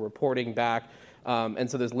central reporting back, and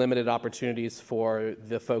so there's limited opportunities for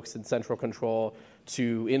the folks in central control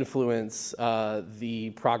to influence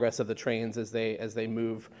the progress of the trains as they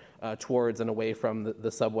move towards and away from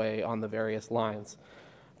the subway on the various lines.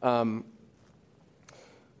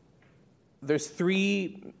 There's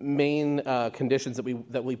three main conditions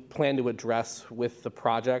that we plan to address with the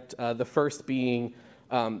project. The first being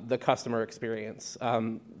the customer experience.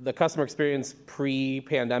 The customer experience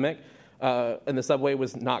pre-pandemic in the subway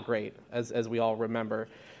was not great, as we all remember.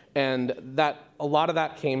 And a lot of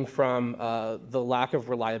that came from the lack of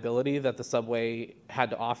reliability that the subway had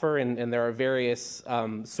to offer, and there are various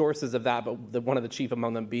sources of that, but one of the chief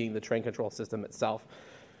among them being the train control system itself.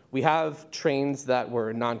 We have trains that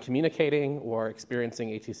were non-communicating or experiencing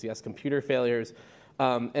ATCS computer failures,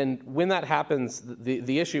 and when that happens,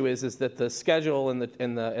 the issue is that the schedule and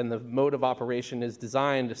the mode of operation is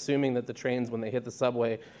designed assuming that the trains, when they hit the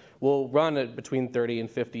subway, will run at between 30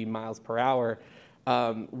 and 50 miles per hour.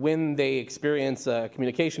 When they experience a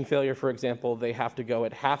communication failure, for example, they have to go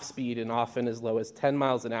at half speed and often as low as 10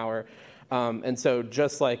 miles an hour. And so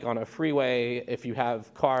just like on a freeway, if you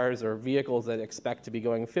have cars or vehicles that expect to be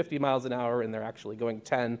going 50 miles an hour and they're actually going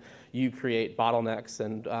 10, you create bottlenecks.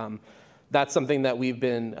 And that's something that we've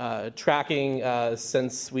been tracking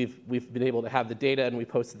since we've been able to have the data, and we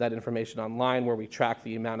posted that information online where we track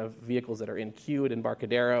the amount of vehicles that are in queue at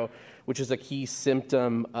Embarcadero, which is a key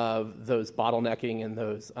symptom of those bottlenecking and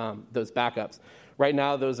those backups. Right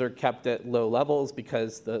now, those are kept at low levels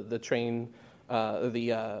because the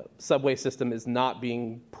subway system is not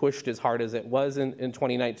being pushed as hard as it was in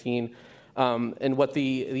 2019. And what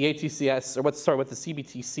the ATCS, or what the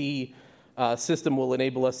CBTC system will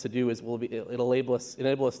enable us to do is it'll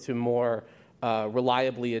enable us to more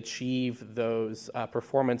reliably achieve those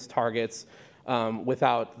performance targets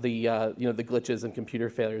without the glitches and computer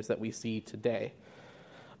failures that we see today.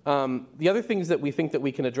 The other things that we think that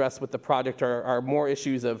we can address with the project are more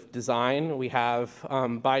issues of design. We have,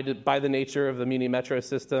 by the nature of the Muni Metro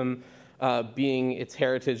system, being its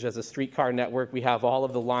heritage as a streetcar network, we have all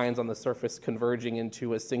of the lines on the surface converging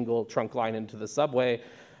into a single trunk line into the subway.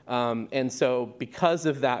 And so because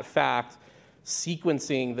of that fact,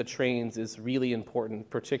 sequencing the trains is really important,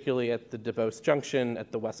 particularly at the DeBose Junction,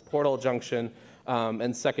 at the West Portal Junction,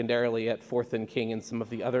 and secondarily at 4th and King and some of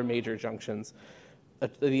the other major junctions.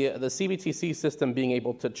 The CBTC system being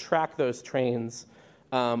able to track those trains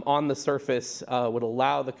on the surface would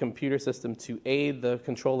allow the computer system to aid the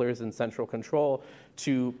controllers in central control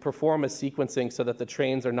to perform a sequencing so that the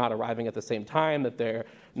trains are not arriving at the same time, that they're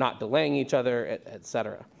not delaying each other, et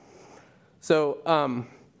cetera. So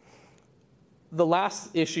the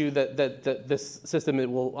last issue that this system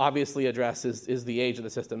will obviously address is the age of the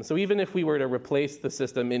system. So even if we were to replace the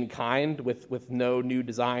system in kind with no new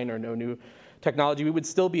design or no new technology, we would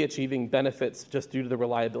still be achieving benefits just due to the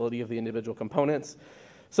reliability of the individual components.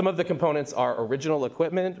 Some of the components are original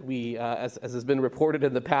equipment. We, as has been reported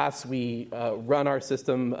in the past, we run our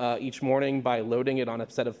system each morning by loading it on a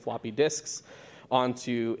set of floppy disks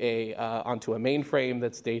onto a mainframe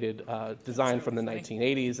that's designed from the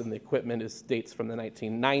 1980s, and the equipment dates from the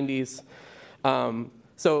 1990s.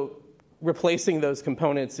 So replacing those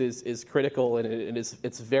components is critical, and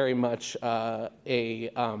it's very much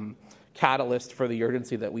a catalyst for the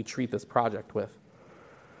urgency that we treat this project with.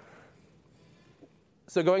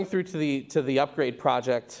 So going through to the upgrade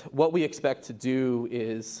project, what we expect to do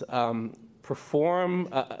is perform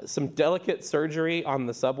some delicate surgery on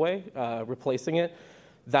the subway, replacing it.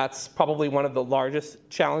 That's probably one of the largest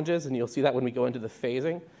challenges, and you'll see that when we go into the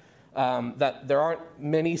phasing. That there aren't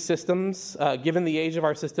many systems, given the age of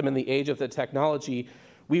our system and the age of the technology.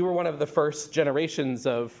 We were one of the first generations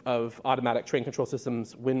of automatic train control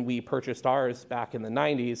systems when we purchased ours back in the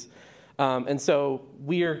 90s. And so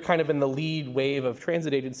we are kind of in the lead wave of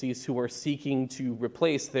transit agencies who are seeking to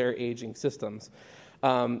replace their aging systems.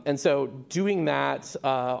 And so doing that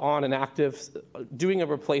doing a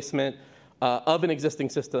replacement of an existing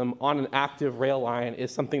system on an active rail line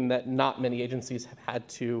is something that not many agencies have had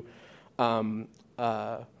to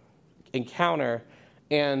encounter.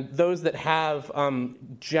 And those that have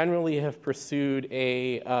generally have pursued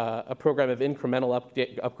a program of incremental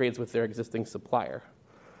upgrades with their existing supplier.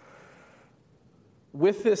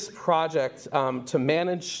 With this project, to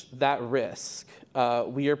manage that risk,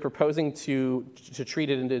 we are proposing to treat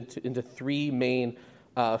it into three main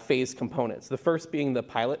phase components. The first being the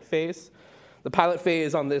pilot phase. The pilot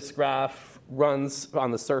phase on this graph runs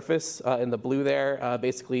on the surface in the blue there,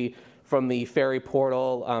 basically from the ferry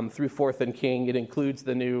portal through 4th and King. It includes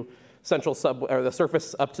the new central subway, or the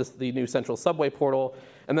surface up to the new central subway portal,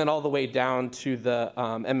 and then all the way down to the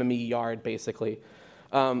MME yard, basically.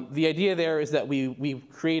 The idea there is that we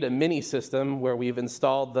create a mini system where we've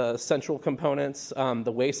installed the central components,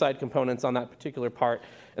 the wayside components on that particular part,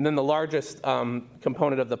 and then the largest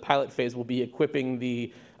component of the pilot phase will be equipping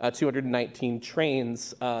the 219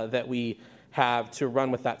 trains that we have to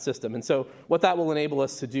run with that system. And so what that will enable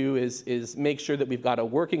us to do is make sure that we've got a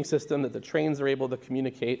working system, that the trains are able to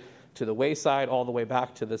communicate to the wayside all the way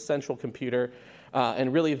back to the central computer,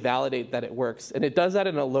 and really validate that it works. And it does that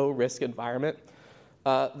in a low-risk environment.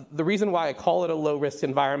 The reason why I call it a low-risk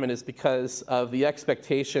environment is because of the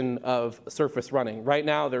expectation of surface running. Right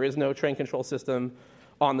now, there is no train control system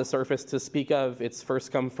on the surface to speak of. It's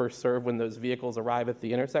first come, first serve when those vehicles arrive at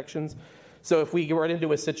the intersections. So if we run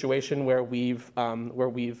into a situation where we've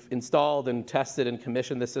installed and tested and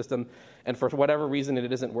commissioned the system, and for whatever reason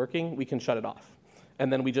it isn't working, we can shut it off.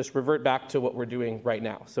 And then we just revert back to what we're doing right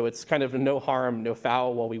now. So it's kind of no harm, no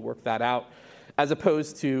foul while we work that out, as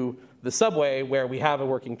opposed to the subway where we have a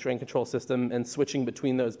working train control system and switching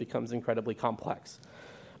between those becomes incredibly complex.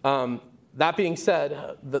 That being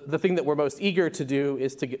said, the thing that we're most eager to do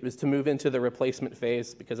is to move into the replacement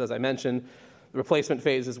phase, because as I mentioned, the replacement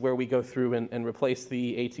phase is where we go through and replace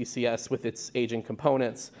the ATCS with its aging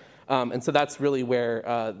components. And so that's really where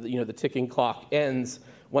the ticking clock ends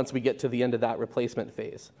once we get to the end of that replacement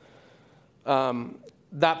phase.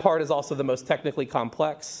 That part is also the most technically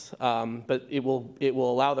complex, but it will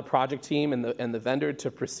allow the project team and the vendor to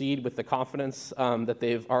proceed with the confidence that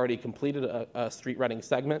they've already completed a street running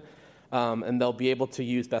segment. And they'll be able to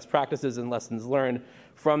use best practices and lessons learned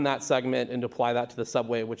from that segment and apply that to the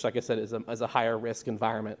subway, which, like I said, is a higher risk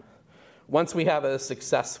environment. Once we have a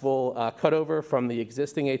successful cutover from the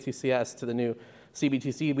existing ATCS to the new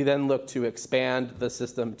CBTC, we then look to expand the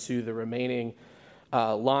system to the remaining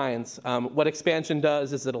lines. What expansion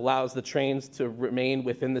does is it allows the trains to remain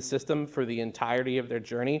within the system for the entirety of their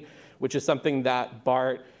journey, which is something that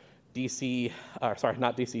BART,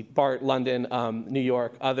 BART, London, New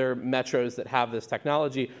York, other metros that have this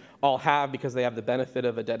technology all have because they have the benefit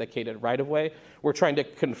of a dedicated right-of-way. We're trying to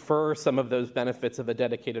confer some of those benefits of a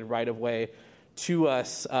dedicated right-of-way to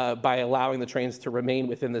us by allowing the trains to remain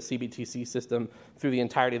within the CBTC system through the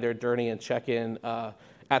entirety of their journey and check in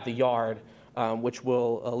at the yard, which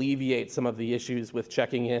will alleviate some of the issues with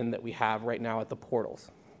checking in that we have right now at the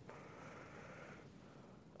portals.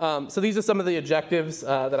 So these are some of the objectives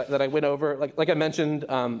that I went over. Like I mentioned,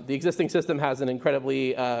 the existing system has an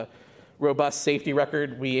incredibly robust safety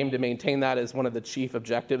record. We aim to maintain that as one of the chief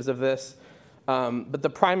objectives of this. But the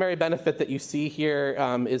primary benefit that you see here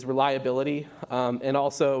is reliability and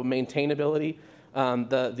also maintainability.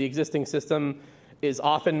 The existing system is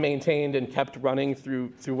often maintained and kept running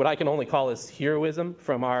through what I can only call as heroism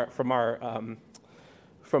from our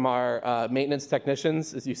maintenance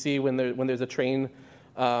technicians. As you see, when there's a train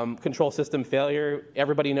control system failure,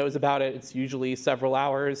 everybody knows about it. It's usually several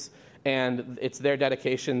hours, and it's their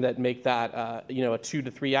dedication that make that a 2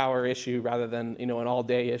 to 3 hour issue rather than an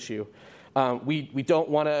all-day issue. We don't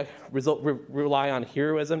want to rely on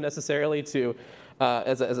heroism necessarily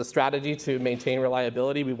as a strategy to maintain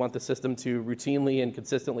reliability. We want the system to routinely and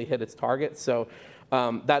consistently hit its targets. So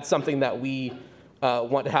that's something that we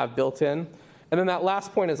want to have built in. And then that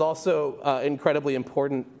last point is also incredibly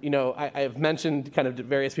important. I've mentioned kind of to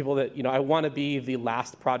various people that, I want to be the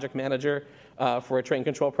last project manager for a train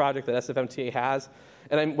control project that SFMTA has.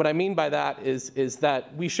 And what I mean by that is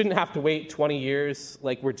that we shouldn't have to wait 20 years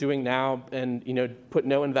like we're doing now and, put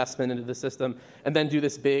no investment into the system and then do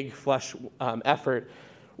this big flush effort.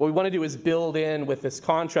 What we want to do is build in with this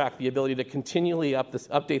contract the ability to continually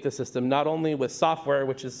update the system, not only with software,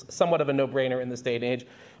 which is somewhat of a no-brainer in this day and age,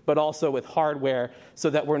 but also with hardware, so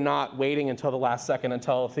that we're not waiting until the last second,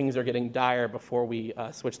 until things are getting dire before we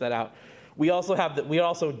switch that out. We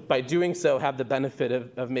also, by doing so, have the benefit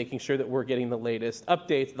of making sure that we're getting the latest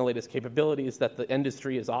updates and the latest capabilities that the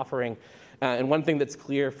industry is offering. And one thing that's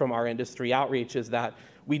clear from our industry outreach is that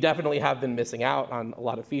we definitely have been missing out on a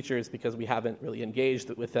lot of features because we haven't really engaged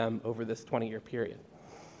with them over this 20-year period.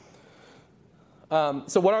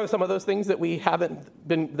 So what are some of those things that we've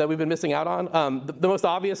been missing out on? The most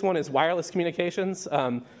obvious one is wireless communications.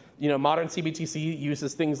 Modern CBTC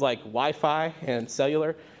uses things like Wi-Fi and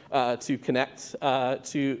cellular to connect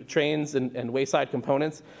to trains and wayside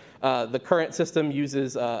components. The current system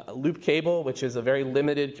uses a loop cable, which is a very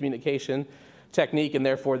limited communication technique, and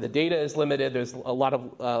therefore the data is limited. There's a lot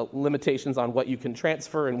of limitations on what you can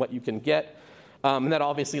transfer and what you can get. And that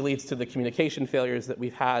obviously leads to the communication failures that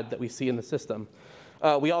we've had that we see in the system.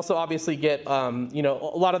 We also obviously get a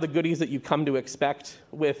lot of the goodies that you come to expect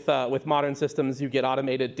with modern systems. You get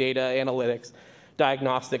automated data analytics,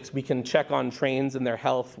 diagnostics. We can check on trains and their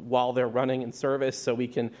health while they're running in service, so we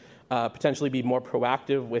can potentially be more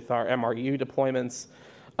proactive with our MRU deployments.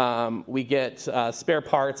 We get spare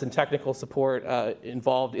parts and technical support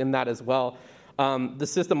involved in that as well. The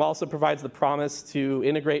system also provides the promise to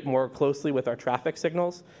integrate more closely with our traffic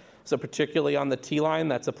signals. So particularly on the T-line,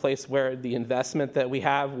 that's a place where the investment that we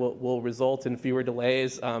have will result in fewer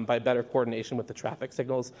delays by better coordination with the traffic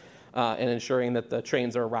signals and ensuring that the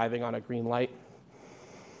trains are arriving on a green light.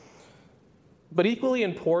 But equally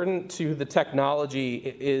important to the technology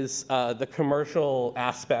is the commercial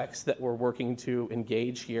aspects that we're working to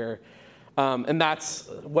engage here. And that's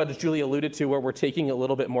what Julie alluded to, where we're taking a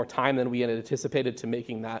little bit more time than we had anticipated to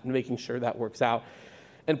making that and making sure that works out.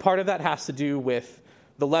 And part of that has to do with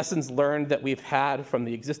the lessons learned that we've had from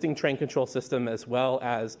the existing train control system, as well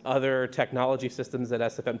as other technology systems that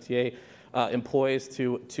SFMTA employs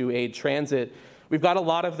to aid transit. We've got a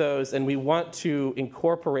lot of those, and we want to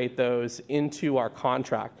incorporate those into our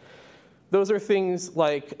contract. Those are things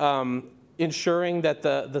like ensuring that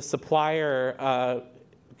the supplier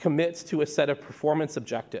commits to a set of performance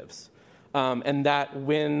objectives, and that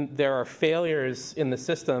when there are failures in the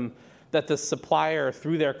system, that the supplier,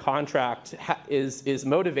 through their contract, is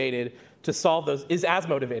motivated to solve those, is as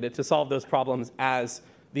motivated to solve those problems as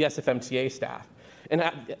the SFMTA staff. And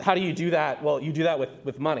how do you do that? Well, you do that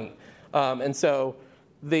with money. And so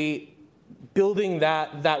building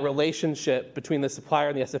that relationship between the supplier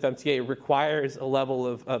and the SFMTA requires a level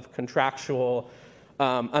of contractual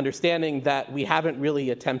understanding that we haven't really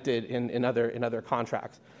attempted in other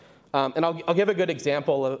contracts. And I'll give a good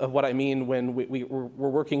example of what I mean when we're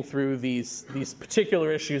working through these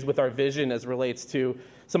particular issues with our vision as relates to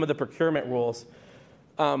some of the procurement rules.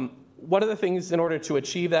 One of the things in order to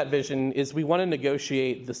achieve that vision is we want to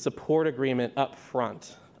negotiate the support agreement up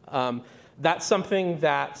front. That's something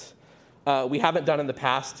that we haven't done in the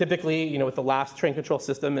past. Typically, with the last train control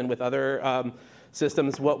system and with other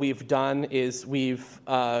systems, what we've done is we've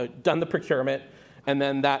done the procurement, and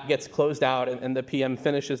then that gets closed out, and the PM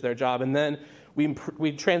finishes their job. And then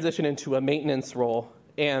we transition into a maintenance role,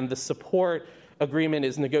 and the support agreement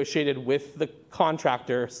is negotiated with the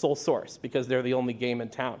contractor sole source because they're the only game in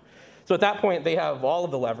town. So at that point, they have all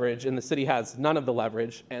of the leverage, and the city has none of the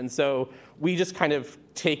leverage. And so we just kind of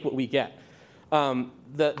take what we get.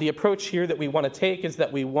 The approach here that we want to take is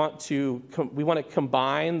that we want to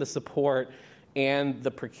combine the support and the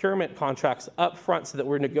procurement contracts up front so that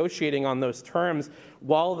we're negotiating on those terms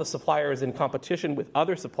while the supplier is in competition with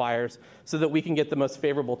other suppliers so that we can get the most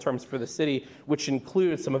favorable terms for the city, which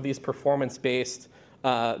includes some of these performance-based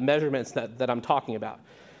measurements that I'm talking about.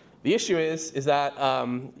 The issue is that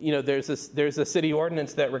there's a city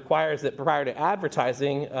ordinance that requires that prior to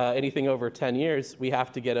advertising anything over 10 years, we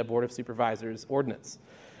have to get a Board of Supervisors ordinance.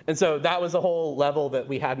 And so that was a whole level that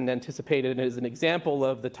we hadn't anticipated, and is an example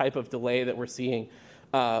of the type of delay that we're seeing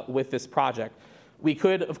with this project. We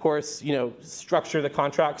could, of course, structure the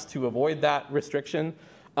contracts to avoid that restriction,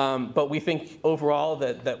 but we think overall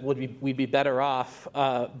that we'd be better off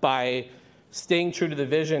by staying true to the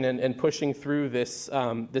vision and pushing through this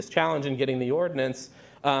challenge and getting the ordinance,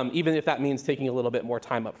 even if that means taking a little bit more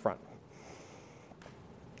time up front.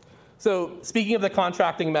 So speaking of the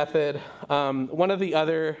contracting method, one of the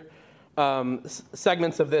other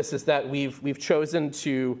segments of this is that we've chosen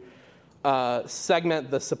to segment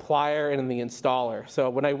the supplier and the installer. So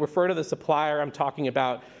when I refer to the supplier, I'm talking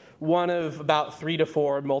about one of about 3 to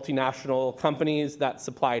 4 multinational companies that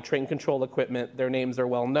supply train control equipment. Their names are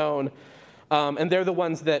well known. And they're the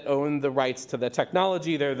ones that own the rights to the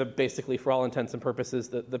technology. They're basically, for all intents and purposes,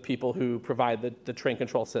 the people who provide the train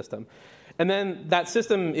control system. And then that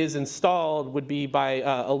system is installed would be by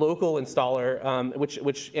a local installer,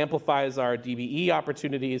 which amplifies our DBE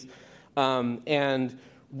opportunities. And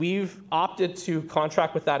we've opted to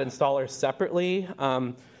contract with that installer separately,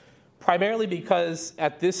 primarily because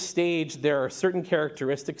at this stage there are certain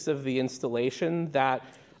characteristics of the installation that,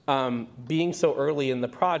 being so early in the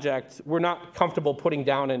project, we're not comfortable putting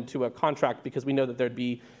down into a contract because we know that there'd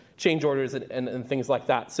be change orders and things like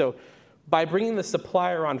that. So by bringing the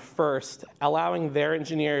supplier on first, allowing their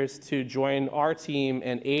engineers to join our team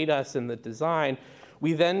and aid us in the design,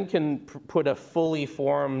 we then can put a fully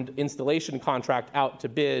formed installation contract out to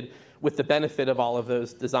bid with the benefit of all of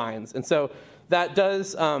those designs. And so that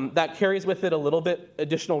does, that carries with it a little bit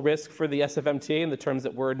additional risk for the SFMTA in the terms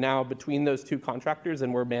that we're now between those two contractors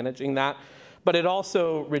and we're managing that. But it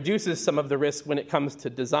also reduces some of the risk when it comes to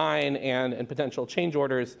design and potential change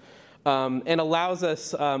orders, and allows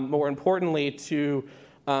us, more importantly, to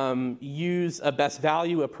use a best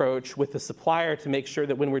value approach with the supplier to make sure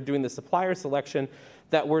that when we're doing the supplier selection,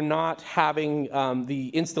 that we're not having the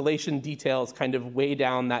installation details kind of weigh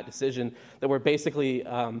down that decision, that we're basically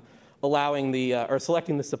allowing or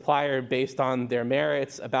selecting the supplier based on their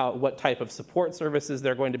merits about what type of support services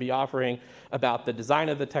they're going to be offering, about the design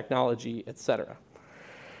of the technology, et cetera.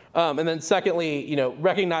 And then secondly,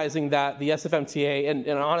 recognizing that the SFMTA and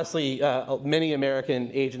honestly, many American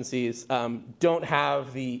agencies don't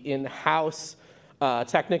have the in-house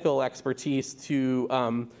technical expertise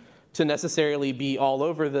to necessarily be all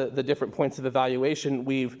over the different points of evaluation.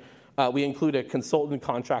 We include a consultant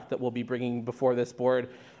contract that we'll be bringing before this board,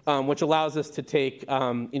 which allows us to take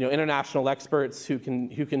international experts who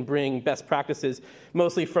can bring best practices,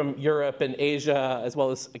 mostly from Europe and Asia as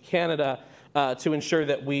well as Canada, to ensure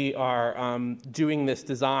that we are doing this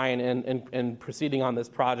design and proceeding on this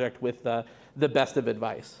project with the best of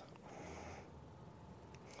advice.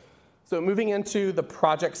 So moving into the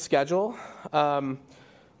project schedule,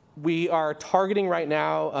 we are targeting right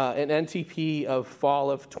now an NTP of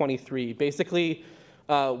fall of 23. Basically,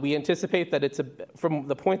 we anticipate that from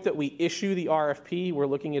the point that we issue the RFP, we're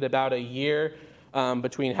looking at about a year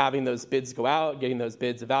between having those bids go out, getting those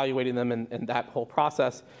bids, evaluating them, and that whole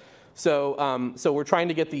process. So we're trying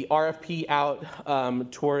to get the RFP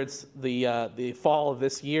out towards the fall of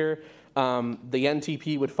this year. The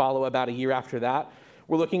NTP would follow about a year after that.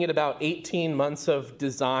 We're looking at about 18 months of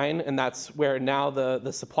design, and that's where now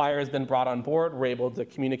the supplier has been brought on board. We're able to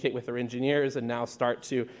communicate with their engineers and now start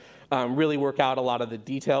to really work out a lot of the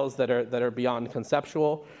details that are beyond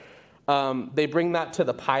conceptual. They bring that to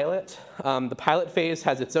the pilot. The pilot phase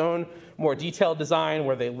has its own more detailed design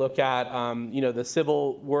where they look at the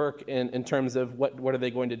civil work in terms of what are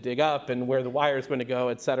they going to dig up and where the wire is going to go,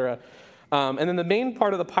 et cetera. And then the main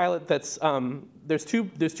part of the pilot there's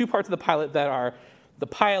two parts of the pilot that are the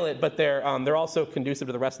pilot, but they're also conducive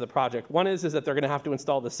to the rest of the project. One is that they're going to have to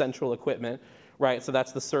install the central equipment, right? So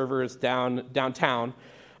that's the servers downtown.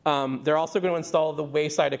 They're also going to install the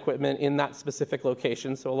wayside equipment in that specific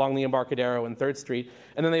location, so along the Embarcadero and 3rd Street.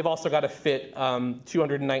 And then they've also got to fit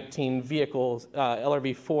 219 vehicles,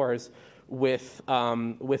 LRV4s, with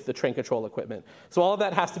the train control equipment. So all of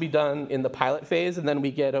that has to be done in the pilot phase, and then we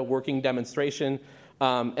get a working demonstration.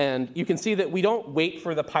 And you can see that we don't wait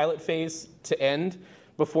for the pilot phase to end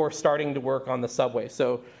before starting to work on the subway.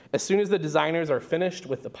 So as soon as the designers are finished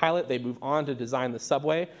with the pilot, they move on to design the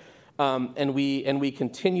subway. And we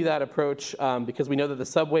continue that approach because we know that the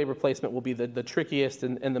subway replacement will be the trickiest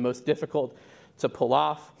and the most difficult to pull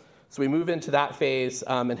off. So we move into that phase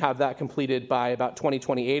and have that completed by about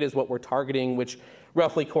 2028 is what we're targeting, which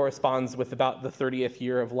roughly corresponds with about the 30th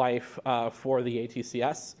year of life for the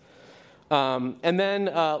ATCS. And then,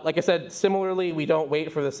 like I said, similarly, we don't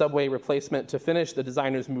wait for the subway replacement to finish. The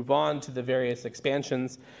designers move on to the various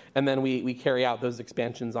expansions, and then we carry out those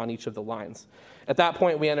expansions on each of the lines. At that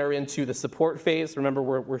point, we enter into the support phase. Remember,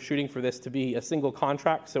 we're shooting for this to be a single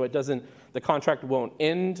contract, so the contract won't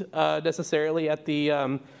end necessarily at the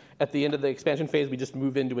end of the expansion phase. We just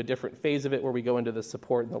move into a different phase of it where we go into the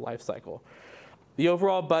support and the life cycle. The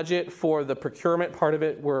overall budget for the procurement part of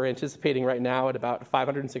it, we're anticipating right now at about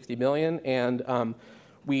 $560 million, and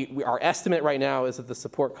our estimate right now is that the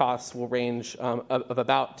support costs will range of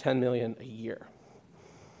about $10 million a year.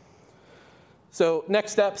 So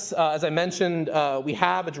next steps, as I mentioned, we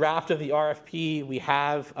have a draft of the RFP. We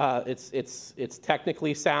have it's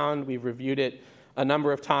technically sound. We've reviewed it a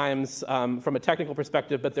number of times from a technical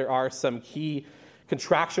perspective, but there are some key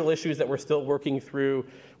contractual issues that we're still working through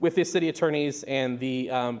with the city attorneys and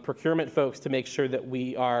the procurement folks to make sure that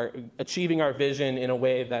we are achieving our vision in a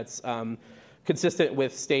way that's consistent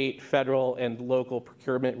with state, federal, and local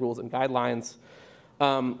procurement rules and guidelines.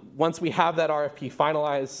 Once we have that RFP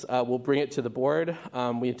finalized, we'll bring it to the board.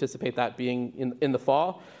 We anticipate that being in the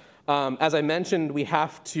fall. As I mentioned, we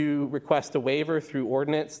have to request a waiver through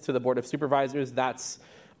ordinance to the Board of Supervisors. That's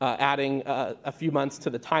adding a few months to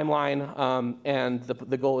the timeline, and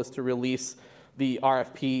the goal is to release the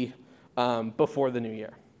RFP before the new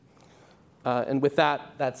year. And with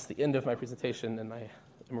that, that's the end of my presentation, and I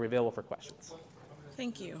am available for questions.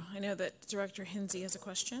 Thank you. I know that Director Hinsey has a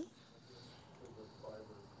question.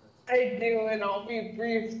 I do, and I'll be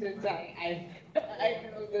brief since I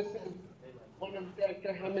know this is one of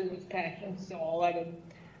Director Hammond's passions, so I'll let him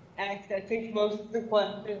asked, I think, most of the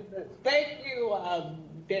questions. Thank you,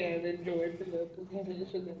 Dan and Joy, for the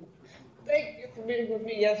presentation. And thank you for meeting with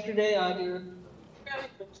me yesterday on your very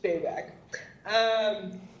first day back.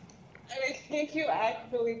 And I think you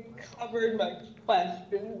actually covered my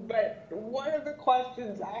question, but one of the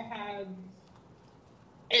questions I had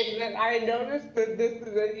is that I noticed that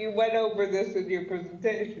that you went over this in your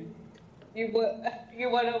presentation. You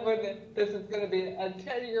went over that this is going to be a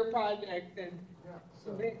 10-year project, and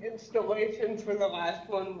the installation for the last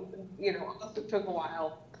one, also took a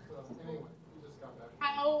while.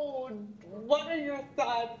 What are your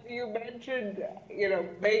thoughts? You mentioned,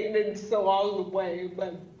 maintenance along the way,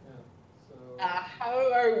 but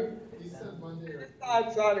how are your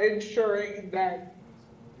thoughts on ensuring that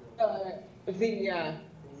the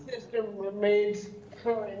system remains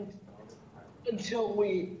current until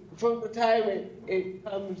from the time it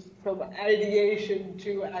comes from ideation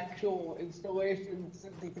to actual installation,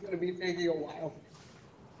 since it's going to be taking a while?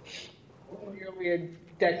 Nearly a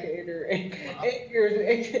decade or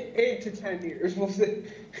 8 to 10 years, we'll see.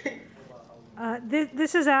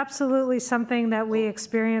 This is absolutely something that we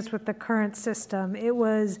experienced with the current system. It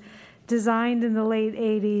was designed in the late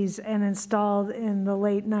 80s and installed in the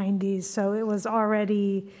late 90s, so it was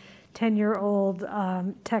already 10-year-old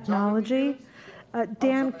technology.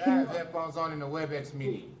 Dan, can you... I have headphones on in the WebEx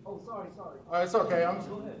meeting. Oh, sorry. It's okay.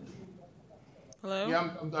 Hello? Yeah,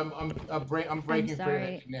 I'm breaking for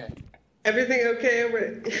the internet. Everything okay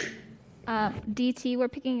over DT, we're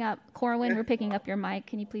picking up, Corwin, we're picking up your mic.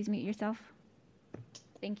 Can you please mute yourself?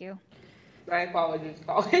 Thank you. My apologies,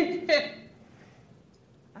 Colin.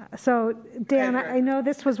 So, Dan, I know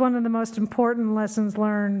this was one of the most important lessons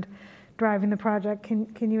learned driving the project.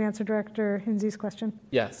 Can you answer Director Hinzey's question?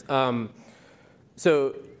 Yes.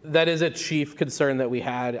 So that is a chief concern that we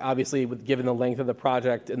had, obviously, given the length of the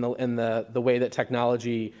project and the way that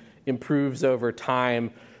technology improves over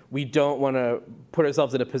time. We don't want to put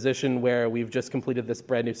ourselves in a position where we've just completed this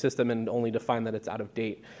brand new system and only to find that it's out of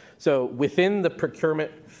date. So within the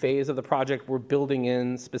procurement phase of the project, we're building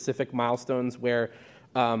in specific milestones where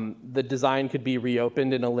the design could be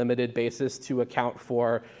reopened in a limited basis to account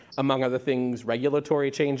for, among other things,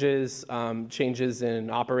 regulatory changes, changes in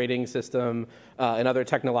operating system, and other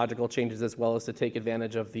technological changes, as well as to take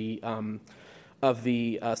advantage of the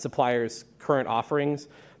supplier's current offerings.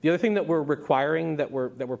 The other thing that we're requiring, that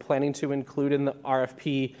we're planning to include in the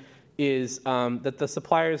RFP, is that the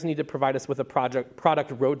suppliers need to provide us with a product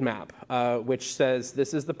roadmap, which says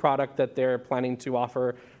this is the product that they're planning to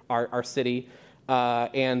offer our city.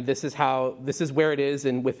 And this is where it is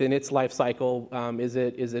and within its life cycle. Is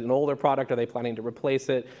it an older product? Are they planning to replace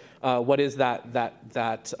it? What is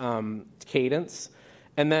that cadence?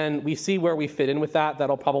 And then we see where we fit in with that.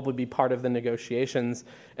 That'll probably be part of the negotiations.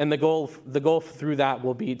 And the goal through that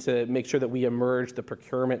will be to make sure that we emerge the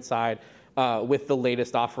procurement side with the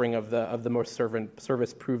latest offering of the most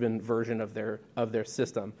service-proven version of their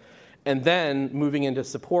system. And then moving into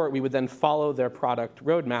support, we would then follow their product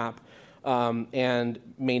roadmap and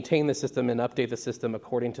maintain the system and update the system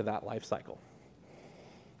according to that life cycle.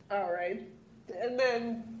 All right. And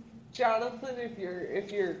then, Jonathan, if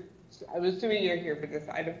you're I'm assuming you're here for this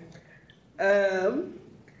item.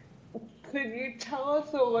 Could you tell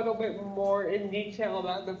us a little bit more in detail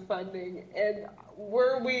about the funding? And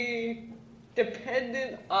were we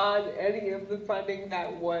dependent on any of the funding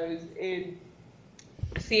that was in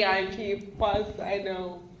CIP Plus? I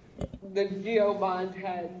know the GEO bond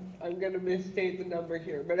had, I'm going to misstate the number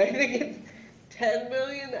here, but I think it's $10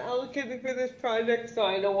 million allocated for this project, so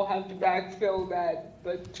I know we'll have to backfill that.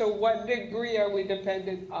 But to what degree are we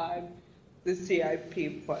dependent on the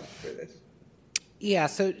CIP Plus for this? Yeah,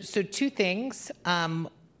 so two things.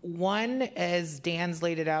 One, as Dan's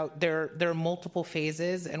laid it out, there are multiple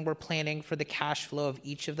phases, and we're planning for the cash flow of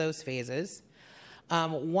each of those phases.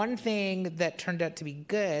 One thing that turned out to be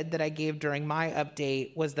good that I gave during my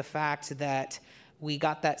update was the fact that we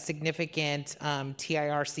got that significant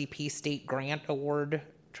TIRCP state grant award,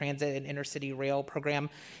 Transit and Intercity Rail Program.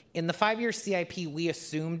 In the 5-year CIP, we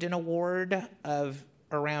assumed an award of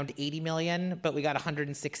around $80 million, but we got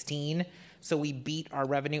 116. So we beat our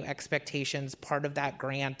revenue expectations. Part of that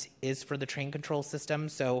grant is for the train control system.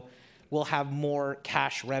 So we'll have more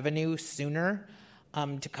cash revenue sooner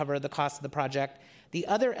to cover the cost of the project. The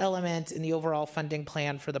other element in the overall funding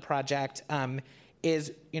plan for the project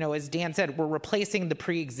is, as Dan said, we're replacing the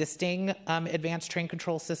pre-existing advanced train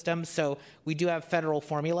control system. So we do have federal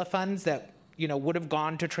formula funds that, would have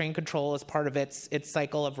gone to train control as part of its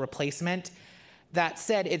cycle of replacement. That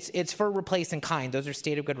said, it's for replace in kind. Those are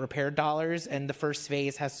state of good repair dollars, and the first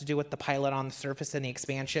phase has to do with the pilot on the surface and the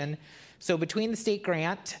expansion. So between the state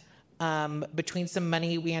grant, between some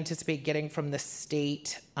money we anticipate getting from the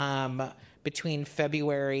state between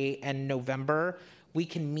February and November, we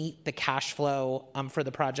can meet the cash flow for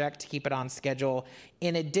the project to keep it on schedule.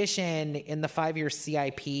 In addition, in the 5-year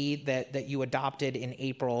CIP that you adopted in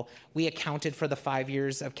April, we accounted for the 5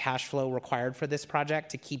 years of cash flow required for this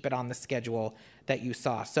project to keep it on the schedule that you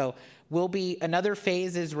saw. So will be another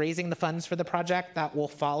phase is raising the funds for the project that will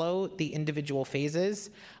follow the individual phases.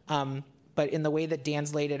 But in the way that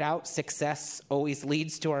Dan's laid it out, success always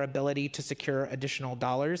leads to our ability to secure additional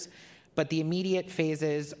dollars. But the immediate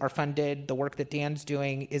phases are funded. The work that Dan's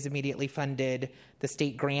doing is immediately funded. The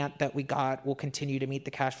state grant that we got will continue to meet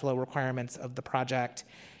the cash flow requirements of the project.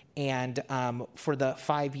 And for the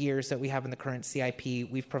 5 years that we have in the current CIP,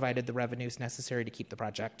 we've provided the revenues necessary to keep the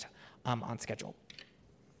project on schedule.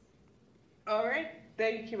 All right.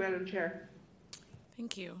 Thank you, Madam Chair.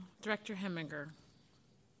 Thank you. Director Hemminger.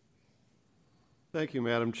 Thank you,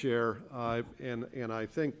 Madam Chair. And I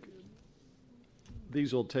think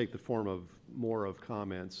these will take the form of more of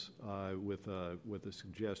comments with a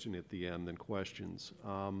suggestion at the end than questions.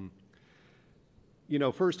 You know,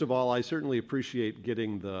 first of all, I certainly appreciate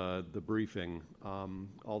getting the briefing,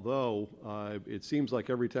 although it seems like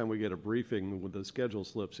every time we get a briefing, the schedule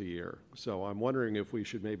slips a year. So I'm wondering if we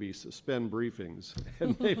should maybe suspend briefings,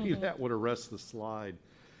 and maybe that would arrest the slide.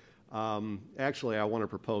 Actually, I want to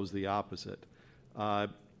propose the opposite.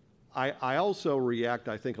 I also react,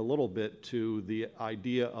 I think, a little bit to the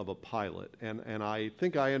idea of a pilot, and I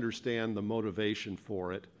think I understand the motivation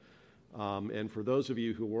for it. And for those of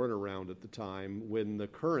you who weren't around at the time, when the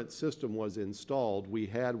current system was installed, we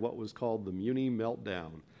had what was called the Muni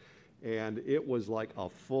meltdown, and it was like a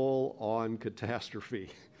full-on catastrophe,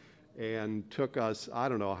 and took us, I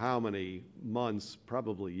don't know how many months,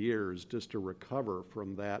 probably years, just to recover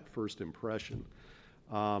from that first impression.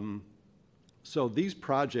 So these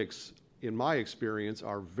projects, in my experience,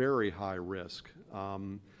 are very high risk.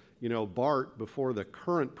 You know, BART, before the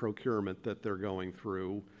current procurement that they're going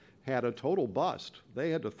through, had a total bust.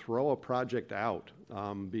 They had to throw a project out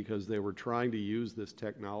because they were trying to use this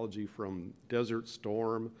technology from Desert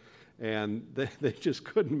Storm, and they just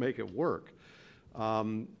couldn't make it work.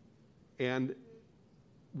 And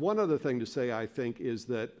one other thing to say, I think, is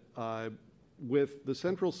that with the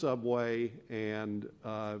Central Subway and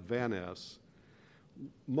Van Ness,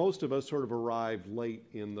 most of us sort of arrived late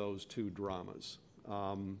in those two dramas.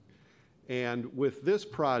 And with this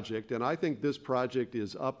project, and I think this project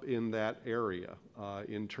is up in that area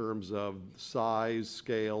in terms of size,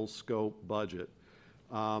 scale, scope, budget.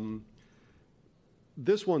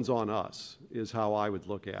 This one's on us, is how I would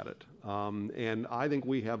look at it. And I think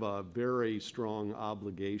we have a very strong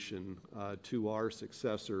obligation to our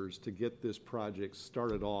successors to get this project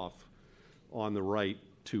started off on the right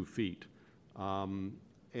 2 feet.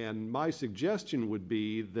 And my suggestion would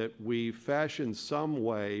be that we fashion some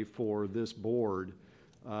way for this board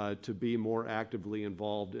to be more actively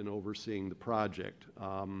involved in overseeing the project.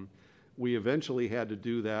 We eventually had to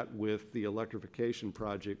do that with the electrification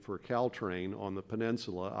project for Caltrain on the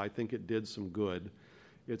peninsula. I think it did some good.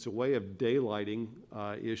 It's a way of daylighting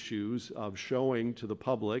issues, of showing to the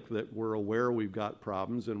public that we're aware we've got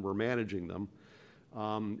problems and we're managing them.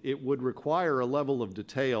 It would require a level of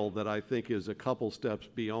detail that I think is a couple steps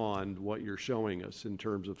beyond what you're showing us in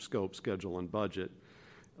terms of scope, schedule, and budget.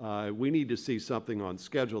 We need to see something on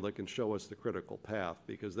schedule that can show us the critical path,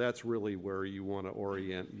 because that's really where you want to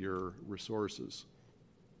orient your resources.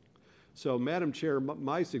 So, Madam Chair,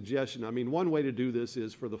 my suggestion, I mean, one way to do this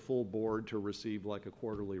is for the full board to receive like a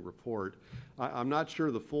quarterly report. I'm not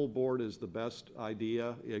sure the full board is the best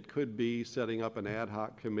idea. It could be setting up an ad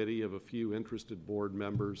hoc committee of a few interested board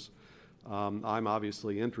members. I'm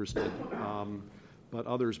obviously interested, but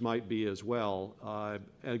others might be as well.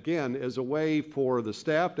 Again, as a way for the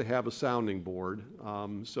staff to have a sounding board,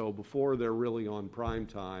 so before they're really on prime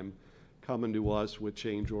time, coming to us with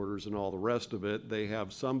change orders and all the rest of it, they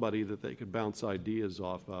have somebody that they could bounce ideas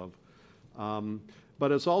off of.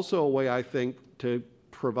 But it's also a way, I think, to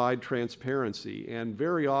provide transparency. And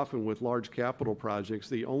very often with large capital projects,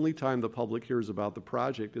 the only time the public hears about the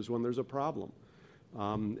project is when there's a problem.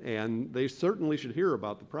 And they certainly should hear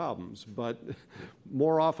about the problems, but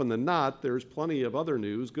more often than not, there's plenty of other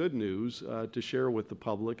news, good news, to share with the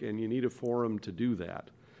public, and you need a forum to do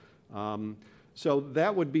that. So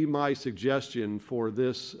that would be my suggestion for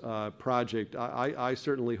this project. I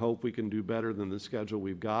certainly hope we can do better than the schedule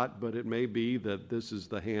we've got, but it may be that this is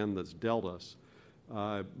the hand that's dealt us.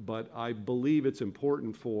 But I believe it's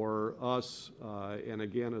important for us, and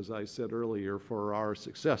again, as I said earlier, for our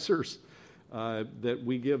successors, that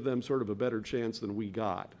we give them sort of a better chance than we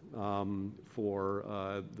got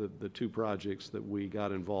for the two projects that we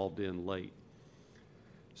got involved in late.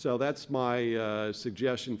 So that's my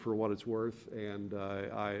suggestion for what it's worth, and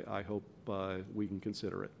I hope we can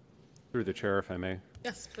consider it. Through the chair, if I may.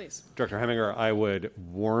 Yes, please. Director Heminger, I would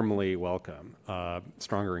warmly welcome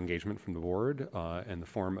stronger engagement from the board in the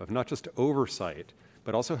form of not just oversight,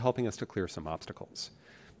 but also helping us to clear some obstacles.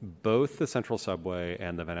 Both the Central Subway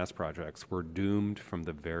and the Van Ness projects were doomed from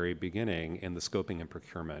the very beginning in the scoping and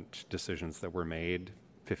procurement decisions that were made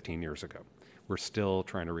 15 years ago. We're still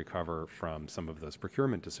trying to recover from some of those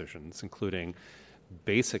procurement decisions, including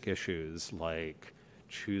basic issues like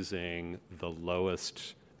choosing the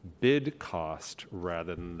lowest bid cost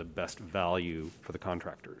rather than the best value for the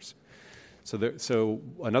contractors. So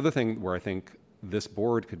another thing where I think this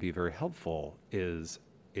board could be very helpful is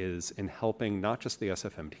in helping not just the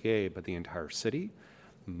SFMTA, but the entire city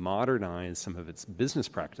modernize some of its business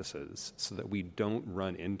practices so that we don't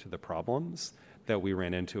run into the problems that we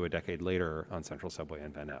ran into a decade later on Central Subway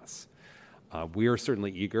and Van Ness. We are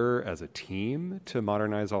certainly eager as a team to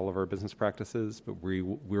modernize all of our business practices, but we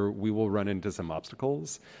will run into some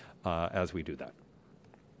obstacles as we do that.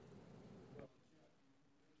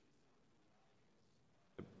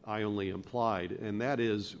 I only implied, and that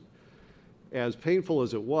is, as painful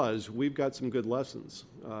as it was, we've got some good lessons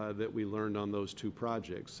that we learned on those two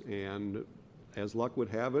projects, and as luck would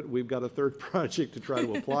have it, we've got a third project to try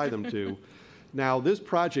to apply them to. Now, this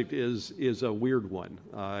project is a weird one.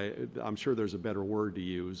 I'm sure there's a better word to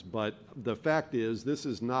use, but the fact is this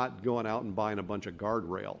is not going out and buying a bunch of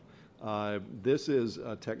guardrail. This is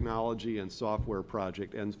a technology and software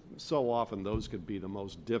project, and so often those could be the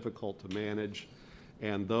most difficult to manage,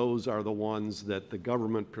 and those are the ones that the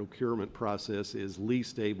government procurement process is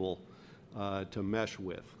least able to mesh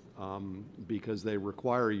with because they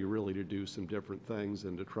require you really to do some different things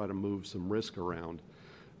and to try to move some risk around.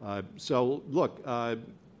 So look,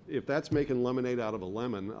 if that's making lemonade out of a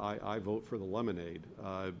lemon, I vote for the lemonade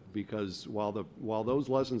because while those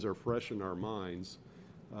lessons are fresh in our minds,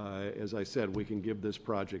 as I said, we can give this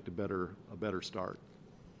project a better start.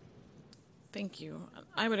 Thank you.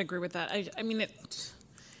 I would agree with that. I mean, it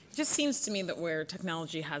just seems to me that where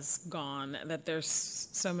technology has gone, that there's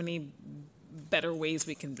so many better ways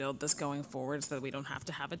we can build this going forward so that we don't have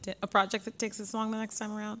to have a project that takes this long the next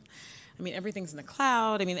time around. I mean, everything's in the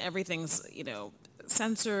cloud. I mean, everything's,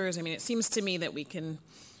 sensors. I mean, it seems to me that we can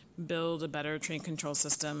build a better train control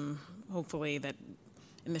system, hopefully that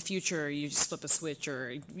in the future you just flip a switch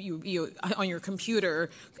or you on your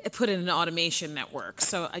computer put in an automation network.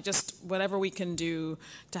 So whatever we can do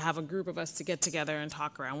to have a group of us to get together and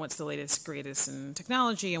talk around what's the latest, greatest in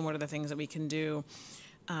technology and what are the things that we can do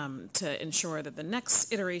to ensure that the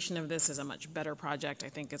next iteration of this is a much better project, I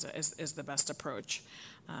think is the best approach.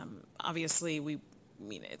 Obviously,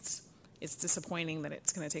 it's disappointing that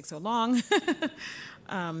it's going to take so long,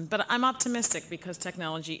 but I'm optimistic because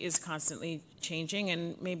technology is constantly changing,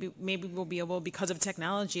 and maybe we'll be able, because of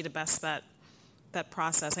technology, to best that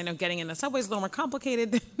process. I know getting in the subway is a little more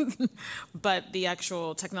complicated, but the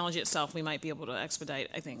actual technology itself we might be able to expedite,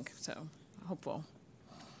 I think. So hopeful.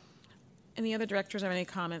 Any other directors have any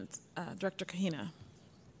comments? Director Kahina.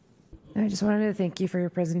 I just wanted to thank you for your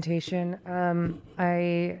presentation.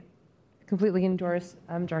 I completely endorse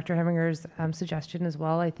Director Heminger's suggestion as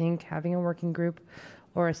well. I think having a working group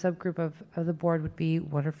or a subgroup of the board would be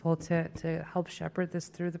wonderful to help shepherd this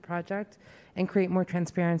through the project and create more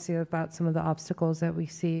transparency about some of the obstacles that we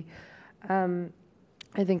see. I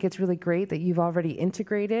think it's really great that you've already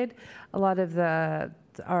integrated a lot of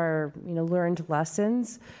our learned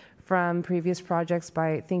lessons from previous projects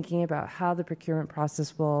by thinking about how the procurement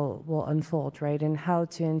process will unfold, right? And how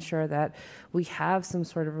to ensure that we have some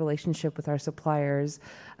sort of relationship with our suppliers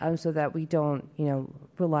so that we don't,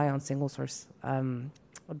 rely on single source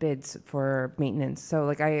bids for maintenance. So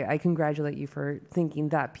I congratulate you for thinking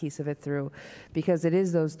that piece of it through, because it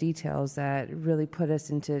is those details that really put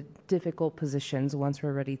us into difficult positions once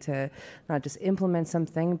we're ready to not just implement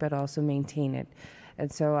something, but also maintain it.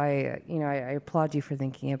 And so I applaud you for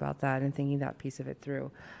thinking about that and thinking that piece of it through.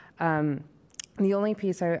 The only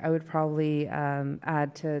piece I would probably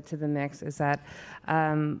add to the mix is that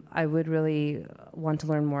I would really want to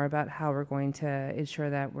learn more about how we're going to ensure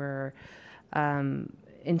that we're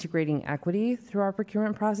integrating equity through our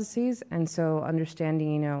procurement processes. And so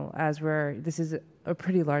understanding, this is a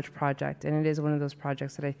pretty large project, and it is one of those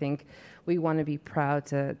projects that I think we want to be proud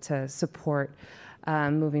to support.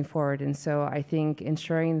 moving forward. And so I think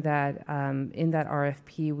ensuring that in that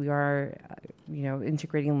RFP we are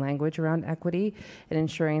integrating language around equity and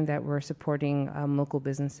ensuring that we're supporting local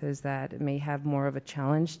businesses that may have more of a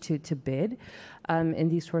challenge to bid in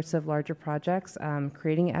these sorts of larger projects.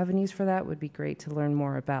 Creating avenues for that would be great to learn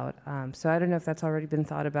more about. So I don't know if that's already been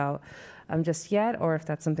thought about just yet, or if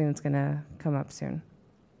that's something that's going to come up soon.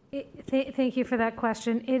 Thank you for that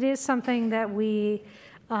question. It is something that we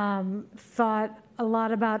thought a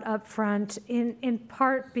lot about upfront, in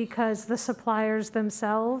part because the suppliers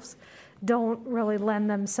themselves don't really lend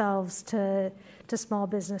themselves to small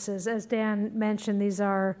businesses. As Dan mentioned, these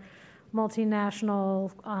are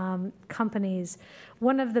multinational companies.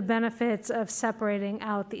 One of the benefits of separating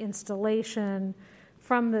out the installation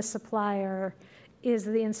from the supplier is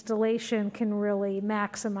the installation can really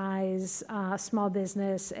maximize small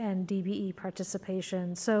business and DBE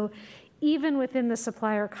participation. So even within the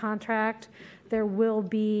supplier contract, there will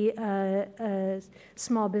be a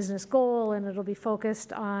small business goal, and it'll be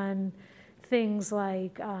focused on things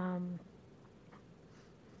like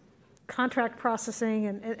contract processing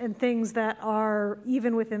and things that are,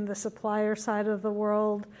 even within the supplier side of the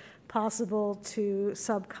world, possible to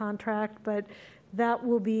subcontract. But that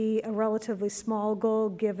will be a relatively small goal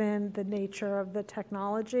given the nature of the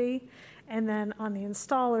technology. And then on the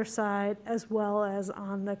installer side, as well as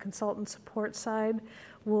on the consultant support side,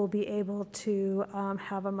 we'll be able to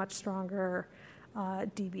have a much stronger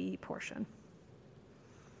DBE portion.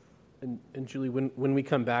 And Julie, when we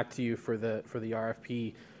come back to you for the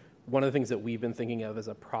RFP, one of the things that we've been thinking of as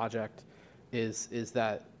a project is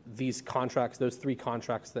that these contracts, those 3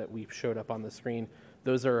 contracts that we showed up on the screen,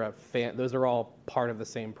 those are all part of the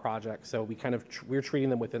same project. So we're treating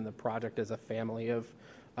them within the project as a family of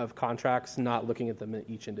contracts, not looking at them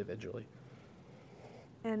each individually.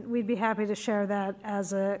 And we'd be happy to share that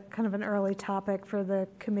as a kind of an early topic for the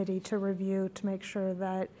committee to review to make sure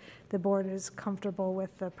that the board is comfortable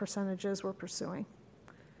with the percentages we're pursuing.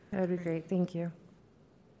 That would be great. Thank you.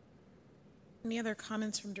 Any other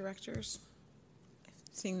comments from directors?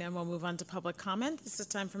 Seeing none, we'll move on to public comment. This is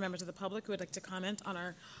time for members of the public who would like to comment on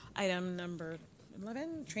our item number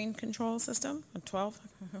 11, train control system, 12.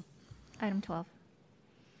 Item 12.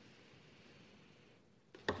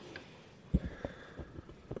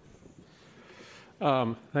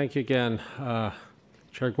 Thank you again.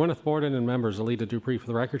 Chair Gwyneth Borden and members, Alita Dupree for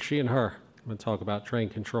the record, she and her. I'm going to talk about train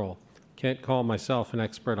control. Can't call myself an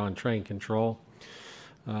expert on train control.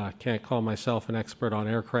 Can't call myself an expert on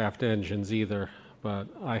aircraft engines either, but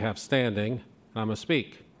I have standing. I'm going to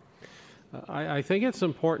speak. I think it's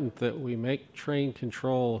important that we make train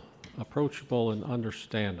control approachable and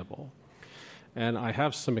understandable. And I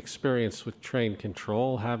have some experience with train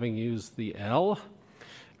control, having used the L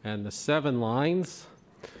and the 7 lines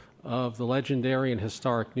of the legendary and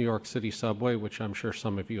historic New York City subway, which I'm sure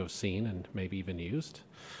some of you have seen and maybe even used.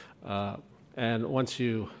 And once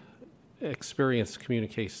you experience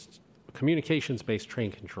communications-based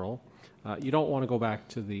train control, you don't want to go back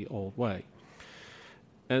to the old way.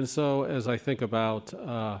 And so as I think about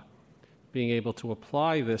being able to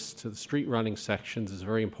apply this to the street running sections is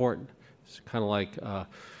very important. It's kind of like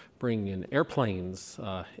bringing in airplanes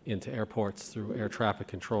into airports through air traffic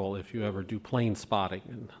control. If you ever do plane spotting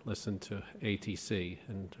and listen to ATC,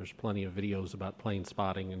 and there's plenty of videos about plane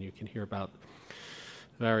spotting, and you can hear about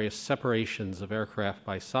various separations of aircraft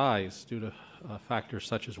by size due to factors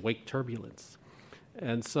such as wake turbulence.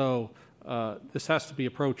 And so this has to be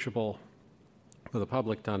approachable for the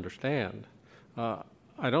public to understand.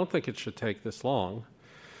 I don't think it should take this long.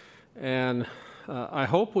 And I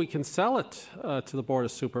hope we can sell it to the Board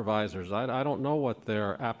of Supervisors. I don't know what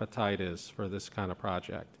their appetite is for this kind of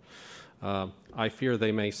project. I fear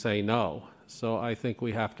they may say no. So I think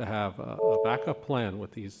we have to have a backup plan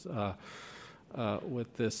with these,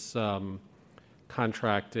 with this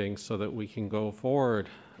contracting so that we can go forward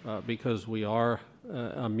because we are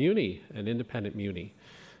a muni, an independent muni.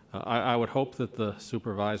 I would hope that the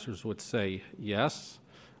supervisors would say yes,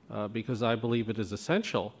 because I believe it is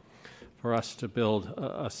essential for us to build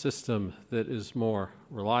a system that is more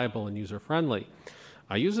reliable and user-friendly.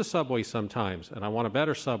 I use a subway sometimes, and I want a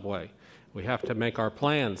better subway. We have to make our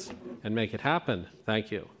plans and make it happen.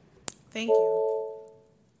 Thank you. Thank you.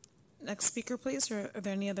 Next speaker, please. Or are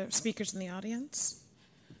there any other speakers in the audience?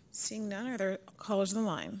 Seeing none, are there callers on the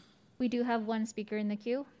line? We do have one speaker in the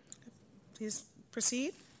queue. Please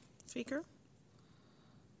proceed, speaker.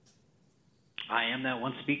 I am that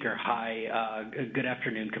one speaker. Hi, good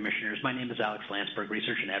afternoon, commissioners. My name is Alex Landsberg,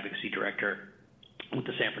 Research and Advocacy Director with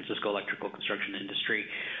the San Francisco electrical construction industry.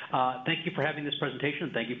 Thank you for having this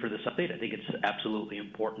presentation. Thank you for this update. I think it's absolutely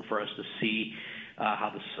important for us to see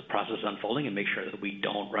how this process is unfolding and make sure that we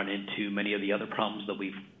don't run into many of the other problems that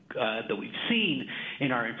we've seen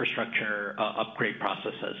in our infrastructure upgrade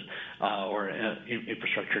processes or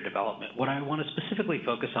infrastructure development. What I want to specifically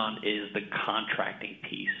focus on is the contracting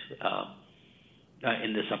piece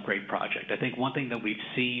in this upgrade project. I think one thing that we've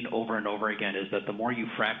seen over and over again is that the more you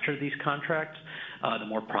fracture these contracts, the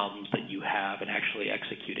more problems that you have in actually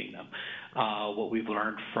executing them. What we've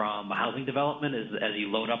learned from housing development is as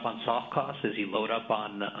you load up on soft costs, as you load up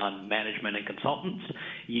on management and consultants,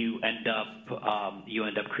 you end up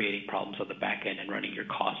creating problems on the back end and running your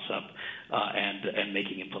costs up and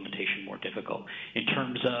making implementation more difficult. In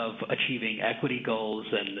terms of achieving equity goals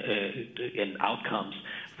and outcomes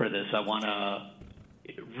for this, I want to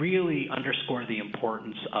really underscore the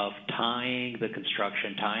importance of tying the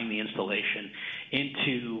construction, tying the installation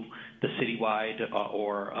into the citywide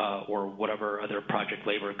or whatever other project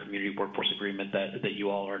labor and community workforce agreement that you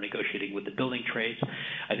all are negotiating with the building trades.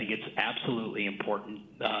 I think it's absolutely important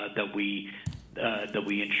that we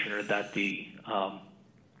ensure that the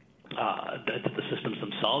systems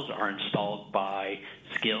themselves are installed by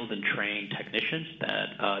skilled and trained technicians,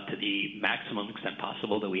 that to the maximum extent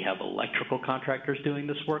possible that we have electrical contractors doing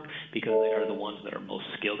this work, because they are the ones that are most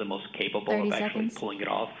skilled and most capable of actually pulling it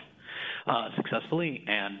off successfully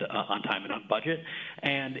and on time and on budget.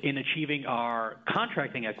 And in achieving our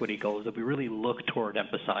contracting equity goals, that we really look toward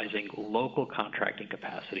emphasizing local contracting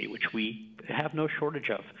capacity, which we have no shortage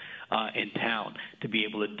of in town, to be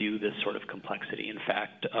able to do this sort of complexity. In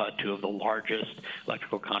fact, two of the largest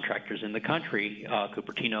electrical contractors in the country,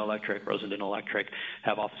 Cupertino Electric, Rosendin Electric,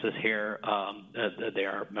 have offices here. They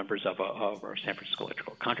are members of our San Francisco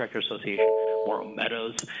Electrical Contractor Association. Morrow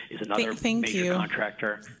Meadows is another major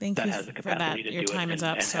contractor that has the capacity to do it. Your time is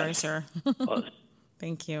up. Sorry, sir.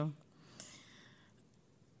 Thank you.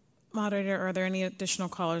 Moderator, are there any additional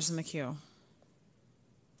callers in the queue?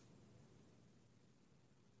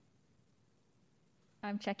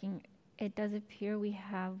 I'm checking. It does appear we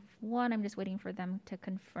have one. I'm just waiting for them to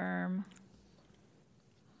confirm.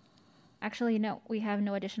 Actually, no, we have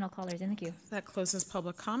no additional callers in the queue. That closes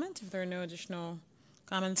public comment. If there are no additional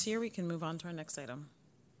comments here, we can move on to our next item.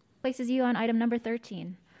 Places you on item number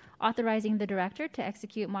 13, authorizing the director to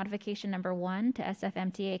execute modification number 1 to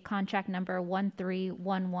SFMTA contract number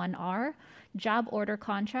 1311R, job order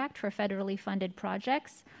contract for federally funded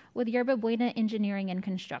projects with Yerba Buena Engineering and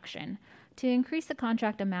Construction, to increase the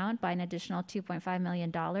contract amount by an additional $2.5 million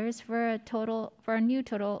for a new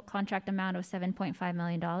total contract amount of $7.5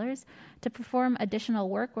 million, to perform additional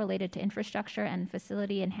work related to infrastructure and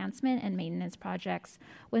facility enhancement and maintenance projects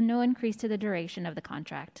with no increase to the duration of the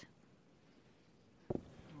contract.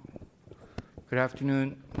 Good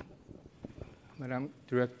afternoon, Madam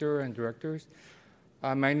Director and Directors.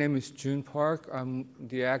 My name is Jun Park. I'm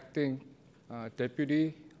the acting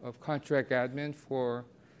Deputy of Contract Admin for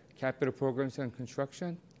Capital Programs and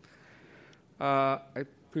Construction. I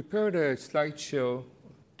prepared a slideshow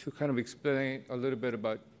to kind of explain a little bit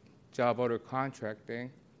about job order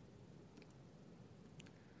contracting.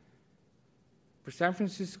 For San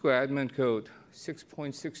Francisco Admin Code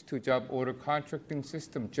 6.62 Job Order Contracting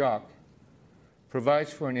System, JOC,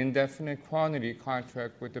 provides for an indefinite quantity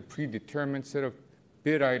contract with a predetermined set of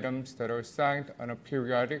bid items that are assigned on a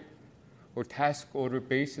periodic or task order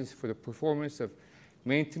basis for the performance of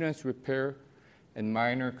maintenance, repair, and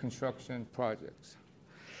minor construction projects.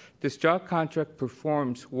 This job contract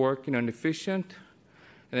performs work in an efficient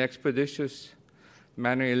and expeditious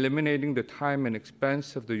manner, eliminating the time and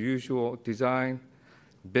expense of the usual design,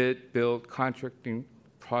 bid, build, contracting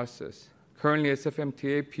process. Currently,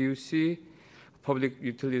 SFMTA, PUC, Public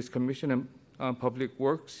Utilities Commission, and Public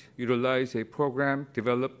Works utilize a program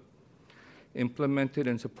developed, implemented,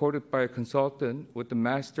 and supported by a consultant with the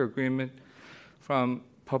master agreement from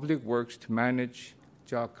Public Works to manage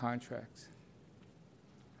job contracts.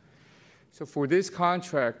 So for this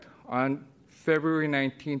contract, on February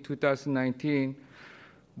 19, 2019,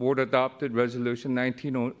 Board adopted Resolution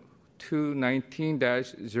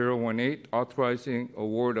 1902-19-018, authorizing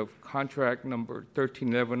award of contract number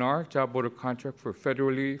 1311R, job order contract for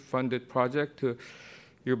federally funded project to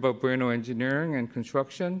Yerba Buena Engineering and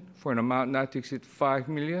Construction for an amount not to exceed $5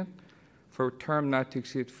 million for a term not to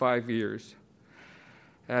exceed 5 years.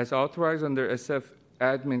 As authorized under SF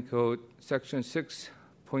Admin Code Section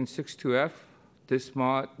 6.62F, this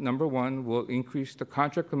mod number 1 will increase the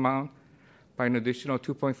contract amount by an additional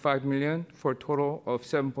 $2.5 million for a total of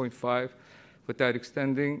 $7.5 without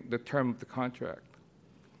extending the term of the contract.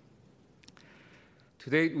 To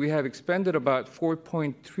date, we have expended about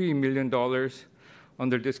 $4.3 million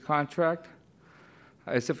under this contract.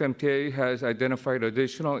 SFMTA has identified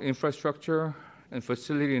additional infrastructure and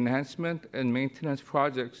facility enhancement and maintenance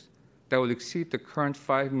projects that will exceed the current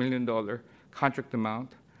 $5 million contract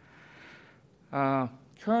amount.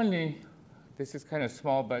 Currently, this is kind of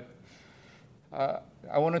small, but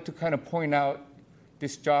I wanted to kind of point out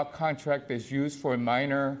this job contract is used for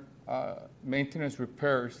minor maintenance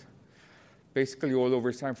repairs, basically all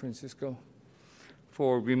over San Francisco,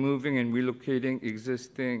 for removing and relocating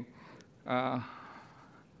existing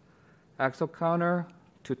axle counter,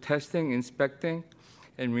 to testing, inspecting,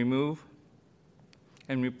 and remove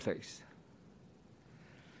and replace.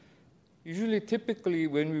 Usually, typically,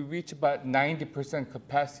 when we reach about 90%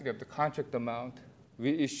 capacity of the contract amount,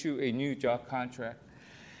 we issue a new job contract.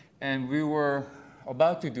 And we were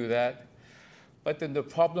about to do that, but then the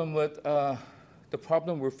problem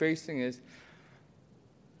we're facing is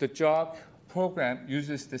the JOC program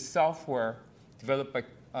uses the software developed by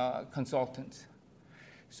consultants.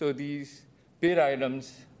 So these bid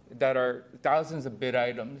items that are thousands of bid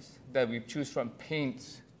items that we choose from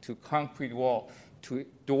paints to concrete wall to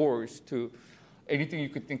doors to anything you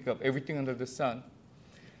could think of, everything under the sun.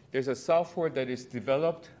 There's a software that is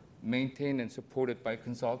developed, maintained, and supported by a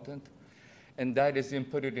consultant, and that is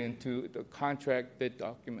inputted into the contract bid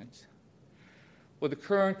documents. Well, the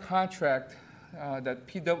current contract that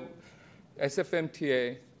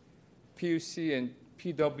SFMTA, PUC, and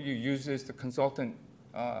PW uses the consultant,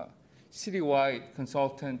 citywide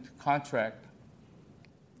consultant contract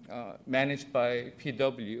managed by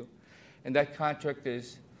PW, and that contract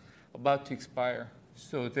is about to expire.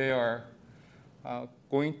 So they are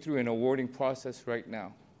going through an awarding process right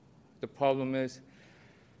now. The problem is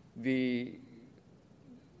the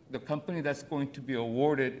company that's going to be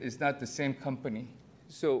awarded is not the same company.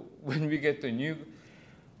 So when we get the new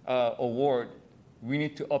award, we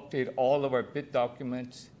need to update all of our bid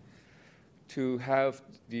documents to have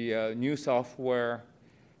the new software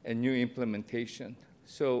and new implementation.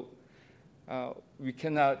 So we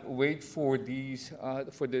cannot wait for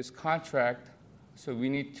for this contract. So we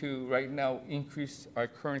need to right now increase our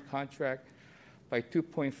current contract by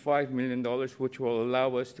 $2.5 million, which will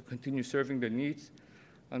allow us to continue serving the needs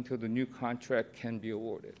until the new contract can be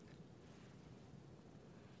awarded.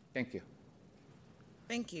 Thank you.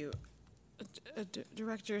 Thank you.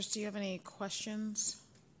 Directors, do you have any questions?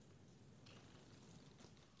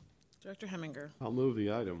 Director Heminger. I'll move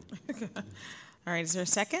the item. All right, is there a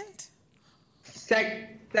second?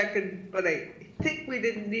 Second, but I think we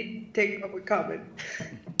didn't need to take public comment.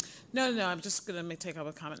 No, I'm just going to take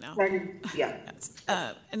public comment now. Yeah.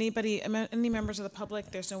 Yes. Any members of the public?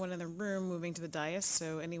 There's no one in the room moving to the dais,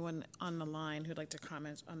 so anyone on the line who'd like to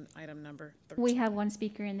comment on item number 13? We have one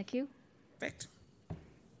speaker in the queue. Perfect.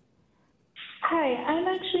 Hi, I'm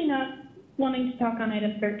actually not wanting to talk on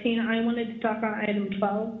item 13. I wanted to talk on item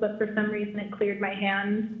 12, but for some reason it cleared my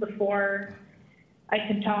hand before I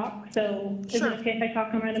could talk. So is it okay if I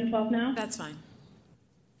talk on item 12 now? That's fine.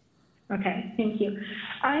 Okay, thank you.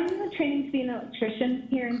 I'm training to be an electrician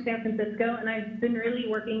here in San Francisco, and I've been really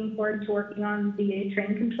working forward to working on the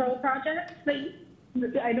train control project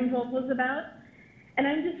that item 12 was about. And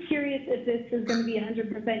I'm just curious if this is going to be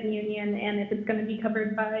 100% union and if it's going to be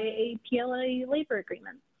covered by a PLA labor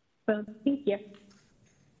agreement. So thank you.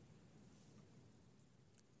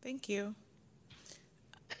 Thank you.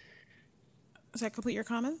 Does that complete your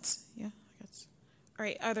comments? Yeah, I guess. All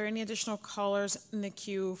right, are there any additional callers in the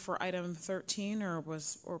queue for item 13 or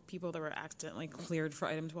people that were accidentally cleared for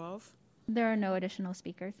item 12? There are no additional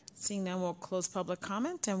speakers. Seeing none, we'll close public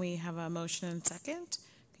comment and we have a motion and second.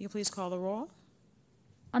 Can you please call the roll?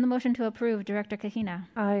 On the motion to approve, Director Kahina.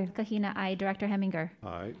 Aye. Kahina, aye. Director Heminger.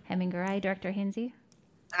 Aye. Heminger, aye. Director Hinsey.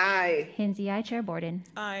 Aye. Hinsey, aye. Chair Borden.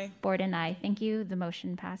 Aye. Borden, aye. Thank you. The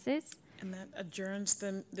motion passes. And that adjourns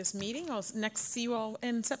this meeting. I'll see you all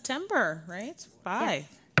in September, right? Bye.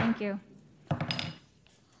 Yes. Thank you.